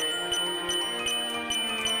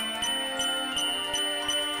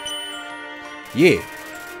 Yeah.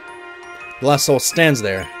 The lost soul stands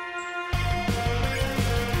there.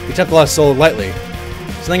 You tap the lost soul lightly.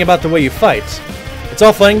 Something about the way you fight. It's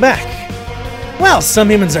all fighting back. Well, some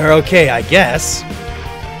humans are okay, I guess.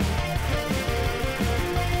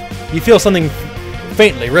 You feel something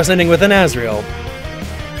faintly resonating within Asriel.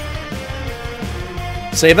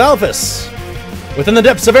 Save Alphys! Within the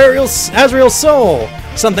depths of Asriel's soul,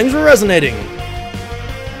 something's resonating.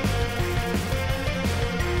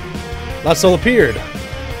 Lost soul appeared.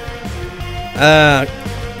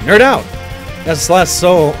 Nerd out. Asks Lost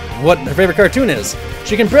soul what her favorite cartoon is.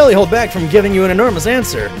 She can barely hold back from giving you an enormous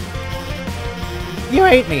answer. You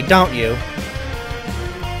hate me, don't you?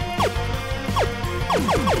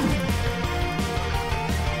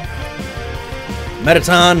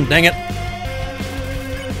 Metaton, dang it.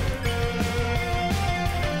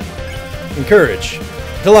 Encourage.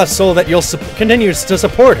 Tell Lost soul that you'll continue to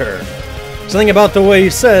support her. Something about the way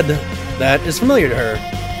you said that is familiar to her.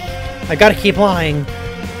 I gotta keep lying.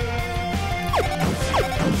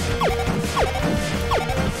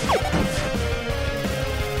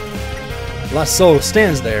 Lost soul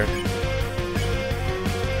stands there.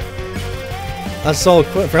 Lost soul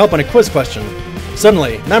for help on a quiz question.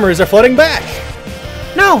 Suddenly, memories are flooding back.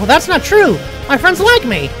 No, that's not true. My friends like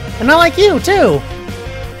me, and I like you too.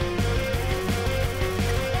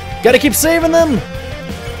 Gotta keep saving them.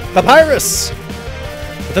 Papyrus.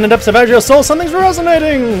 Within the depths of Asriel's soul, something's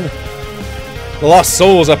resonating. The lost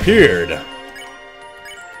souls appeared.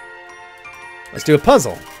 Let's do a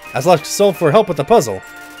puzzle. Ask Lost soul for help with the puzzle.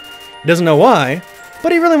 He doesn't know why,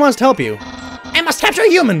 but he really wants to help you. I must capture a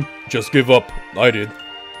human. Just give up. I did.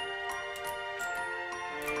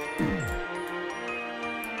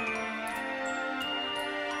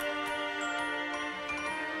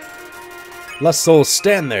 Lost souls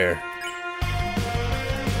stand there.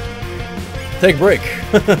 Take a break.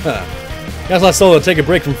 Ask Lost soul to take a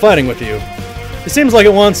break from fighting with you. It seems like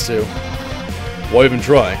it wants to. Why even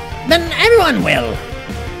try? Then everyone will.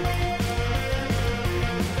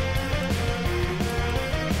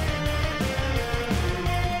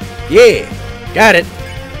 Yeah, got it.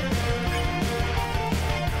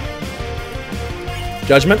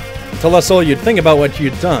 Judgment? Tell us all you'd think about what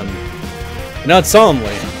you'd done. Not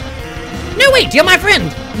solemnly. No, wait, you're my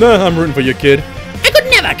friend. Nah, I'm rooting for you, kid. I could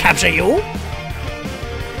never capture you.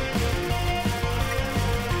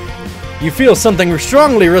 You feel something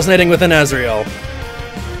strongly resonating within Azrael.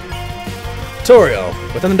 Toriel,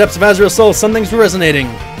 within the depths of Azrael's soul, something's resonating.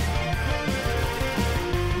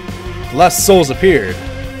 The last souls appeared.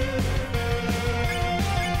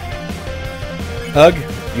 Hug.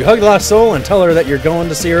 You hug the last soul and tell her that you're going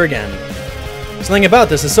to see her again. Something about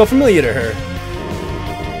this is so familiar to her.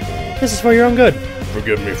 This is for your own good.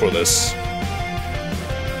 Forgive me for this.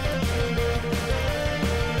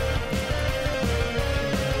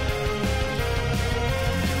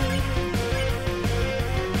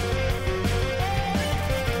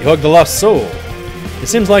 You hug the lost soul. It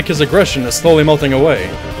seems like his aggression is slowly melting away.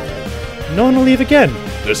 No one will leave again.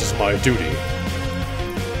 This is my duty.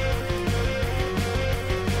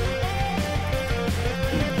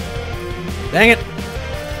 Dang it!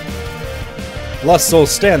 Lost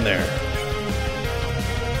souls stand there.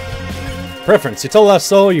 Preference. You tell Lost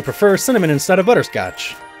Soul you prefer cinnamon instead of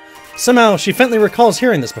butterscotch. Somehow, she faintly recalls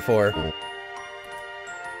hearing this before.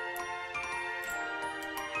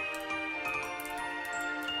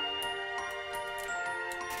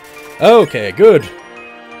 Okay, good.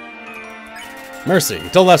 Mercy. You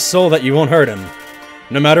tell Lost Soul that you won't hurt him,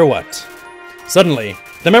 no matter what. Suddenly,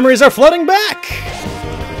 the memories are flooding back!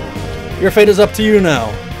 Your fate is up to you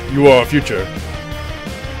now. You are future.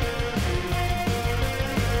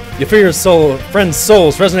 You feel your friend's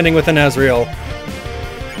souls resonating within Azrael.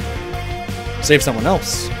 Save someone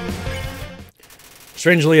else.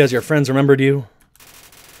 Strangely, as your friends remembered you,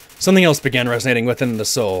 something else began resonating within the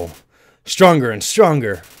soul. Stronger and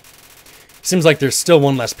stronger. Seems like there's still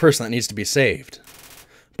one less person that needs to be saved.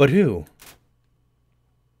 But who?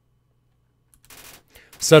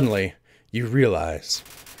 Suddenly, you realize.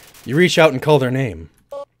 You reach out and call their name.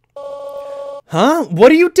 Huh?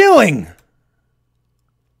 What are you doing?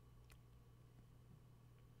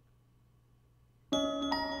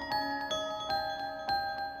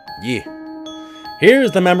 Yeah.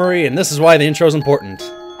 Here's the memory, and this is why the intro's important.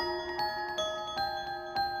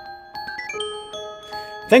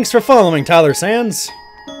 Thanks for following, Tyler Sands.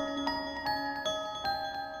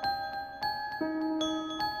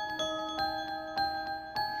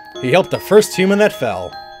 He helped the first human that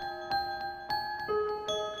fell.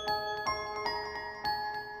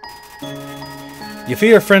 You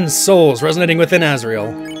feel your friend's souls resonating within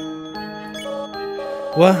Azrael.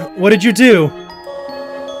 What did you do?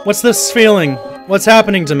 What's this feeling? What's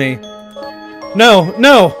happening to me? No,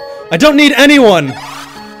 no! I don't need anyone!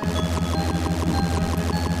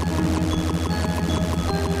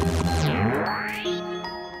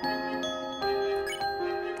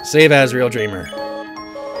 Save Azrael, Dreamer.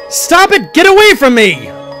 Stop it! Get away from me!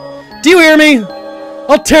 Do you hear me?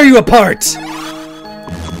 I'll tear you apart!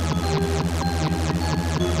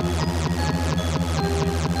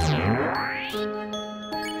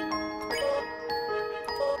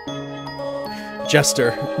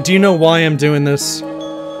 Jester, do you know why I'm doing this?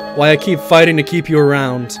 Why I keep fighting to keep you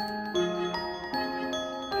around?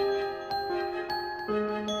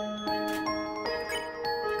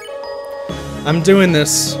 I'm doing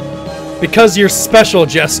this because you're special,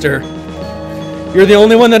 Jester. You're the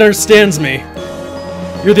only one that understands me.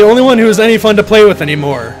 You're the only one who is any fun to play with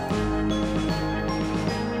anymore.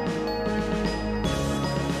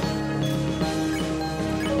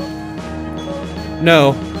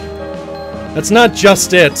 No. That's not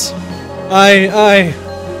just it. I'm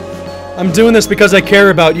doing this because I care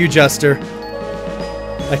about you, Jester.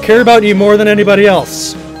 I care about you more than anybody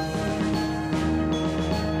else.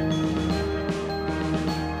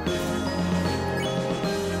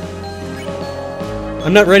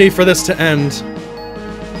 I'm not ready for this to end.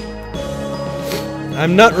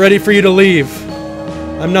 I'm not ready for you to leave.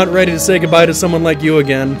 I'm not ready to say goodbye to someone like you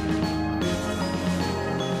again.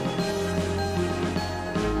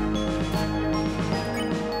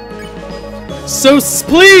 So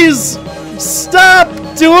please, stop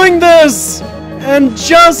doing this, and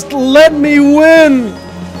just let me win!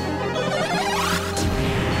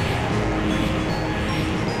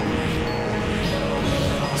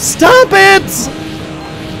 Stop it!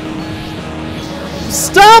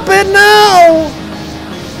 Stop it now!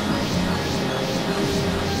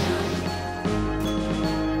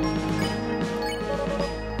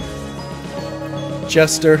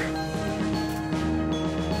 Jester.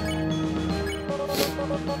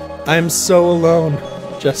 I'm so alone,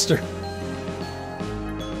 Jester.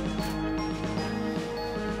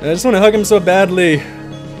 I just want to hug him so badly.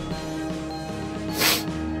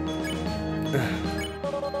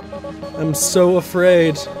 I'm so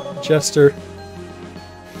afraid. Jester.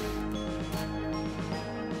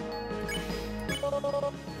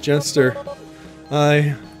 Jester.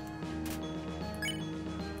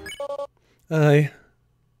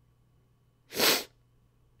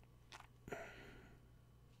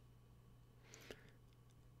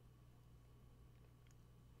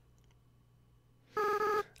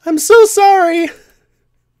 I'm so sorry!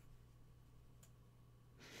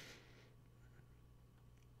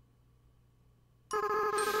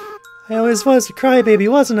 I always was a crybaby,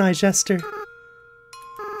 wasn't I, Jester?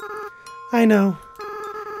 I know.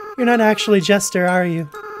 You're not actually Jester, are you?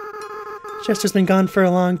 Jester's been gone for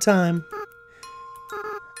a long time.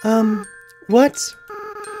 What?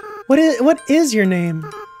 What is your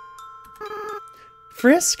name?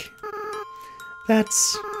 Frisk?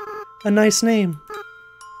 That's a nice name.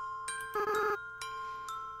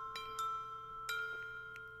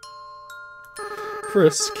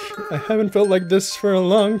 Frisk, I haven't felt like this for a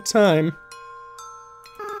long time.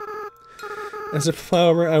 As a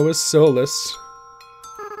flower, I was soulless.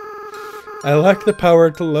 I lacked the power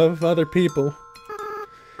to love other people.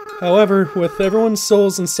 However, with everyone's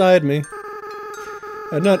souls inside me,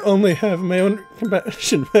 I not only have my own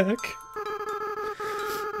compassion back,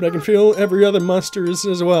 but I can feel every other monster's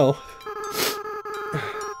as well.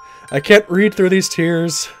 I can't read through these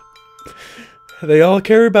tears. They all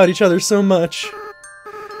care about each other so much.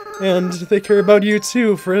 And they care about you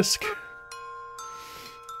too, Frisk.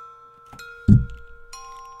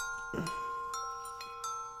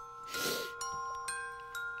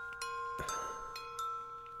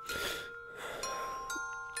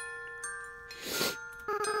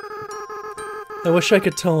 I wish I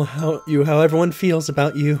could tell how everyone feels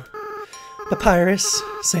about you. Papyrus,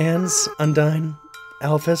 Sans, Undyne,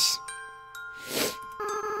 Alphys,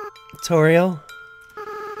 Toriel.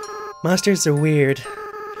 Monsters are weird.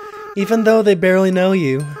 Even though they barely know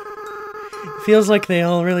you, it feels like they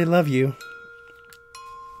all really love you.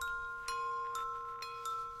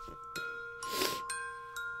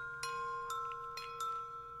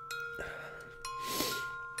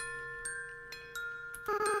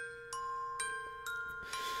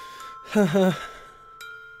 Haha.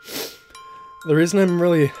 The reason I'm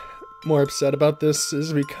really more upset about this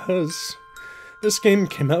is because this game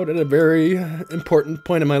came out at a very important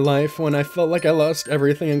point in my life when I felt like I lost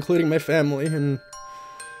everything, including my family, and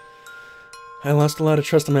I lost a lot of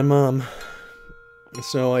trust in my mom.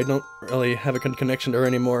 So I don't really have a connection to her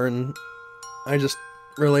anymore, and I just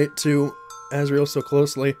relate to Asriel so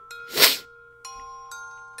closely.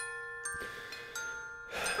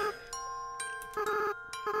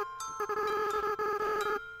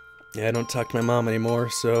 Yeah, I don't talk to my mom anymore,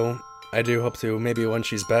 so I do hope to, maybe when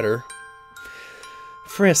she's better.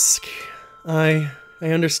 Frisk, I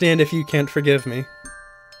understand if you can't forgive me.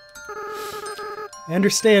 I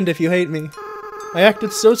understand if you hate me. I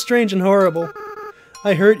acted so strange and horrible.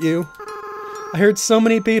 I hurt you. I hurt so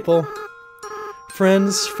many people.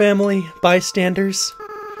 Friends, family, bystanders.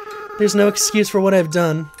 There's no excuse for what I've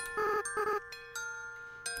done.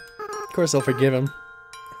 Of course I'll forgive him.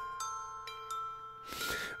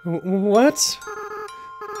 What?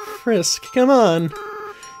 Frisk, come on.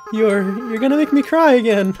 You're gonna make me cry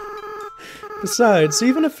again. Besides,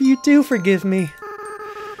 even if you do forgive me,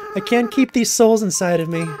 I can't keep these souls inside of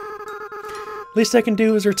me. Least I can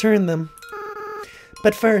do is return them.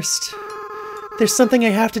 But first, there's something I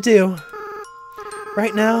have to do.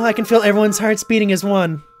 Right now, I can feel everyone's hearts beating as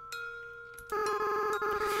one.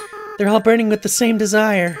 They're all burning with the same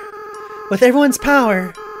desire. With everyone's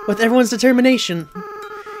power. With everyone's determination.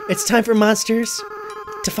 It's time for monsters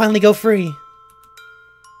to finally go free.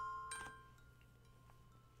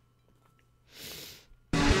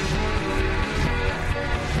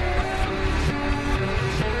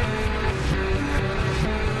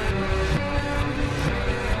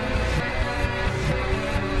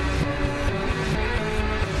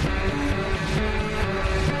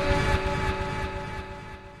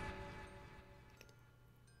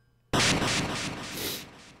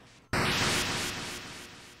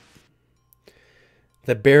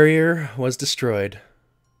 The barrier was destroyed.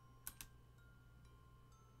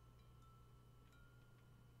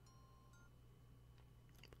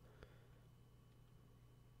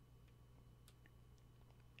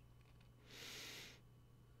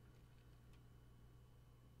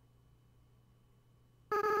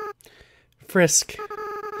 Frisk,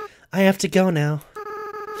 I have to go now.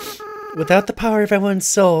 Without the power of everyone's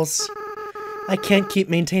souls, I can't keep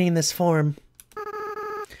maintaining this form.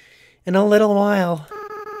 In a little while,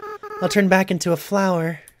 I'll turn back into a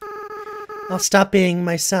flower. I'll stop being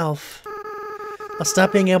myself. I'll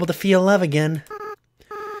stop being able to feel love again.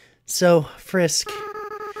 So, Frisk,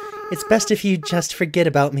 It's best if you just forget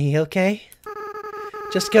about me, okay?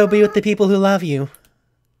 Just go be with the people who love you.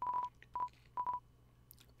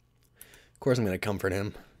 Of course I'm going to comfort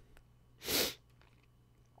him.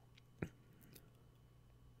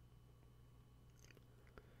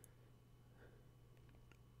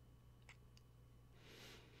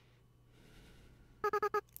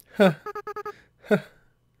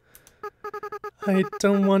 I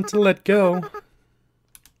don't want to let go.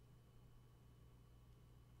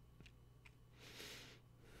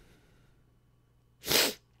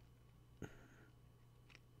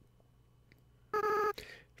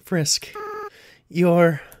 Frisk,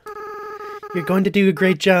 you're going to do a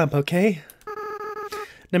great job, okay?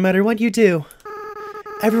 No matter what you do,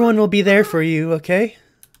 everyone will be there for you, okay?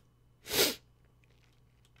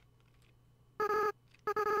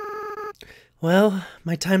 Well,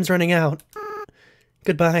 my time's running out.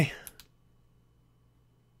 Goodbye.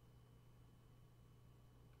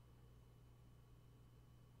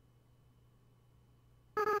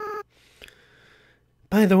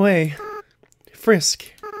 By the way,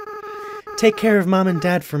 Frisk, take care of Mom and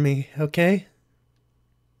Dad for me, okay?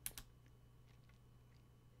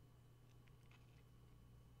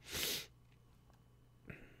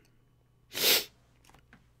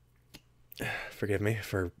 Forgive me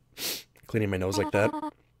for cleaning my nose like that.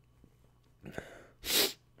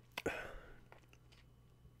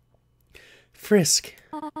 Frisk,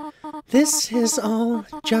 this is all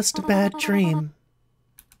just a bad dream.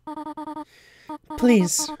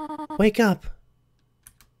 Please, wake up.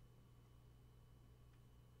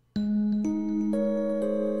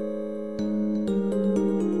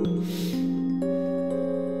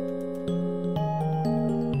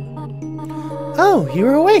 Oh,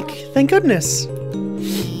 you're awake. Thank goodness.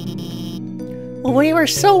 We were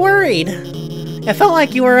so worried. It felt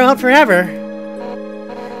like you were out forever.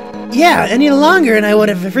 Yeah, any longer and I would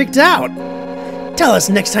have freaked out. Tell us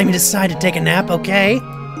next time you decide to take a nap, okay?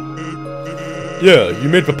 Yeah, you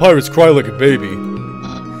made Papyrus cry like a baby.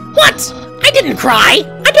 What? I didn't cry.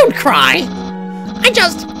 I don't cry. I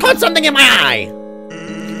just caught something in my eye.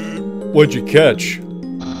 What'd you catch?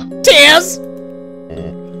 Tears?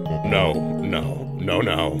 No.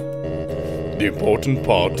 The important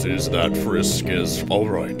part is that Frisk is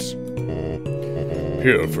alright.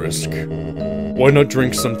 Here, Frisk. Why not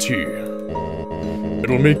drink some tea?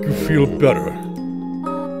 It'll make you feel better.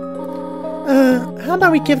 How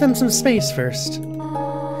about we give them some space first?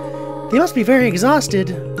 They must be very exhausted.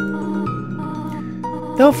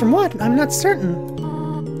 Though from what, I'm not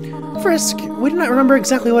certain. Frisk, we do not remember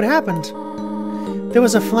exactly what happened. There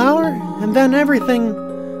was a flower, and then everything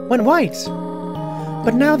went white.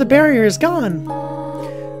 But now the barrier is gone.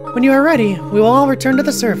 When you are ready, we will all return to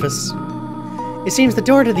the surface. It seems the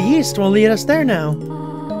door to the east will lead us there now.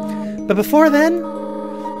 But before then,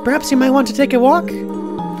 perhaps you might want to take a walk?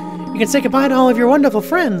 You can say goodbye to all of your wonderful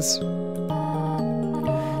friends.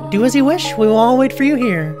 Do as you wish, we will all wait for you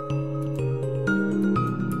here.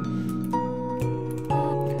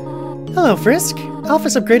 Hello, Frisk.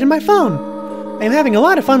 Alphys upgraded my phone. I am having a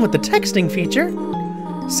lot of fun with the texting feature.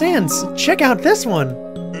 Sans, check out this one.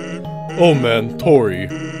 Oh man, Tori.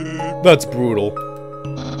 That's brutal.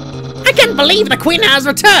 I can't believe the Queen has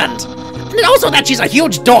returned. And also that she's a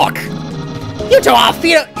huge dork. You two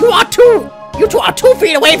are 2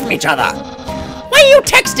 feet away from each other. Why are you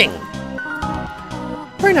texting?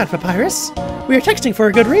 We're not, Papyrus. We are texting for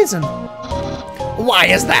a good reason. Why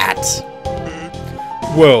is that?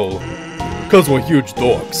 Well, because we're huge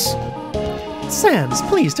dorks. Sans,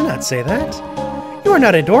 please do not say that. You are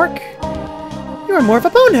not a dork. You are more of a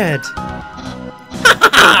bonehead. Ha ha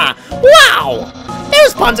ha! Wow!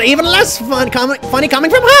 Those puns are even less funny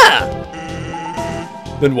coming from her.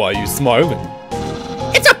 Then why are you smiling?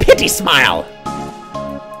 It's a pity smile.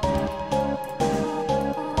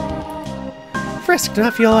 Frisk, do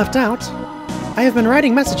not feel left out. I have been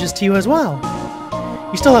writing messages to you as well.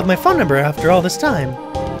 You still have my phone number after all this time.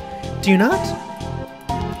 Do you not?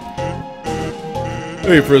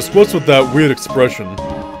 Hey Frisk, what's with that weird expression?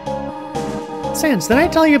 Sans, did I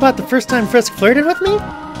tell you about the first time Frisk flirted with me?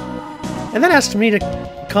 And then asked me to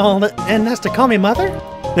call me mother?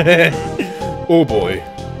 Oh boy.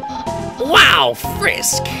 Wow,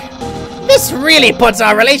 Frisk. This really puts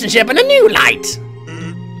our relationship in a new light.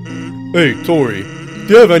 Hey, Tori, do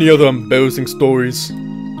you have any other embarrassing stories?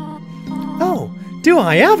 Oh, do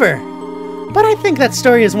I ever? But I think that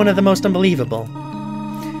story is one of the most unbelievable.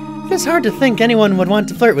 It is hard to think anyone would want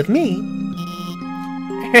to flirt with me.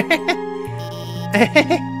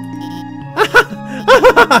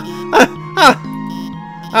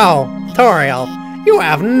 Oh, Toriel, you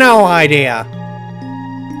have no idea.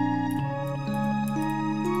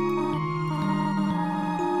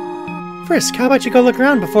 Frisk, how about you go look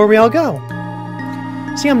around before we all go?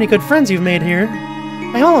 See how many good friends you've made here.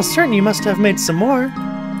 I'm almost certain you must have made some more.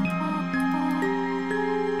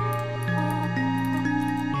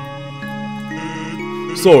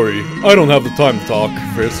 Sorry, I don't have the time to talk,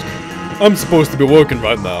 Frisk. I'm supposed to be working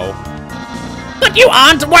right now. But you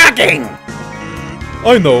aren't working!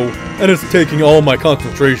 I know, and it's taking all my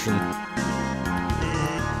concentration.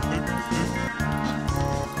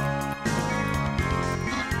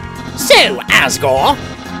 So, Asgore,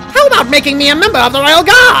 how about making me a member of the Royal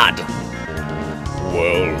Guard?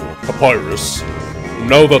 Well, Papyrus,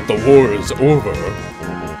 now that the war is over,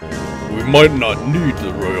 we might not need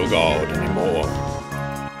the Royal Guard anymore.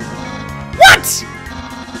 What?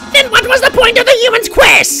 Then what was the point of the humans'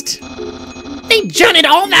 quest? They journeyed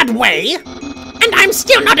all that way, and I'm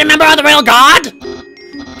still not a member of the Royal Guard?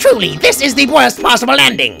 Truly, this is the worst possible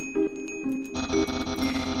ending.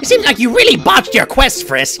 It seems like you really botched your quest,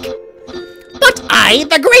 Frisk. But I,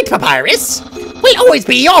 the Great Papyrus, will always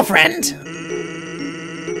be your friend.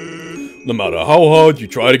 No matter how hard you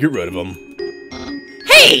try to get rid of him.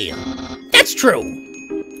 Hey! That's true.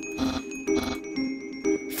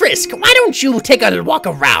 Frisk, why don't you take a walk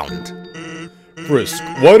around? Frisk,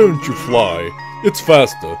 why don't you fly? It's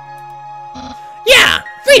faster. Yeah,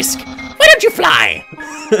 Frisk, why don't you fly?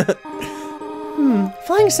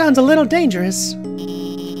 Flying sounds a little dangerous.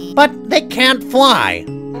 But they can't fly.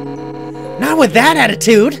 Not with that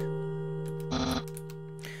attitude.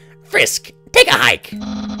 Frisk, take a hike.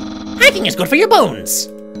 Hiking is good for your bones.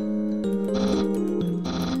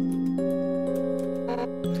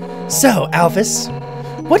 So, Alphys,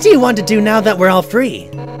 what do you want to do now that we're all free?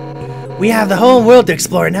 We have the whole world to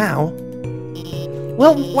explore now.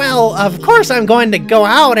 Well, of course I'm going to go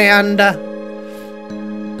out and,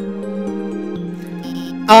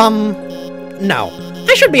 no.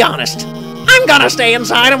 I should be honest. I'm gonna stay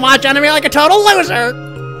inside and watch anime like a total loser.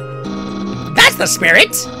 That's the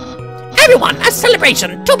spirit. Everyone, a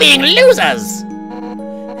celebration to being losers.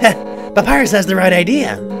 Papyrus has the right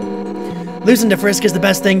idea. Losing to Frisk is the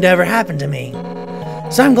best thing to ever happen to me.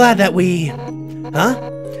 So I'm glad that we... Huh?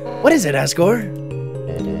 What is it, Asgore?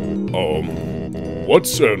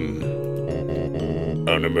 What's an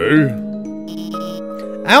anime?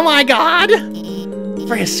 Oh my god!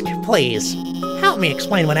 Frisk, please, help me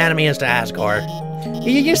explain what anime is to Asgore.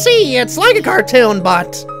 You see, it's like a cartoon,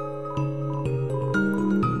 but...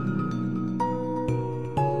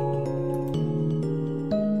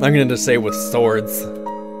 I'm gonna just say with swords.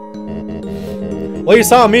 Well, you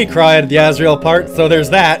saw me cry at the Azrael part, so there's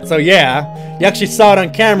that. So yeah, you actually saw it on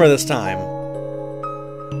camera this time.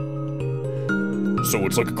 So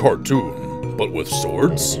it's like a cartoon, but with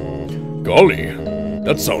swords? Golly,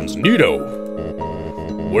 that sounds neato.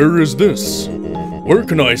 Where is this? Where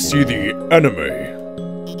can I see the anime?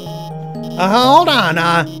 Hold on,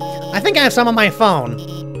 I think I have some on my phone.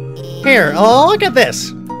 Here, look at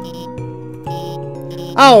this.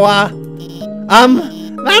 Oh,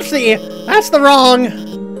 that's the wrong,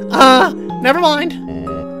 never mind.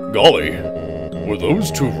 Golly, were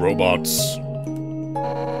those two robots?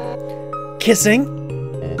 Kissing?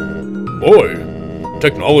 Boy,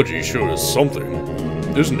 technology sure is something,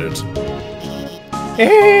 isn't it?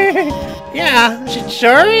 Yeah, it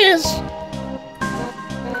sure is.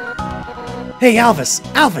 Hey,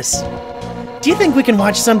 Alphys, do you think we can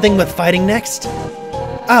watch something with fighting next?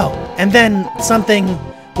 Oh, and then something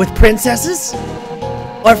with princesses?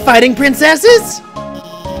 Or fighting princesses?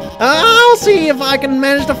 I'll see if I can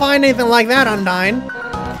manage to find anything like that, Undyne.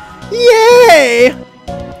 Yay!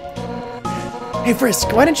 Hey,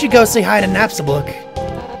 Frisk, why don't you go say hi to Napstablook?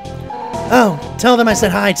 Oh, tell them I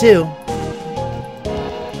said hi, too.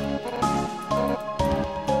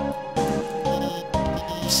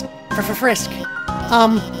 Frisk,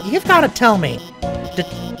 you've got to tell me, do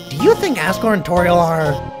you think Asgore and Toriel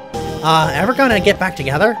are, ever gonna get back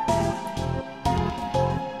together?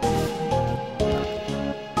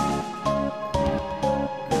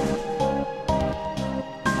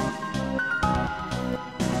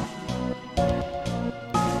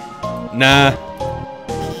 Nah.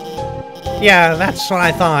 Yeah, that's what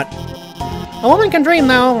I thought. A woman can dream,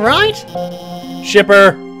 though, right?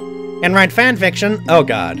 Shipper. And write fanfiction. Oh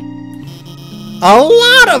god. A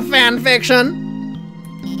lot of fanfiction!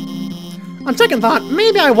 On second thought,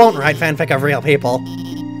 maybe I won't write fanfic of real people.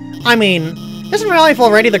 I mean, isn't real life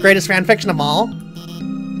already the greatest fanfiction of all?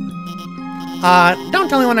 Don't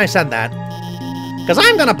tell anyone I said that. Because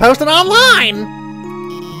I'm gonna post it online!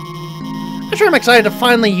 I'm sure I'm excited to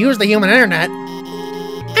finally use the human internet.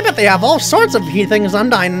 I bet they have all sorts of things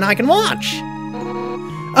Undyne and I can watch.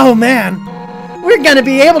 Oh man, we're gonna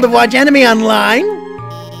be able to watch anime online?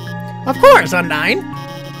 Of course, Undyne.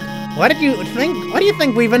 What do you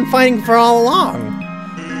think we've been fighting for all along?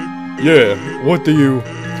 Yeah, what do you...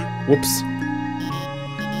 Whoops.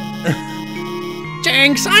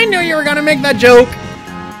 Jinx, I knew you were gonna make that joke.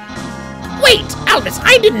 Wait, Albus,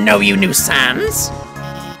 I didn't know you knew Sans.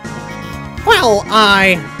 Well,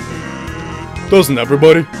 Doesn't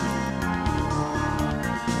everybody?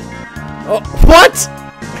 Oh, what?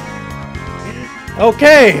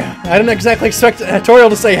 Okay, I didn't exactly expect Toriel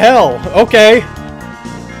to say hell. Okay.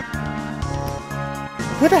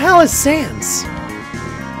 Who the hell is Sans?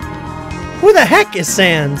 Who the heck is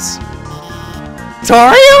Sans?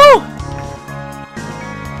 Toriel?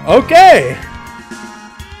 Okay.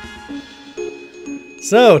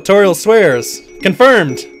 So, Toriel swears.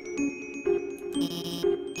 Confirmed.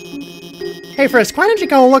 Hey Frisk, why don't you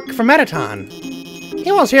go look for Mettaton?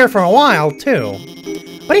 He was here for a while, too.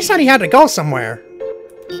 But he said he had to go somewhere.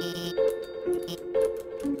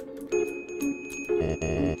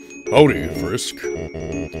 Howdy, Frisk.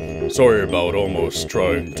 Sorry about almost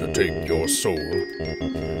trying to take your soul.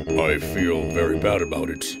 I feel very bad about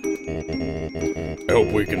it. I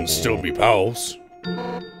hope we can still be pals.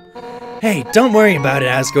 Hey, don't worry about it,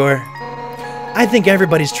 Asgore. I think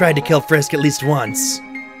everybody's tried to kill Frisk at least once.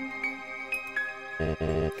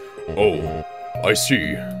 Oh, I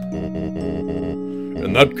see.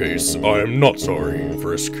 In that case, I am not sorry,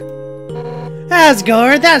 Frisk.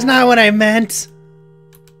 Asgore, that's not what I meant.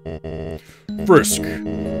 Frisk,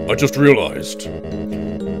 I just realized.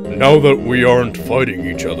 Now that we aren't fighting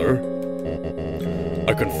each other,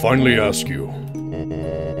 I can finally ask you.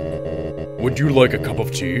 Would you like a cup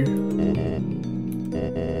of tea?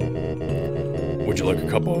 Would you like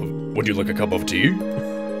a cup of tea?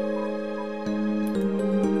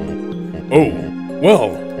 Oh,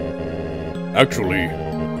 well. Actually,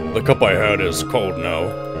 the cup I had is cold now,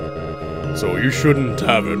 so you shouldn't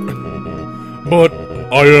have it. But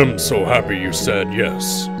I am so happy you said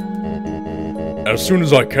yes. As soon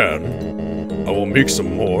as I can, I will make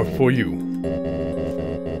some more for you.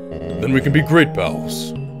 Then we can be great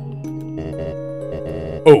pals.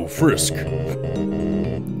 Oh, Frisk.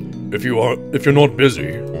 If you're not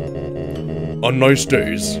busy, on nice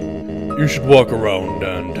days, you should walk around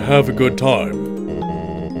and have a good time.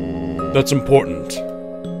 That's important.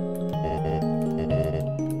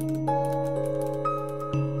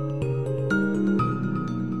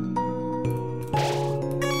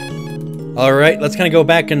 Alright, let's kind of go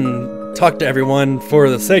back and talk to everyone for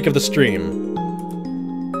the sake of the stream.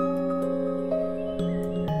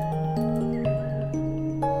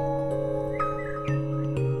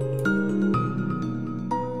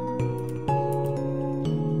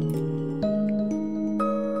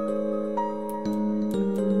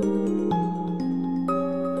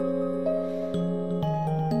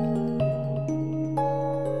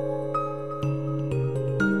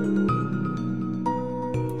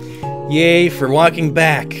 Yay for walking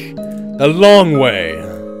back the long way.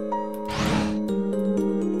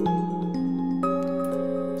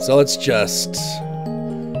 So let's just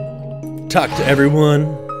talk to everyone.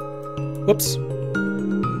 Whoops.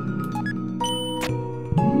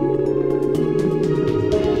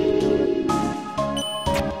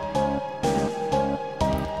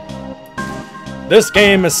 This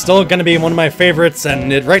game is still going to be one of my favorites,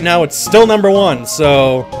 and right now it's still #1,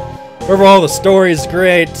 so overall the story is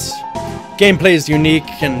great. Gameplay is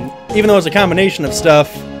unique, and even though it's a combination of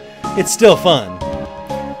stuff, it's still fun.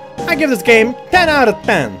 I give this game 10 out of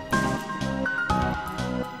 10.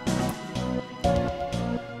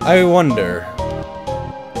 I wonder.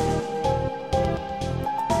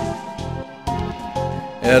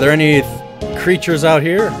 Are there any creatures out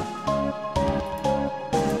here?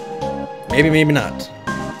 Maybe, maybe not.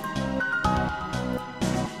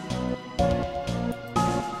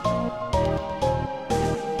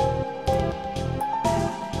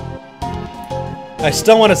 I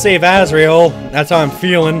still want to save Azrael. That's how I'm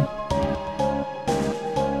feeling.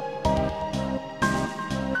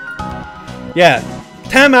 Yeah,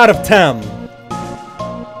 10 out of 10.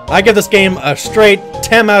 I give this game a straight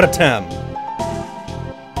 10 out of 10.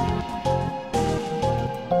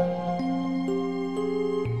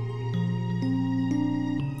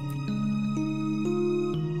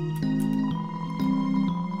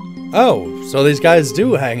 Oh, so these guys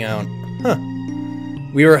do hang out. Huh.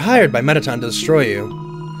 We were hired by Mettaton to destroy you.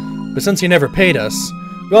 But since he never paid us,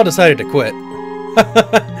 we all decided to quit.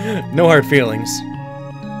 No hard feelings.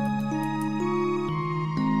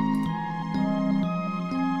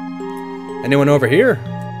 Anyone over here?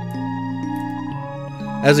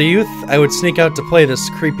 As a youth, I would sneak out to play by this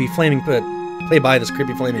creepy flaming pit.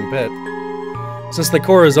 Since the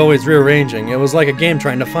core is always rearranging, it was like a game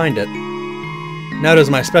trying to find it. Now it is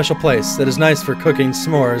my special place that is nice for cooking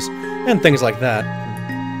s'mores and things like that.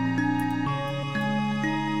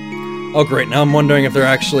 Oh great, now I'm wondering if there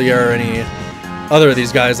actually are any other of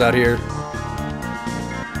these guys out here.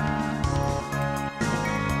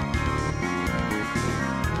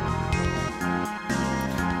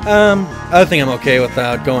 I think I'm okay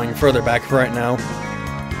without going further back for right now.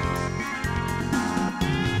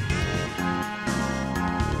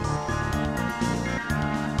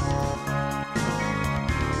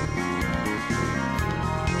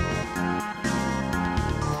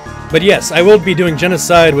 But yes, I will be doing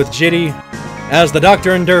genocide with Jitty as the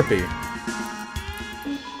Doctor and Derpy.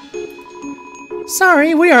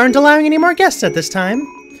 Sorry, we aren't allowing any more guests at this time.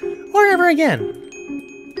 Or ever again.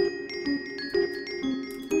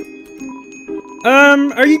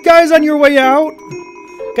 Are you guys on your way out?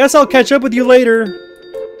 Guess I'll catch up with you later.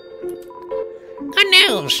 Good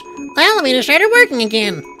news! The elevator started working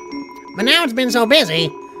again. But now it's been so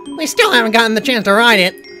busy, we still haven't gotten the chance to ride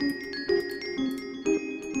it.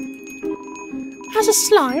 As a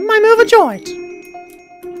slime, I'm overjoyed.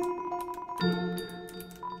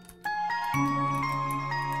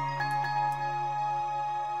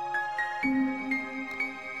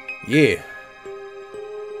 Yeah.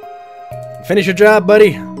 Finish your job,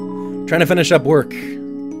 buddy. Trying to finish up work.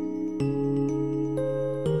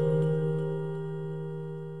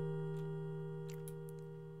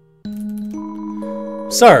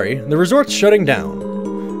 Sorry, the resort's shutting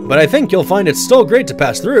down. But I think you'll find it's still great to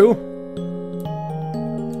pass through.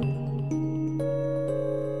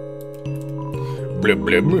 Blub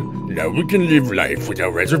blub. Now we can live life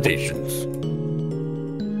without reservations.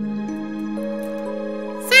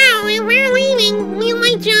 So, we're leaving. Will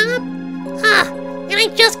my job? And I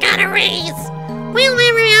just got a raise. Will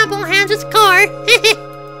every apple has its core?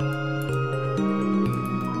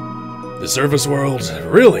 The service world?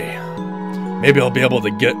 Really? Maybe I'll be able to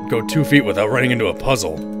go 2 feet without running into a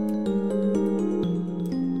puzzle.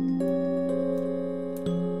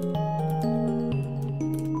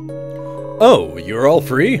 Oh, you're all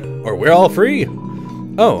free? Or we're all free?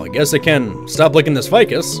 Oh, I guess I can stop licking this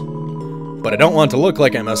ficus. But I don't want to look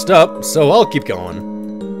like I messed up, so I'll keep going.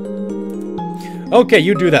 Okay,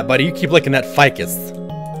 you do that, buddy. You keep licking that ficus.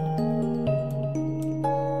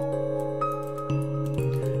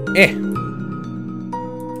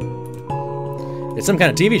 It's some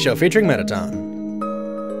kind of TV show featuring Metaton.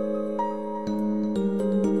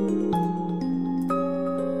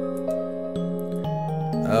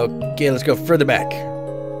 Okay, let's go further back.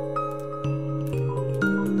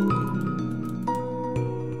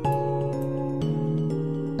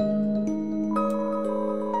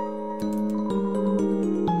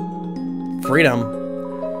 Freedom.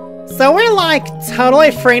 So we're like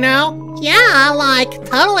totally free now? Yeah, like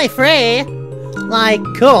totally free. Like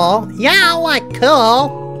cool. Yeah, like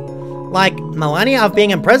cool. Like millennia of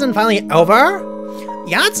being in prison finally over?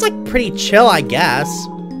 Yeah, it's like pretty chill, I guess.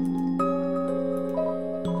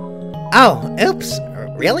 Oh, oops.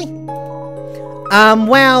 Really?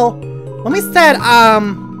 Well, when we said,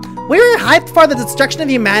 we were hyped for the destruction of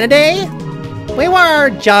humanity, we were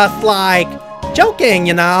just like joking,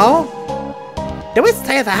 you know? Did we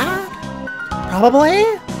say that? Probably?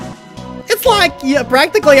 It's like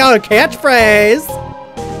practically our catchphrase.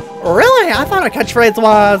 Really? I thought our catchphrase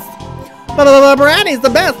was Brandy's the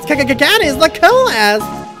best, Candy's the coolest.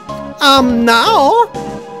 No.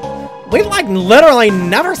 We've like literally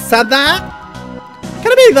never said that.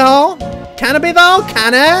 Can it be though? Can it be though?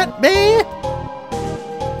 Can it be?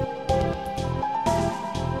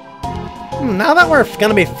 Now that we're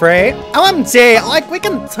gonna be free, OMG, like we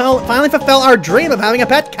can finally fulfill our dream of having a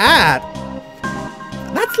pet cat.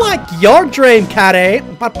 That's like your dream, Catty,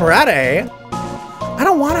 but Brady, I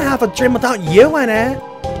don't want to have a dream without you in it.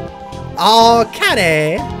 Oh,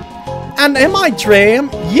 Catty, and in my dream,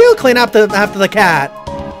 you clean up after the cat.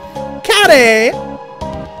 Catty! Do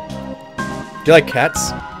you like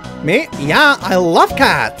cats? Me? Yeah, I love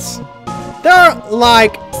cats. They're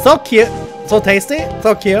like so cute, so tasty,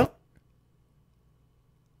 so cute.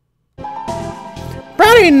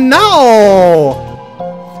 Brady, no!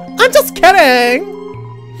 I'm just kidding!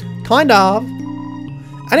 Kind of.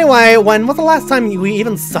 Anyway, when was the last time we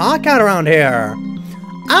even saw a cat around here?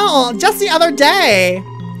 Oh, just the other day.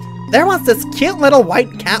 There was this cute little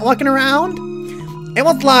white cat walking around. It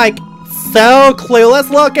was like so clueless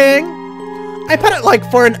looking. I pet it like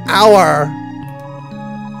for an hour.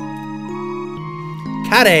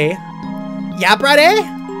 Catty? Yeah, Brady?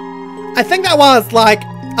 I think that was like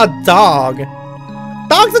a dog.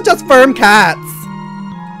 Dogs are just firm cats.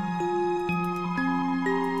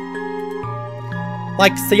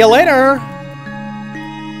 Like, see you later!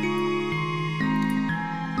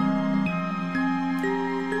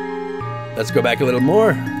 Let's go back a little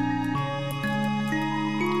more.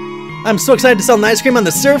 I'm so excited to sell an ice cream on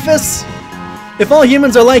the surface! If all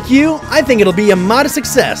humans are like you, I think it'll be a modest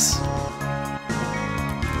success.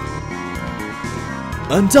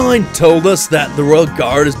 Undyne told us that the Royal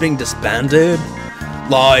Guard is being disbanded.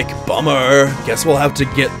 Like, bummer. Guess we'll have to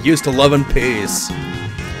get used to love and peace.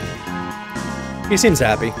 He seems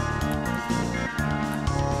happy.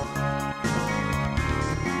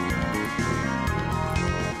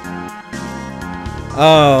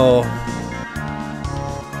 Oh.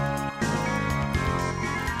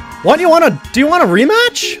 What do you want to... Do you want a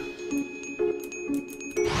rematch?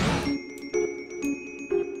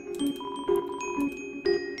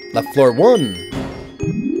 Left floor 1.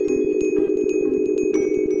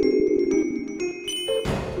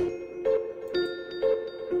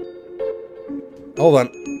 Hold on.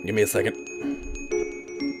 Give me a second.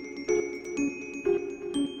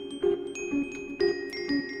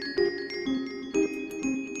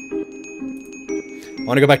 I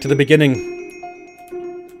want to go back to the beginning.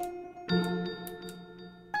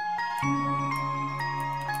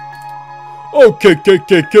 Okay.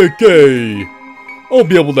 I'll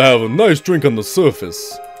be able to have a nice drink on the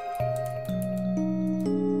surface.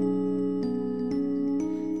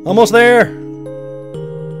 Almost there.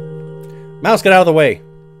 Mouse, get out of the way.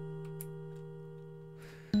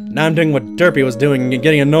 Now I'm doing what Derpy was doing and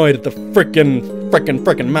getting annoyed at the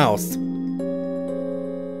frickin' mouse.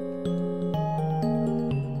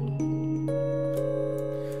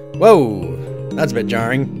 Whoa, that's a bit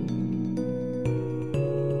jarring.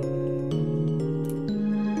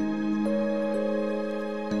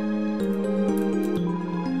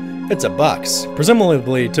 It's a box,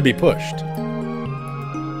 presumably to be pushed.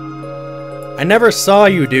 I never saw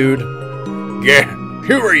you, dude. Yeah,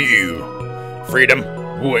 who are you? Freedom?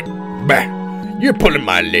 What? Bah, you're pulling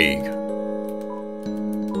my leg.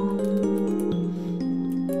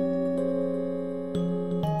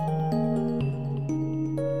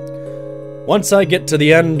 Once I get to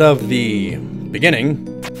the end of the beginning,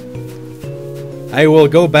 I will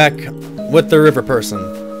go back with the river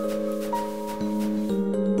person.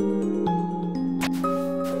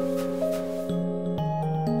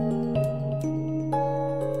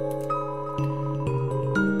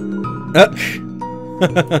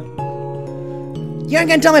 You aren't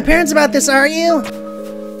gonna tell my parents about this, are you?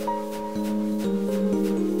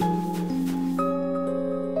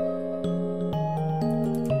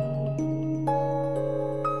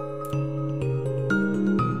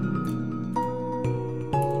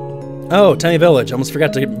 Oh, Tiny Village. Almost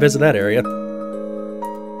forgot to visit that area.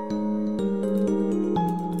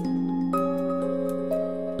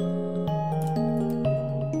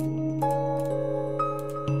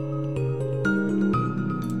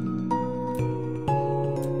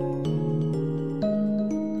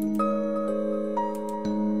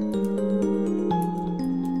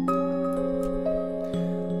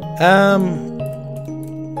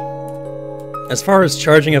 As far as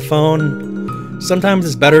charging a phone, sometimes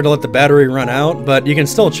it's better to let the battery run out, but you can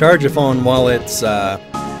still charge a phone while it's,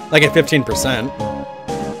 like at 15%.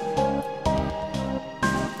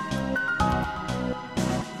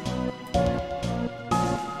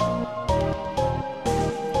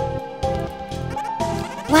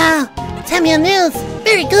 Wow, tell me a news.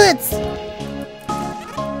 Very good.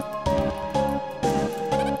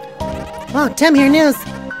 Wow, tell me your news.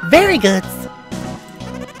 Very good.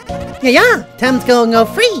 Yeah, time's gonna go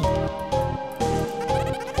free.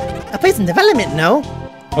 A place in development, no?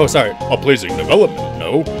 Oh, sorry, a pleasing development,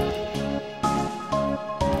 no?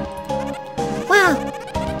 Wow,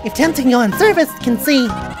 if Tim can go on service, can see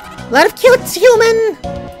a lot of cute human.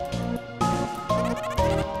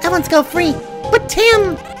 Everyone's go free, but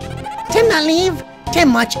Tim not leave.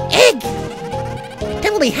 Tim watch egg.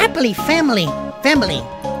 Tim will be happily family.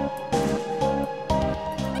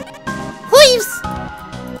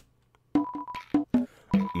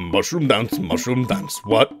 Mushroom dance,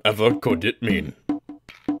 whatever could it mean?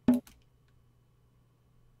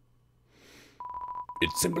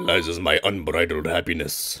 It symbolizes my unbridled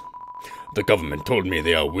happiness. The government told me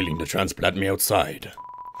they are willing to transplant me outside.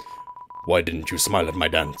 Why didn't you smile at my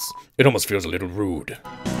dance? It almost feels a little rude.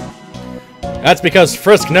 That's because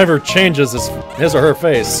Frisk never changes his or her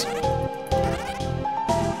face.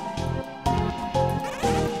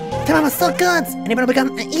 Tim was so good, and it would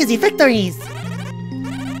become easy victories.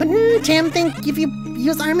 But Tim think if you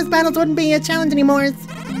use arms battles wouldn't be a challenge anymore.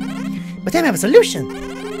 But Tim have a solution.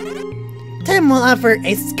 Tim will offer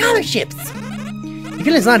a scholarships. If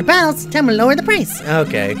you lose a lot of battles, Tim will lower the price.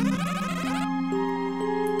 Okay.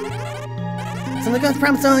 So the ghost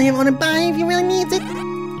promised all you want to buy if you really needs it.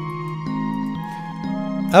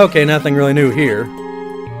 Okay, nothing really new here.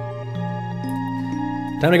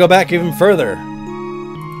 Time to go back even further.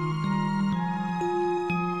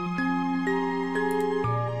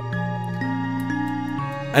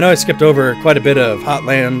 I know I skipped over quite a bit of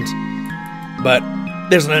Hotland, but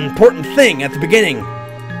there's an important thing at the beginning.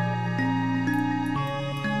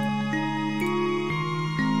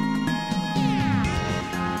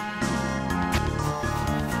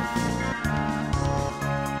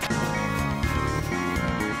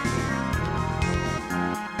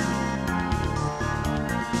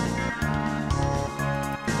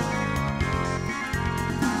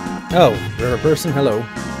 Oh, you're a person? Hello.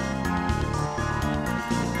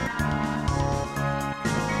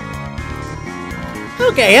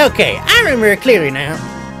 Okay, I remember it clearly now.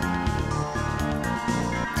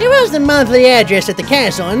 It was the monthly address at the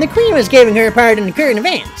castle, and the queen was giving her a part in the current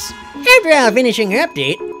events. After finishing her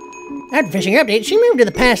update, she moved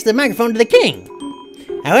to pass the microphone to the king.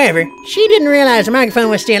 However, she didn't realize the microphone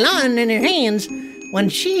was still on in her hands when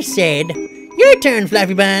she said, "Your turn,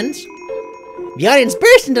 Fluffy Buns." The audience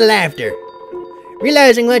burst into laughter.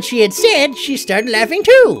 Realizing what she had said, she started laughing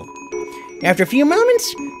too. After a few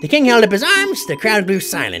moments, the king held up his arms, the crowd grew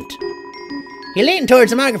silent. He leaned towards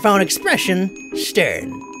the microphone, expression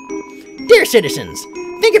stern. "Dear citizens,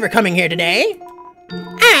 thank you for coming here today.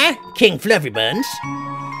 I, King Fluffy Buns."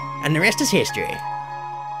 And the rest is history.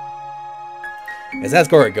 Is that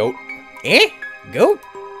score a goat? Eh? Goat?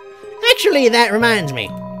 Actually, that reminds me.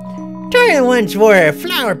 Toriel once wore a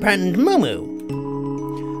flower-patterned muumuu.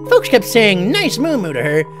 Folks kept saying nice muumuu to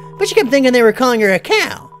her, but she kept thinking they were calling her a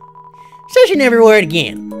cow. So she never wore it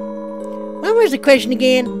again. What was the question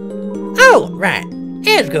again? Oh, right.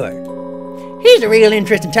 Asgore. He's a real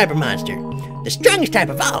interesting type of monster. The strongest type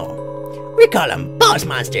of all. We call them boss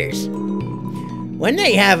monsters. When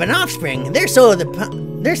they have an offspring, the soul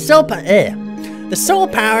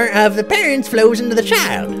power of the parents flows into the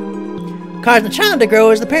child, causing the child to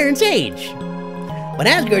grow as the parents age. But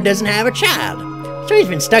Asgore doesn't have a child, so he's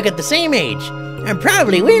been stuck at the same age, and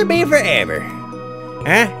probably will be forever.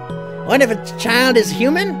 Huh? What if a child is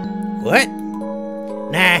human? What?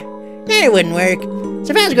 Nah, that wouldn't work.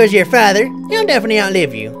 So if Asgore's your father, he'll definitely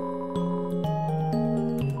outlive you.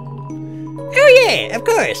 Oh yeah, of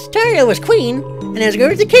course. Toriel was queen, and Asgore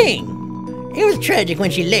was the king. It was tragic when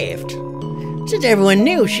she left, since everyone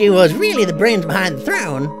knew she was really the brains behind the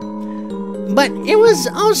throne. But it was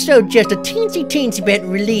also just a teensy bit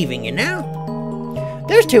relieving, you know?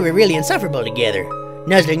 Those two were really insufferable together.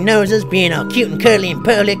 Nuzzling noses, being all cute and cuddly in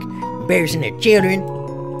public, embarrassing their children.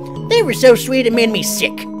 They were so sweet it made me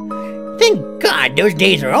sick. Thank God those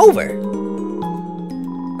days are over.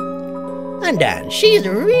 Undine, she's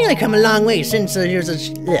really come a long way since she was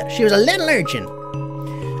a little urchin.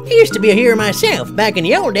 I used to be a hero myself back in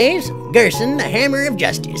the old days, Gerson, the Hammer of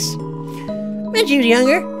Justice. When she was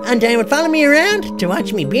younger, Undine would follow me around to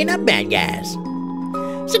watch me beat up bad guys.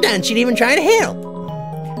 Sometimes she'd even try to help.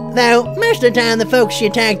 Though, most of the time the folks she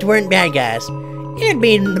attacked weren't bad guys. It'd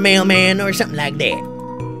be the mailman or something like that.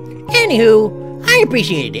 Anywho, I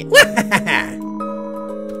appreciated it.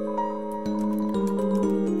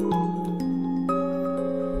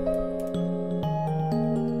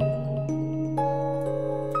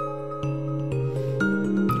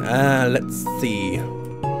 Let's see.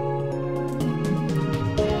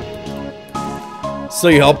 So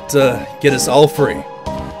you helped get us all free.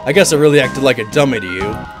 I guess I really acted like a dummy to you.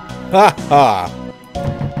 Ha ha!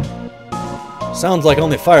 Sounds like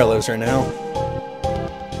only fire lives right now.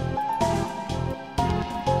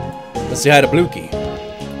 Let's say hi to Blookie.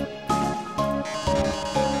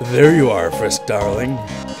 There you are, Frisk darling.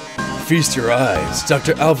 Feast your eyes.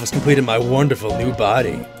 Dr. Alphys completed my wonderful new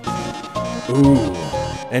body. Ooh,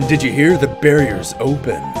 and did you hear the barriers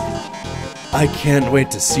open? I can't wait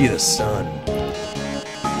to see the sun.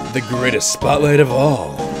 The greatest spotlight of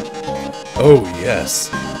all. Oh yes,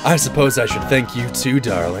 I suppose I should thank you too,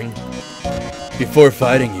 darling. Before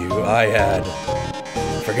fighting you, I had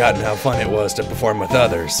forgotten how fun it was to perform with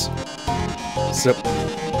others. So,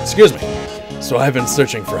 excuse me. So I've been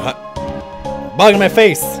searching for bug in my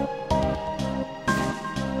face.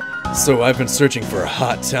 So I've been searching for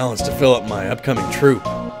hot talents to fill up my upcoming troupe.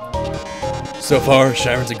 So far,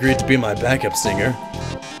 Sharon's agreed to be my backup singer,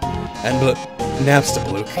 and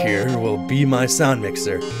Napstablook here will be my sound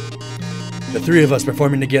mixer. The three of us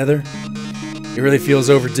performing together, it really feels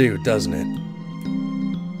overdue, doesn't it?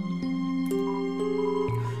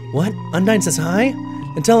 What? Undine says hi?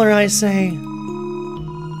 And tell her I say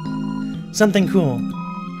something cool.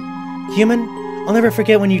 Human, I'll never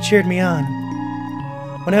forget when you cheered me on.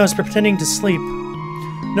 when I was pretending to sleep.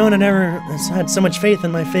 No one had ever had so much faith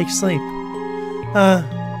in my fake sleep.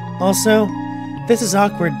 Also, this is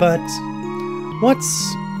awkward, but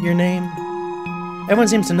what's your name? Everyone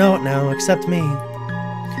seems to know it now, except me.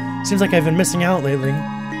 Seems like I've been missing out lately.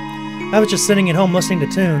 I was just sitting at home listening to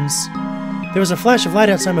tunes. There was a flash of light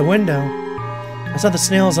outside my window. I saw the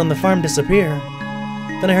snails on the farm disappear.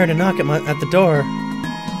 Then I heard a knock at the door.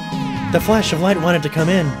 The flash of light wanted to come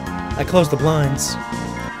in. I closed the blinds.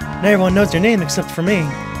 Now everyone knows your name except for me.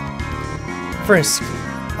 Frisk.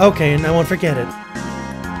 Okay, and I won't forget it.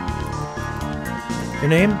 Your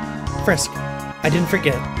name? Frisk. I didn't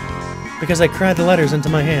forget. Because I cried the letters into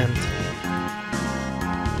my hand.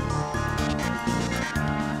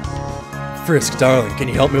 Frisk, darling, can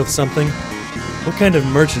you help me with something? What kind of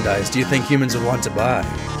merchandise do you think humans would want to buy?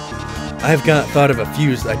 I've thought of a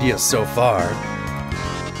few ideas so far.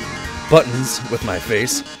 Buttons with my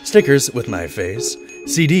face, stickers with my face,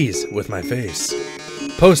 CDs with my face,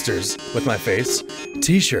 posters with my face,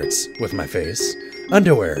 t-shirts with my face,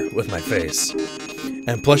 underwear with my face,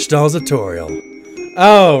 and plush dolls tutorial.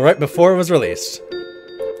 Oh, right before it was released.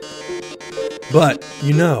 But,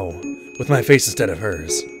 you know, with my face instead of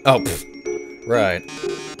hers. Oh, pfft. Right.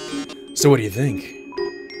 So what do you think?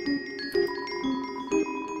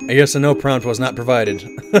 I guess a no prompt was not provided.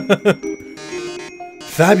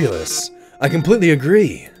 Fabulous! I completely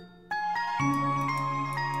agree.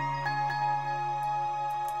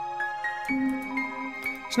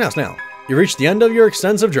 Snail, you reached the end of your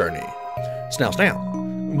extensive journey. Snail,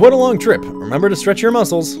 what a long trip. Remember to stretch your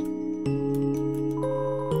muscles.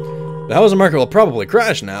 The housing market will probably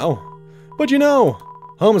crash now. But you know,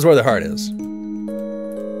 home is where the heart is.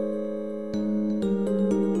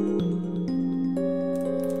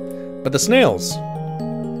 But the snails.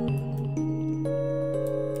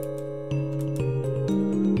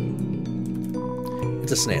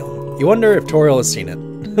 It's a snail. You wonder if Toriel has seen it.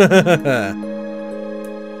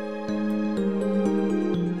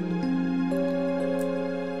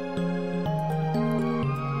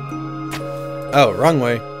 Oh, wrong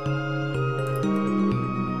way.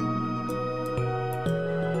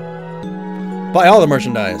 Buy all the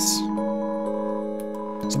merchandise.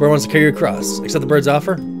 So the bird wants to carry you across. Accept the bird's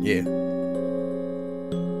offer? Yeah.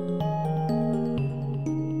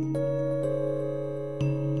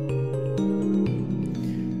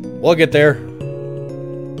 We'll get there.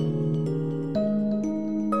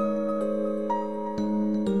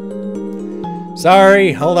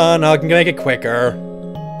 Sorry, hold on, I can make it quicker.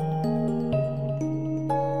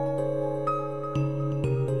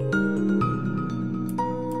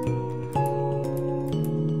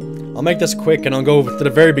 I'll make this quick and I'll go to the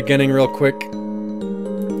very beginning real quick. We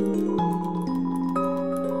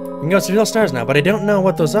can go to real stars now, but I don't know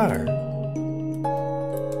what those are.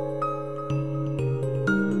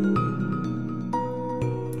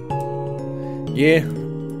 Yeah.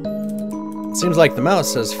 It seems like the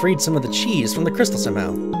mouse has freed some of the cheese from the crystal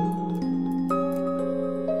somehow.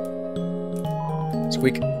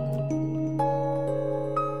 Squeak.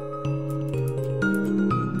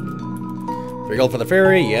 Three gold for the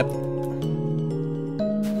fairy, yep.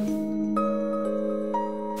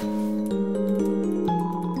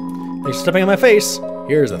 Thanks for stepping on my face.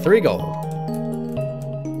 Here's a 3 gold.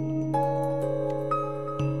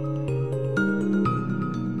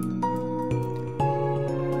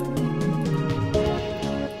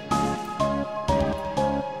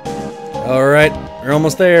 Alright, we're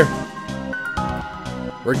almost there.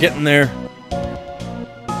 We're getting there.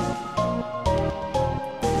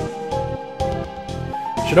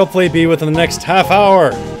 Should hopefully be within the next half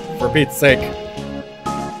hour, for Pete's sake.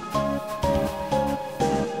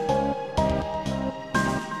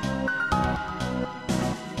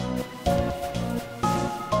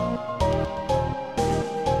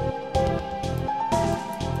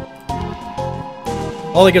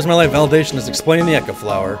 All that gives my life validation is explaining the Echo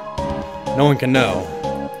Flower. No one can know.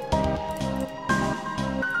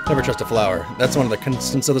 Never trust a flower. That's one of the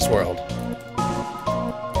constants of this world.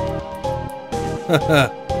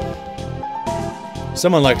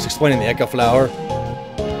 Someone likes explaining the Echo Flower.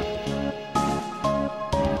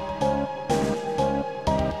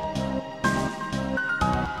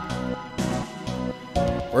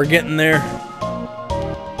 We're getting there.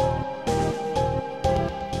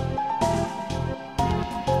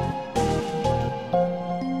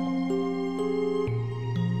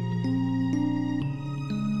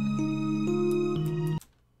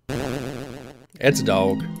 It's a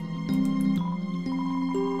dog.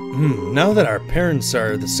 Now that our parents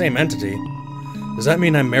are the same entity, does that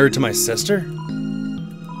mean I'm married to my sister?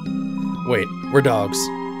 Wait, we're dogs.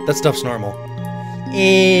 That stuff's normal.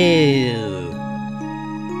 Ew.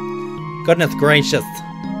 Goodness gracious.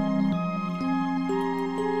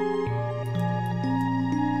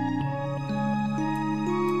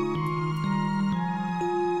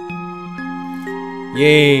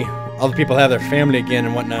 Yay, all the people have their family again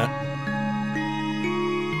and whatnot.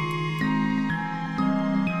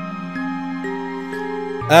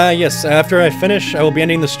 Yes, after I finish, I will be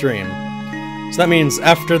ending the stream. So that means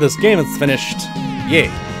after this game is finished, yay.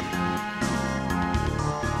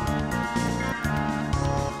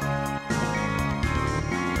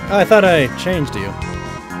 Oh, I thought I changed you.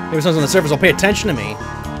 Maybe someone on the surface will pay attention to me.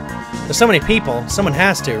 There's so many people, someone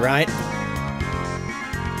has to, right?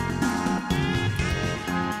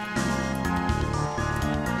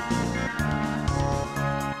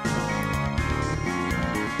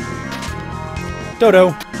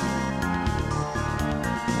 Dodo.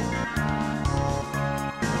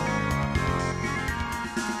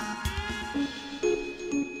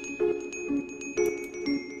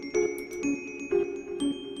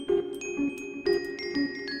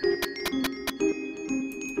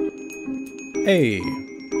 Hey.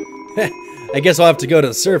 I guess I'll have to go to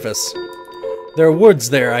the surface. There are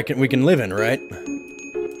woods there we can live in, right?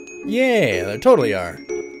 Yeah, there totally are.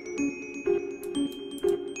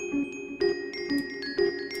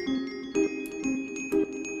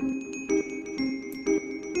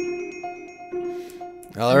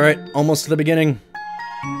 Alright, almost to the beginning.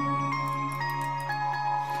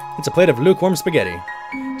 It's a plate of lukewarm spaghetti.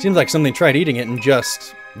 Seems like something tried eating it and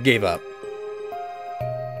just gave up.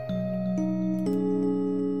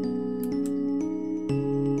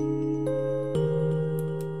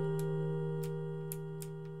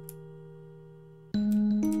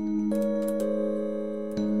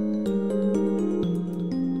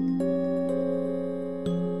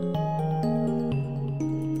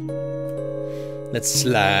 Let's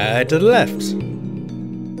slide to the left.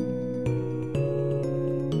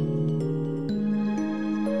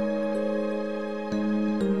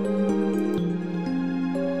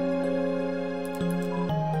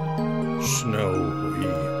 Snowy.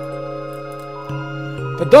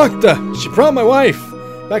 The doctor! She brought my wife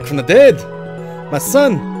back from the dead. My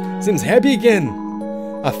son seems happy again.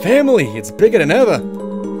 Our family, it's bigger than ever.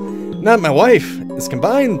 Now my wife is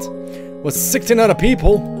combined with 16 other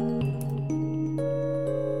people.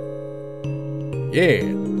 Yeah.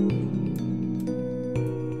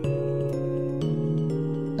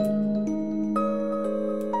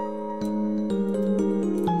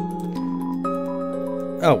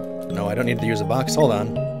 Oh, no, I don't need to use a box. Hold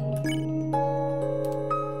on.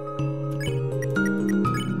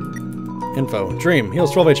 Info. Dream.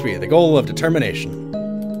 Heals 12 HP. The goal of determination.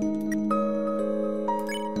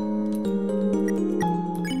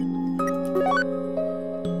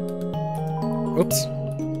 Oops.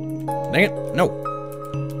 Dang it. No.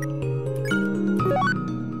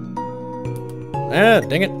 Ah,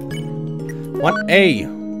 dang it. Want A.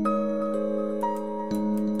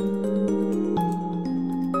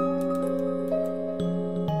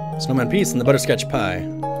 Snowman Peace and the butterscotch pie.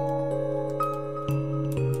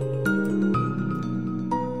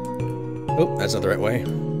 Oh, that's not the right way.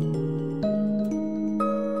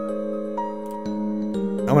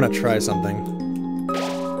 I want to try something.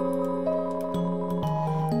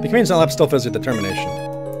 The Command Cell app still fills with determination.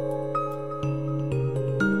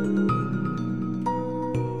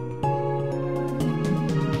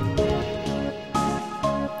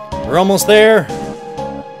 We're almost there.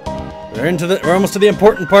 We're almost to the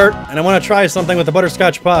important part, and I want to try something with the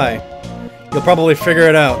butterscotch pie. You'll probably figure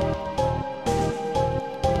it out.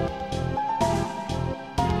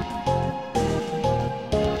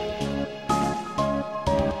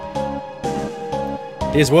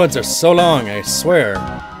 These woods are so long, I swear.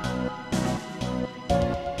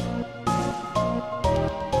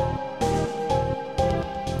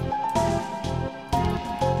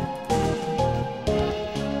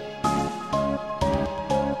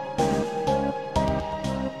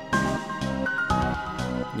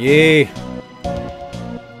 Yay.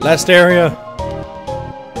 Last area.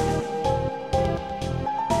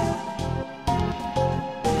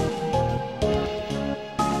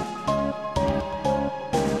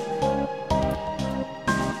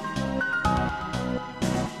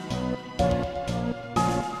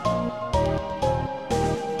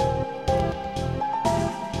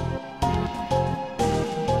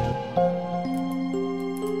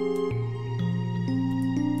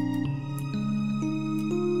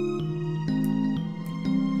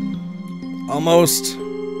 Almost.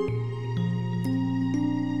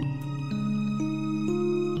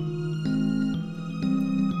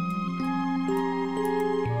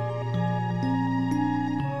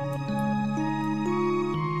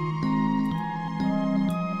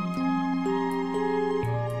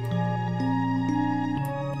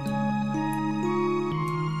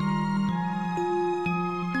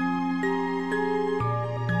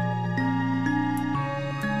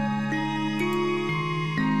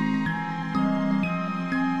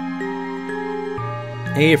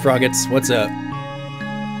 Hey, Froggets, what's up?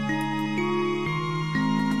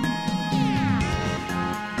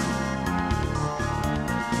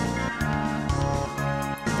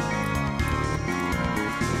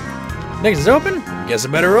 Next is open? Guess I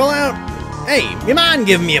better roll out. Hey, you mind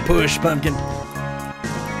giving me a push, Pumpkin?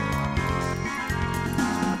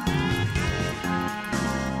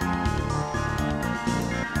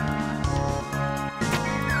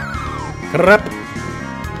 Crap.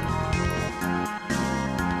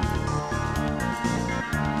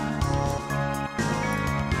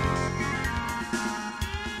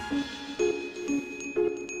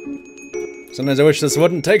 Sometimes I wish this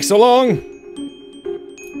wouldn't take so long.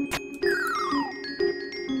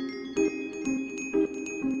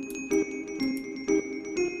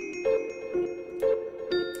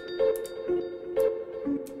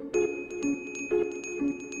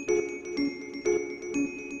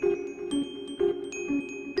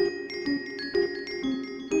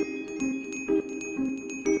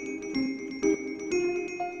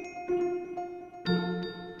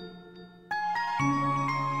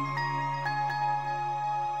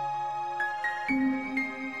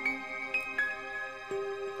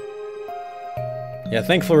 Yeah,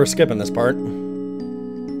 thankfully we're skipping this part.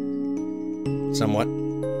 Somewhat.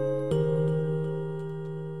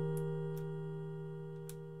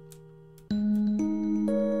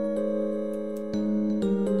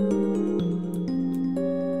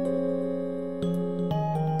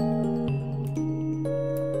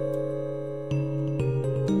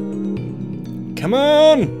 Come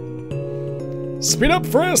on! Speed up,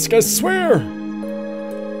 Frisk, I swear!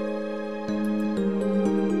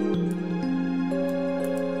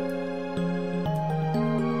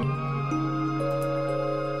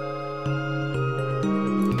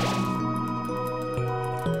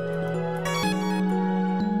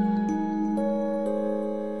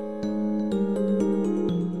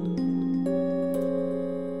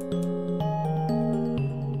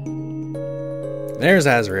 There's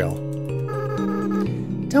Azrael.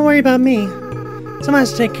 Don't worry about me. Someone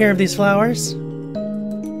has to take care of these flowers.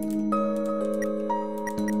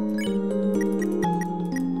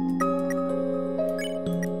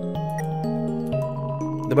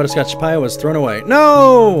 The butterscotch pie was thrown away.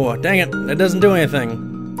 No! Dang it, that doesn't do anything.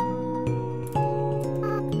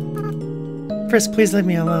 Frisk, please leave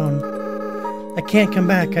me alone. I can't come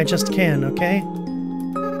back, I just can, okay? I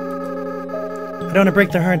don't want to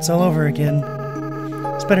break their hearts all over again.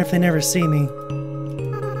 It's better if they never see me.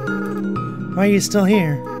 Why are you still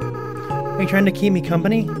here? Are you trying to keep me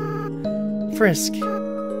company? Frisk.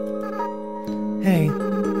 Hey,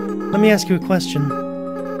 let me ask you a question.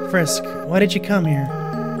 Frisk, why did you come here?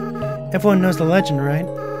 Everyone knows the legend, right?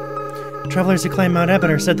 Travelers who climb Mount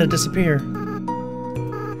Ebon are said to disappear.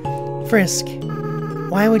 Frisk,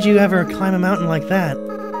 why would you ever climb a mountain like that?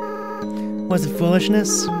 Was it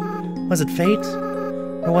foolishness? Was it fate?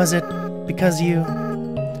 Or was it because you...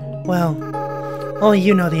 Well, only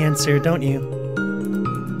you know the answer, don't you?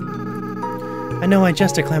 I know why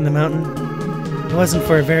Jester climbed the mountain. It wasn't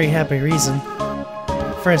for a very happy reason.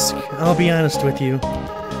 Frisk, I'll be honest with you.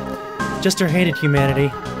 Jester hated humanity.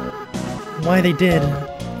 Why they did,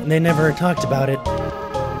 they never talked about it.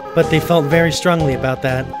 But they felt very strongly about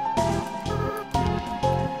that.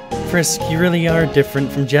 Frisk, you really are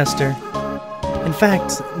different from Jester. In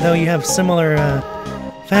fact, though you have similar,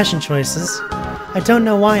 fashion choices, I don't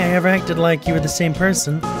know why I ever acted like you were the same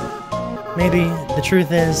person. Maybe the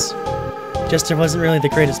truth is, Jester wasn't really the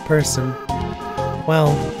greatest person.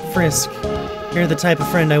 Well, Frisk, you're the type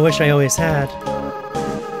of friend I wish I always had.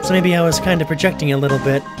 So maybe I was kind of projecting a little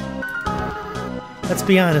bit. Let's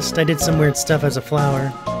be honest, I did some weird stuff as a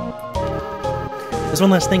flower. There's one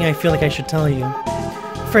last thing I feel like I should tell you.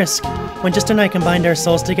 Frisk, when Jester and I combined our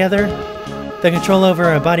souls together, the control over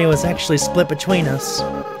our body was actually split between us.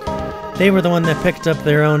 They were the one that picked up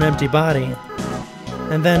their own empty body.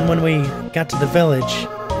 And then when we got to the village,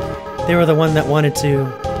 they were the one that wanted to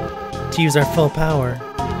use our full power.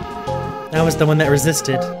 I was the one that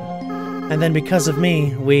resisted. And then because of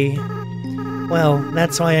me, well,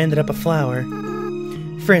 that's why I ended up a flower.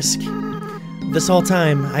 Frisk, this whole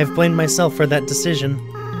time, I've blamed myself for that decision.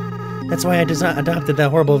 That's why I adopted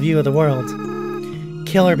that horrible view of the world.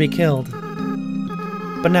 Kill or be killed.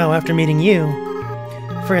 But now, after meeting you,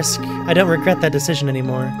 Frisk, I don't regret that decision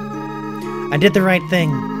anymore. I did the right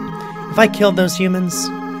thing. If I killed those humans,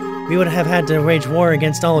 we would have had to wage war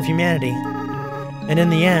against all of humanity. And in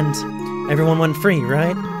the end, everyone went free,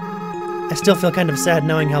 right? I still feel kind of sad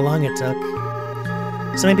knowing how long it took.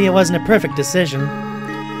 So maybe it wasn't a perfect decision,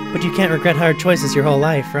 but you can't regret hard choices your whole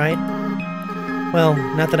life, right? Well,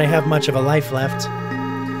 not that I have much of a life left.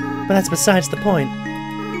 But that's besides the point.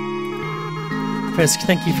 Frisk,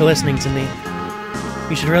 thank you for listening to me.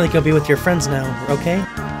 You should really go be with your friends now, okay?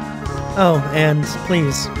 Oh, and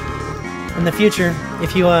please, in the future,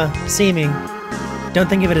 if you, see me, don't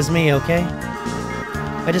think of it as me, okay?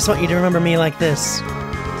 I just want you to remember me like this.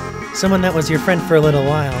 Someone that was your friend for a little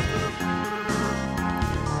while.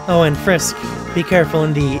 Oh, and Frisk, be careful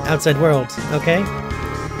in the outside world, okay?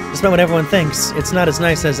 Despite what everyone thinks, it's not as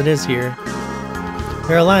nice as it is here.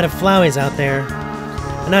 There are a lot of Flowey's out there,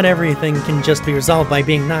 and not everything can just be resolved by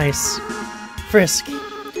being nice. Frisk,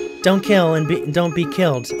 don't kill and don't be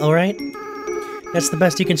killed, alright? That's the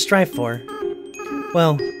best you can strive for.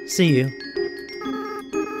 Well, see you.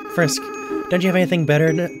 Frisk, don't you have anything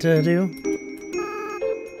better to do?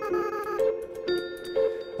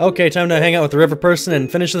 Okay, time to hang out with the river person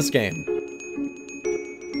and finish this game.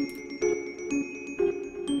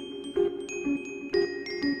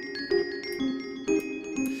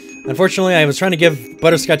 Unfortunately, I was trying to give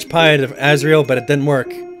butterscotch pie to Azrael, but it didn't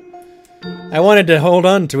work. I wanted to hold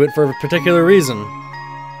on to it for a particular reason.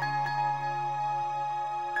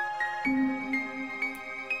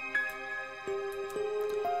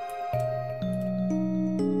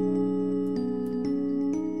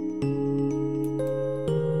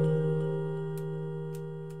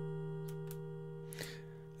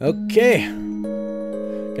 Okay.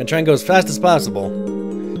 Gonna try and go as fast as possible.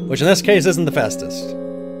 Which in this case isn't the fastest.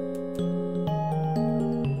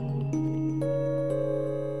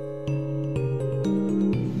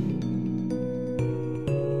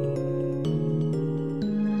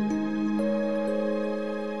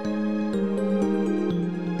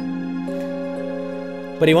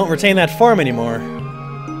 But he won't retain that form anymore.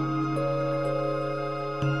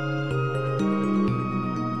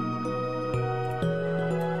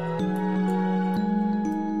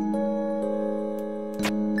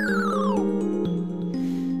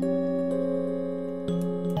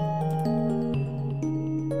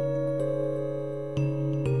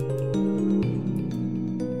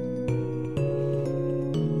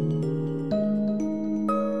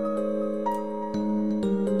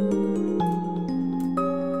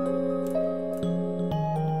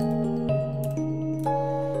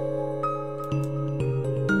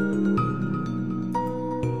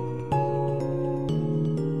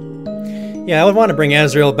 Yeah, I would want to bring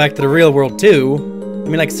Azrael back to the real world too. I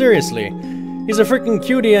mean, like, seriously. He's a freaking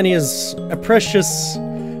cutie and he is a precious,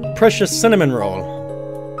 precious cinnamon roll.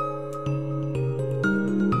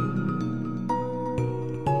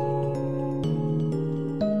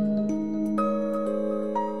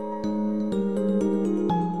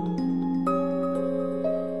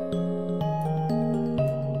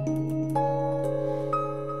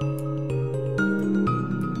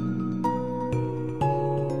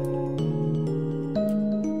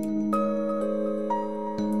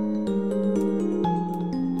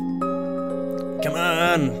 Come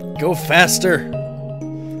on, go faster.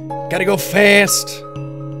 Gotta go fast.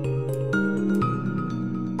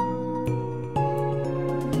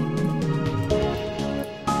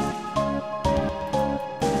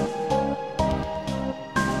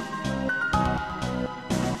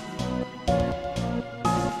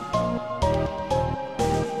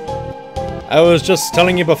 I was just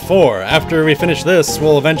telling you before, after we finish this,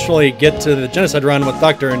 we'll eventually get to the genocide run with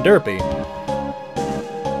Dr. Enderpy.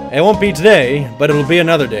 It won't be today, but it'll be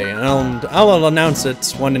another day, and I'll announce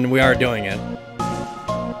it when we are doing it.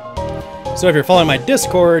 So if you're following my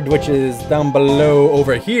Discord, which is down below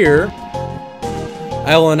over here,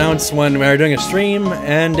 I will announce when we are doing a stream,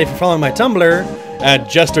 and if you're following my Tumblr at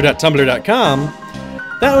jester.tumblr.com,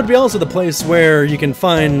 that would be also the place where you can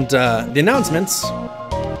find the announcements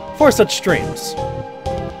for such streams.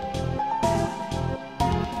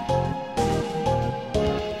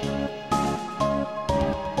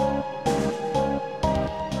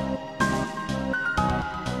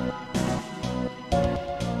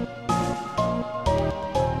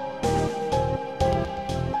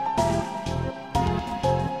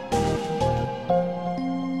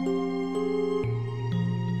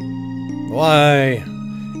 Why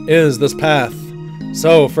is this path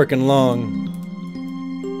so frickin' long?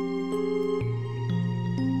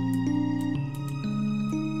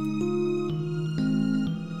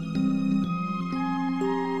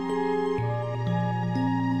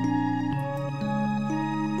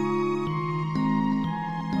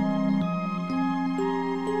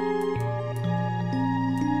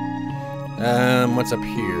 What's up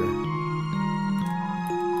here?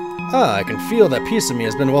 Ah, I can feel that piece of me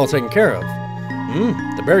has been well taken care of.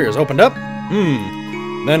 The barrier's opened up?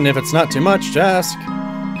 Then if it's not too much to ask,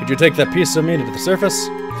 could you take that piece of me to the surface?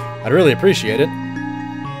 I'd really appreciate it.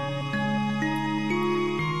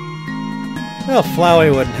 Well,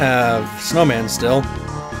 Flowey would have Snowman still.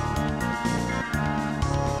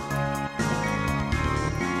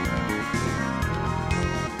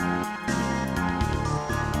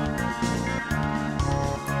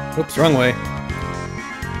 Oops, wrong way.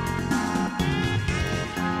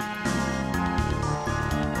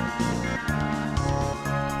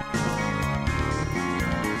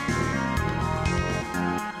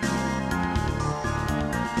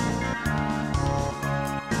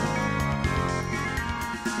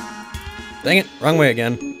 Dang it, wrong way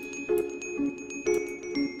again.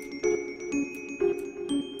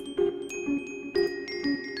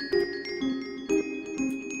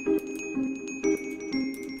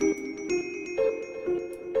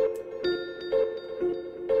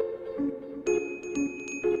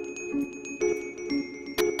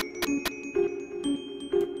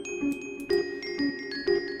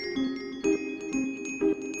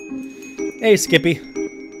 Hey, Skippy.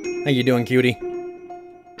 How you doing, cutie?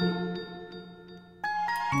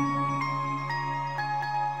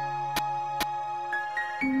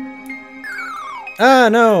 Ah,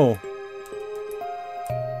 no!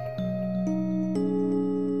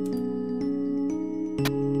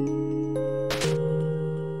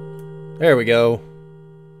 There we go.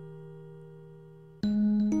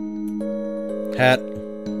 Hat.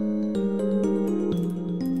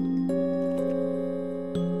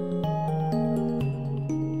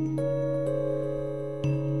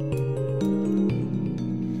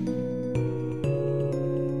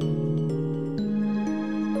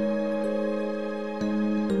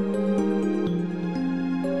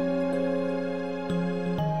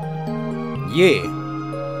 Yeah.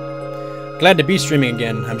 Glad to be streaming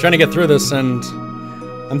again. I'm trying to get through this, and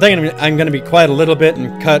I'm thinking I'm going to be quiet a little bit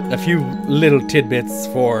and cut a few little tidbits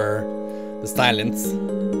for the silence.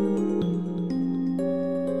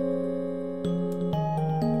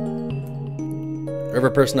 River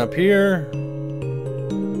person up here.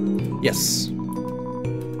 Yes.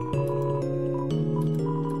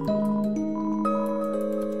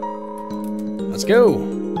 Let's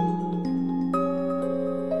go.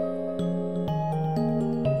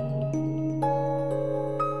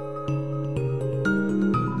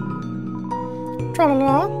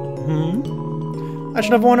 Tra-la-la. I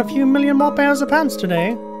should have worn a few million more pairs of pants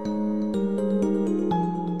today.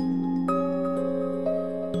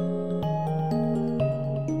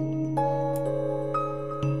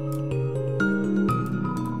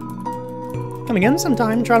 Come again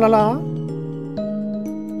sometime, tra-la-la.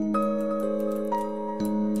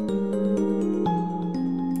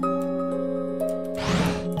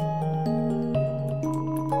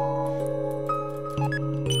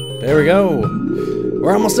 There we go.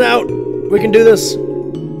 We're almost out. We can do this.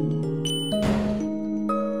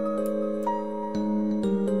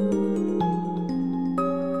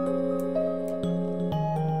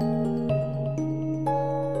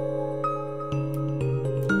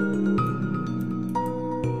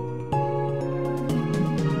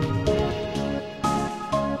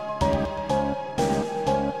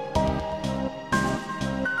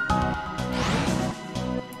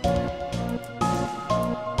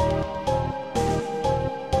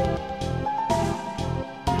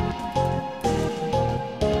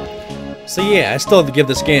 So yeah, I still have to give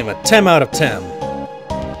this game a 10 out of 10.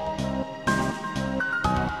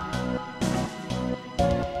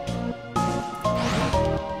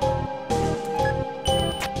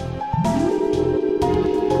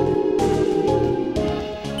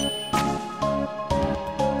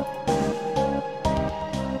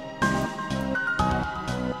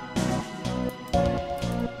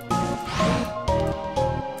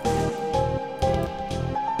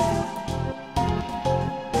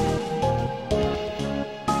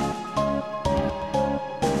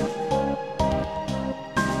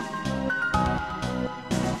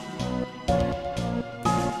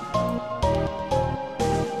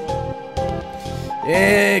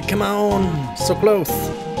 Yeah, come on, so close.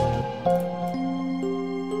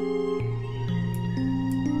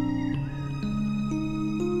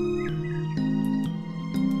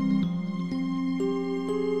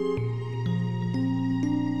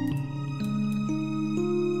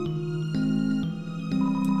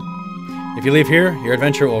 If you leave here, your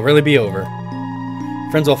adventure will really be over.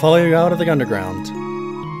 Friends will follow you out of the underground.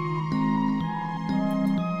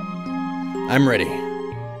 I'm ready.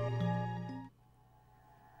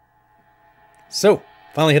 So,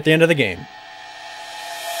 finally hit the end of the game.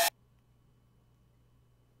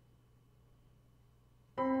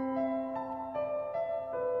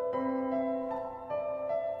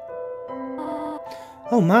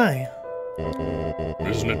 Oh my.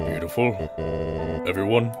 Isn't it beautiful?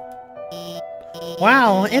 Everyone?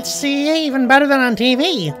 Wow, it's even better than on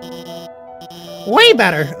TV. Way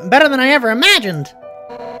better. Better than I ever imagined.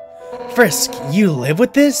 Frisk, you live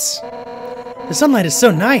with this? The sunlight is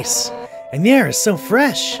so nice, and the air is so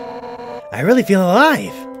fresh. I really feel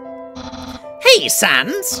alive. Hey,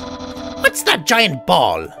 Sans! What's that giant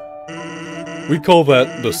ball? We call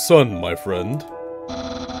that the sun, my friend.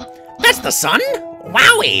 That's the sun?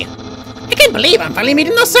 Wowie! I can't believe I'm finally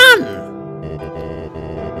meeting the sun!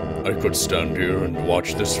 I could stand here and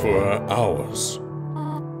watch this for hours.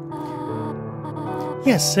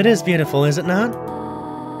 Yes, it is beautiful, is it not?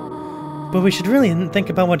 But we should really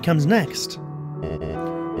think about what comes next.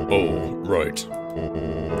 Oh, right.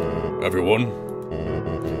 Everyone,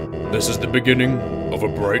 this is the beginning of a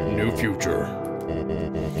bright new future.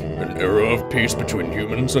 An era of peace between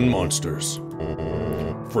humans and monsters.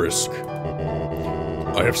 Frisk,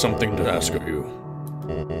 I have something to ask of you.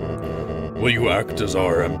 Will you act as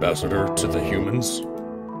our ambassador to the humans?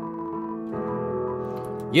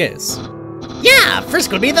 Yes. Yeah, Frisk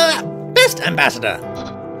will be the best ambassador.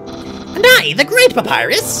 And I, the great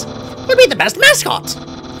Papyrus, will be the best mascot.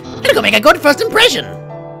 It'll go make a good first impression.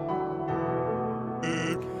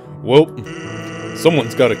 Well,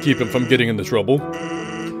 someone's got to keep him from getting into trouble.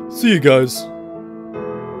 See you guys.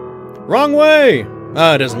 Wrong way!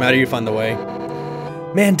 Ah, it doesn't matter, you find the way.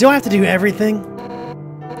 Man, do I have to do everything?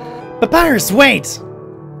 Papyrus, wait!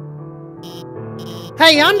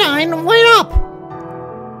 Hey, Undyne, wait up!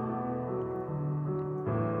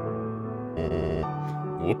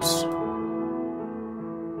 Whoops.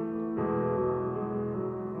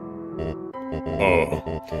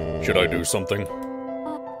 Should I do something?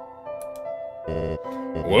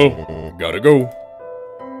 Well, gotta go.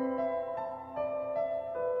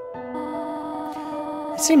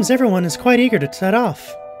 It seems everyone is quite eager to set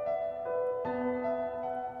off.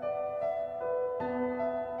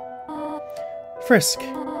 Frisk,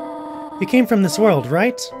 you came from this world,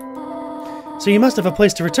 right? So you must have a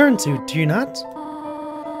place to return to, do you not?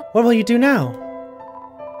 What will you do now?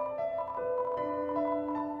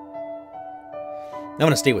 I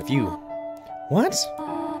want to stay with you. What?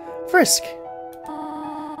 Frisk,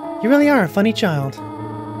 you really are a funny child.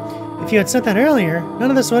 If you had said that earlier, none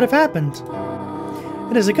of this would have happened.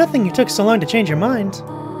 It is a good thing you took so long to change your mind.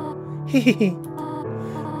 Hehehe.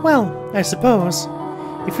 Well, I suppose,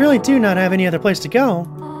 if you really do not have any other place to go,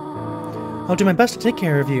 I'll do my best to take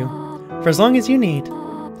care of you, for as long as you need.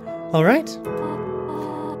 Alright?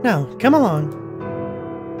 Now, come along.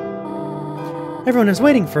 Everyone is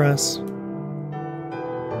waiting for us.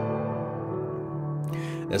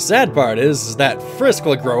 The sad part is that Frisk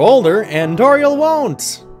will grow older and Toriel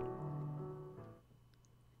won't.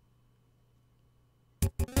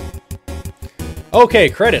 Okay,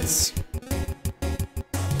 credits.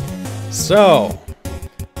 So,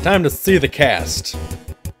 time to see the cast.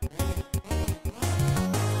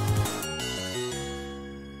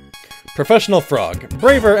 Professional Frog,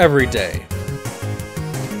 braver every day.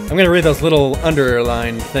 I'm gonna read those little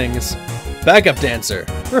underlined things. Backup dancer,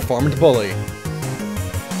 reformed bully.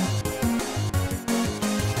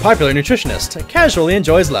 Popular nutritionist, casually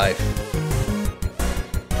enjoys life.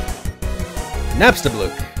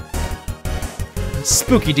 Napstablook.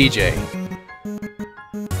 Spooky DJ.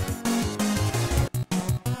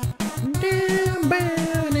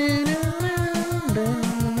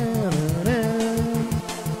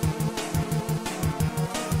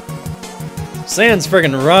 Sans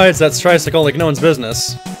friggin' rides that tricycle like no one's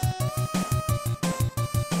business.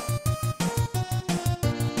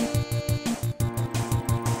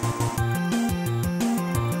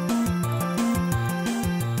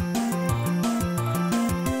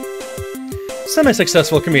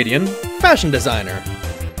 Semi-successful comedian, fashion designer.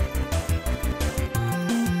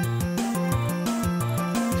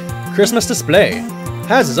 Christmas display,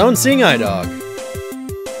 has his own seeing eye dog.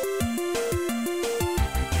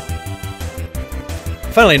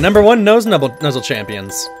 Finally, #1 nose nuzzle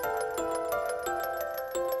champions.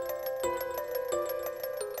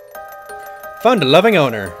 Found a loving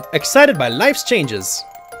owner, excited by life's changes.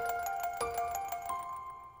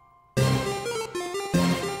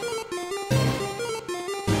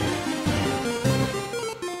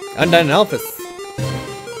 Undyne Alphys.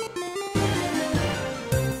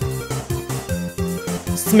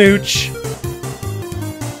 Smooch.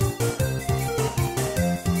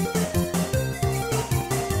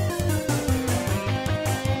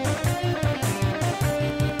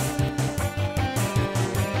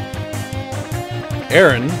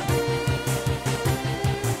 Aaron.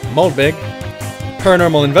 Moldbig.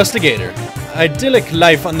 Paranormal investigator. Idyllic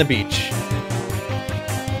life on the beach.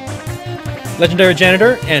 Legendary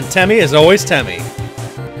janitor, and Tammy is always Tammy.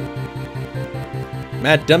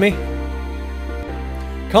 Mad dummy.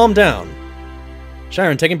 Calm down.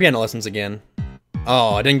 Chiron taking piano lessons again.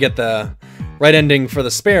 Oh, I didn't get the right ending for the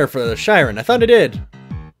spare for the Chiron. I thought I did.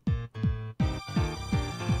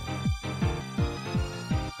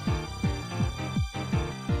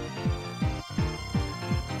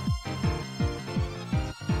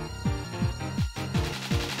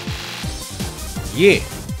 Yeah.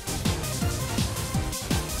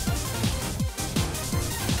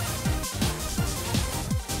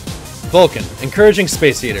 Vulcan, encouraging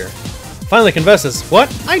Space Eater. Finally confesses,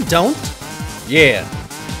 what? I don't. Yeah.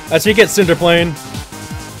 That's what you get, Cinderplane.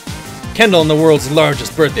 Kendall in the world's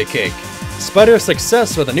largest birthday cake. Spider of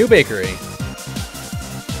success with a new bakery.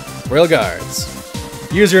 Royal Guards.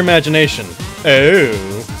 Use your imagination. Oh.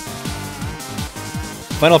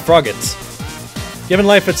 Final Froggets. Giving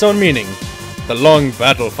life its own meaning. The long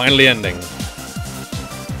battle finally ending.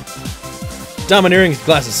 Domineering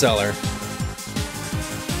glasses seller.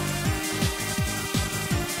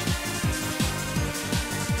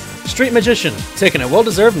 Street magician, taking a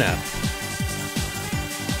well-deserved nap.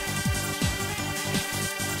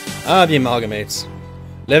 Ah, the amalgamates.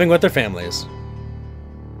 Living with their families.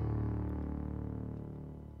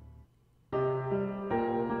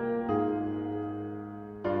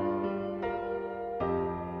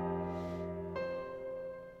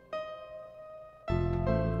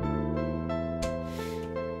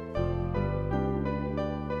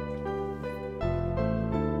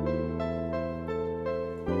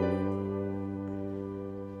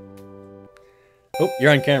 Oh,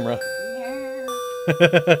 you're on camera.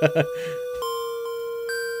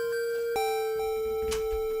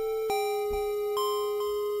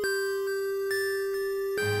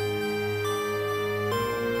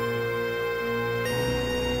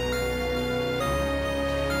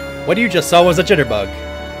 What you just saw was a jitterbug.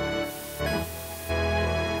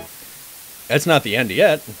 It's not the end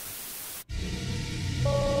yet.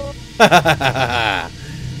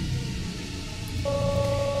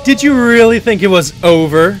 Did you really think it was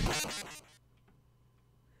over?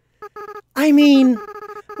 I mean,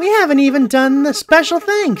 we haven't even done the special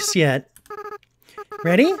thanks yet.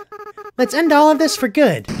 Ready? Let's end all of this for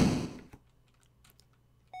good.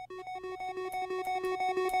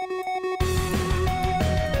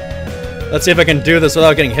 Let's see if I can do this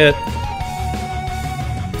without getting hit.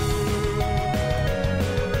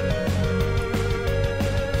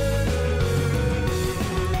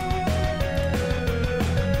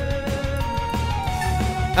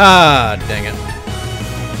 Ah, dang it.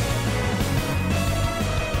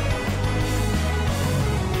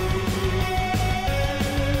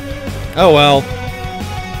 Oh well.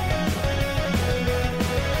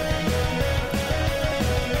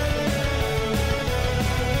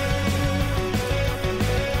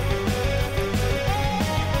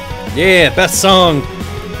 Yeah, best song.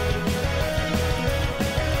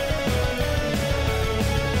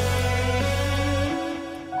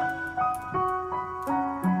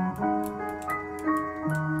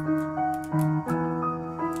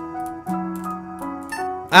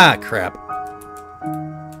 Ah, crap.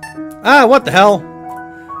 Ah, what the hell?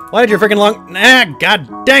 Why did your freaking long... Ah,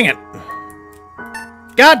 god dang it!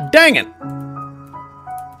 God dang it!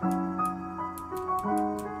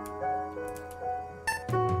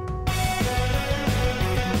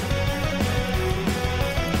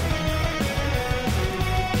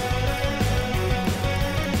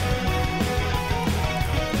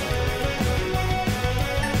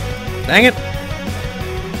 Dang it!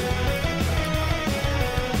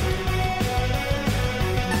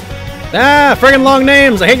 Ah, friggin' long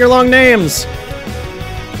names! I hate your long names!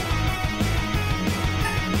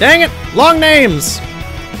 Dang it! Long names!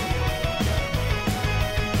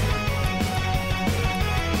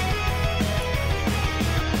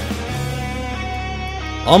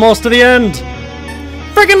 Almost to the end!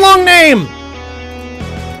 Friggin' long name!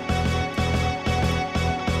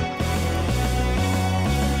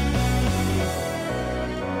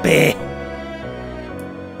 Bleh.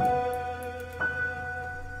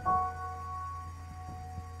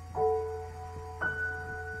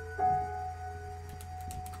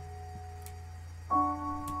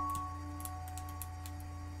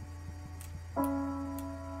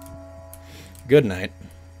 Good night.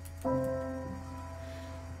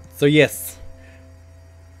 So yes.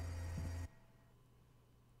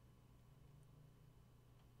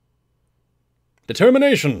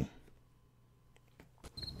 Determination.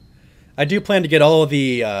 I do plan to get all of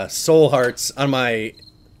the soul hearts on my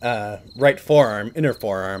right forearm, inner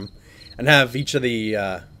forearm, and have each of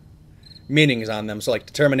the meanings on them. So like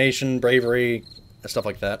determination, bravery, stuff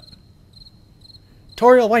like that.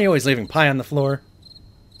 Toriel, why are you always leaving pie on the floor?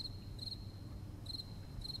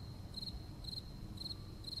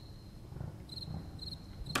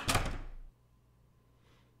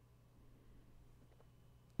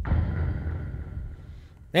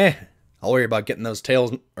 I'll worry about getting those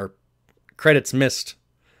tails or credits missed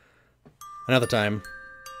another time.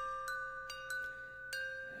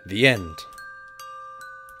 The end.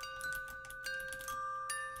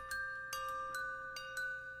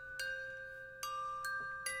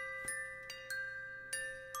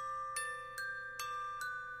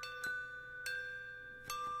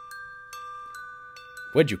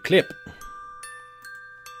 Where'd you clip?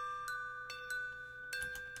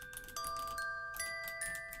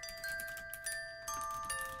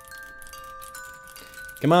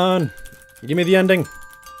 Come on. Give me the ending.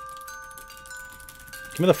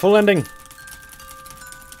 Give me the full ending.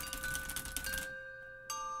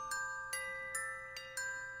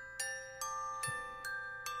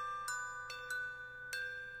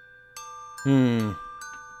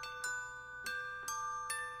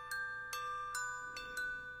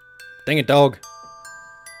 Dang it, dog.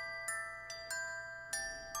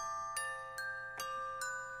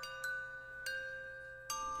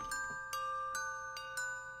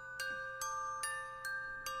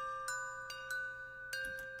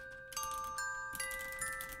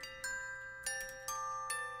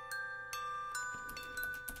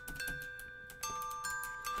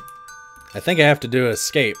 I think I have to do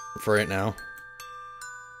escape for right now.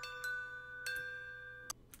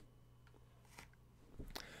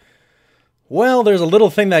 Well, there's a little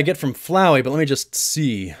thing that I get from Flowey, but let me just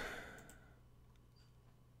see.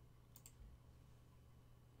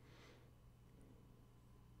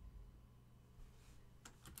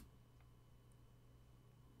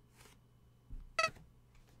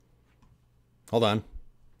 Hold on.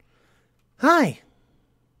 Hi.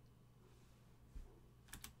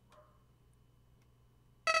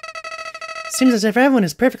 Seems as if everyone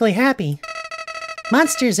is perfectly happy.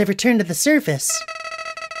 Monsters have returned to the surface.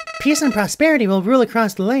 Peace and prosperity will rule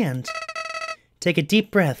across the land. Take a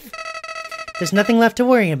deep breath. There's nothing left to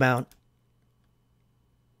worry about.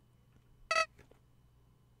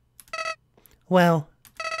 Well,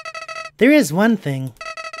 there is one thing.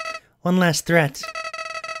 One last threat.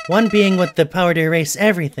 One being with the power to erase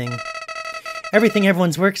everything. Everything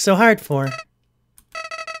everyone's worked so hard for.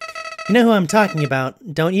 You know who I'm talking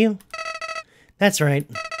about, don't you? That's right.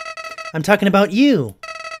 I'm talking about you.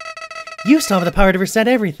 You still have the power to reset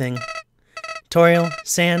everything. Toriel,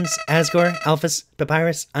 Sans, Asgore, Alphys,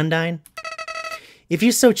 Papyrus, Undyne. If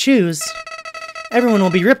you so choose, everyone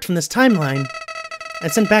will be ripped from this timeline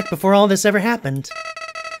and sent back before all this ever happened.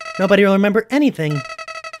 Nobody will remember anything.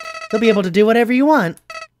 You'll be able to do whatever you want.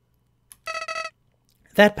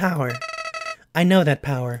 That power. I know that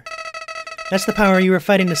power. That's the power you were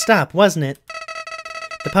fighting to stop, wasn't it?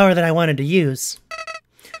 The power that I wanted to use.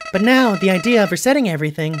 But now, the idea of resetting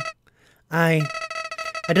everything, I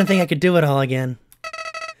don't think I could do it all again.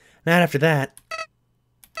 Not after that.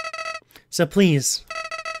 So please,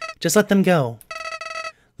 just let them go.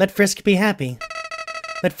 Let Frisk be happy.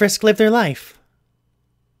 Let Frisk live their life.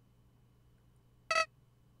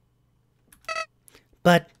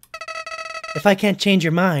 But if I can't change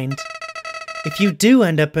your mind, if you do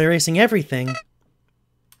end up erasing everything,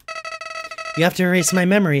 you have to erase my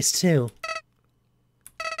memories too.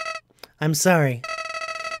 I'm sorry.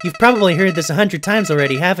 You've probably heard this 100 times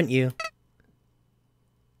already, haven't you?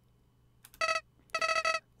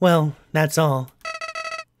 Well, that's all.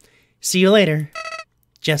 See you later,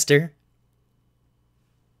 Jester.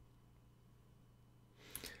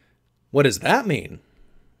 What does that mean?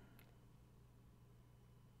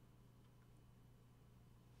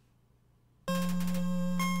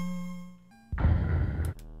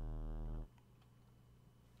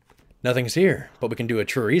 Nothing's here, but we can do a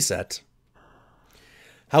true reset.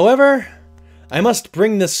 However, I must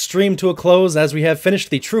bring this stream to a close as we have finished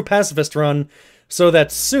the True Pacifist run, so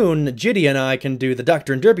that soon Jitty and I can do the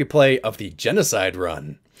Doctor and Derby play of the Genocide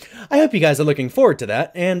run. I hope you guys are looking forward to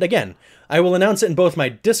that, and again, I will announce it in both my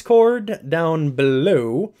Discord down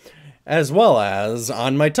below, as well as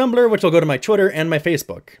on my Tumblr, which will go to my Twitter and my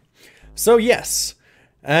Facebook. So yes,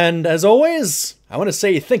 and as always, I want to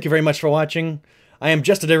say thank you very much for watching. I am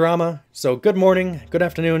Just a Dayrama, so good morning, good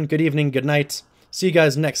afternoon, good evening, good night. See you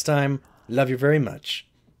guys next time. Love you very much.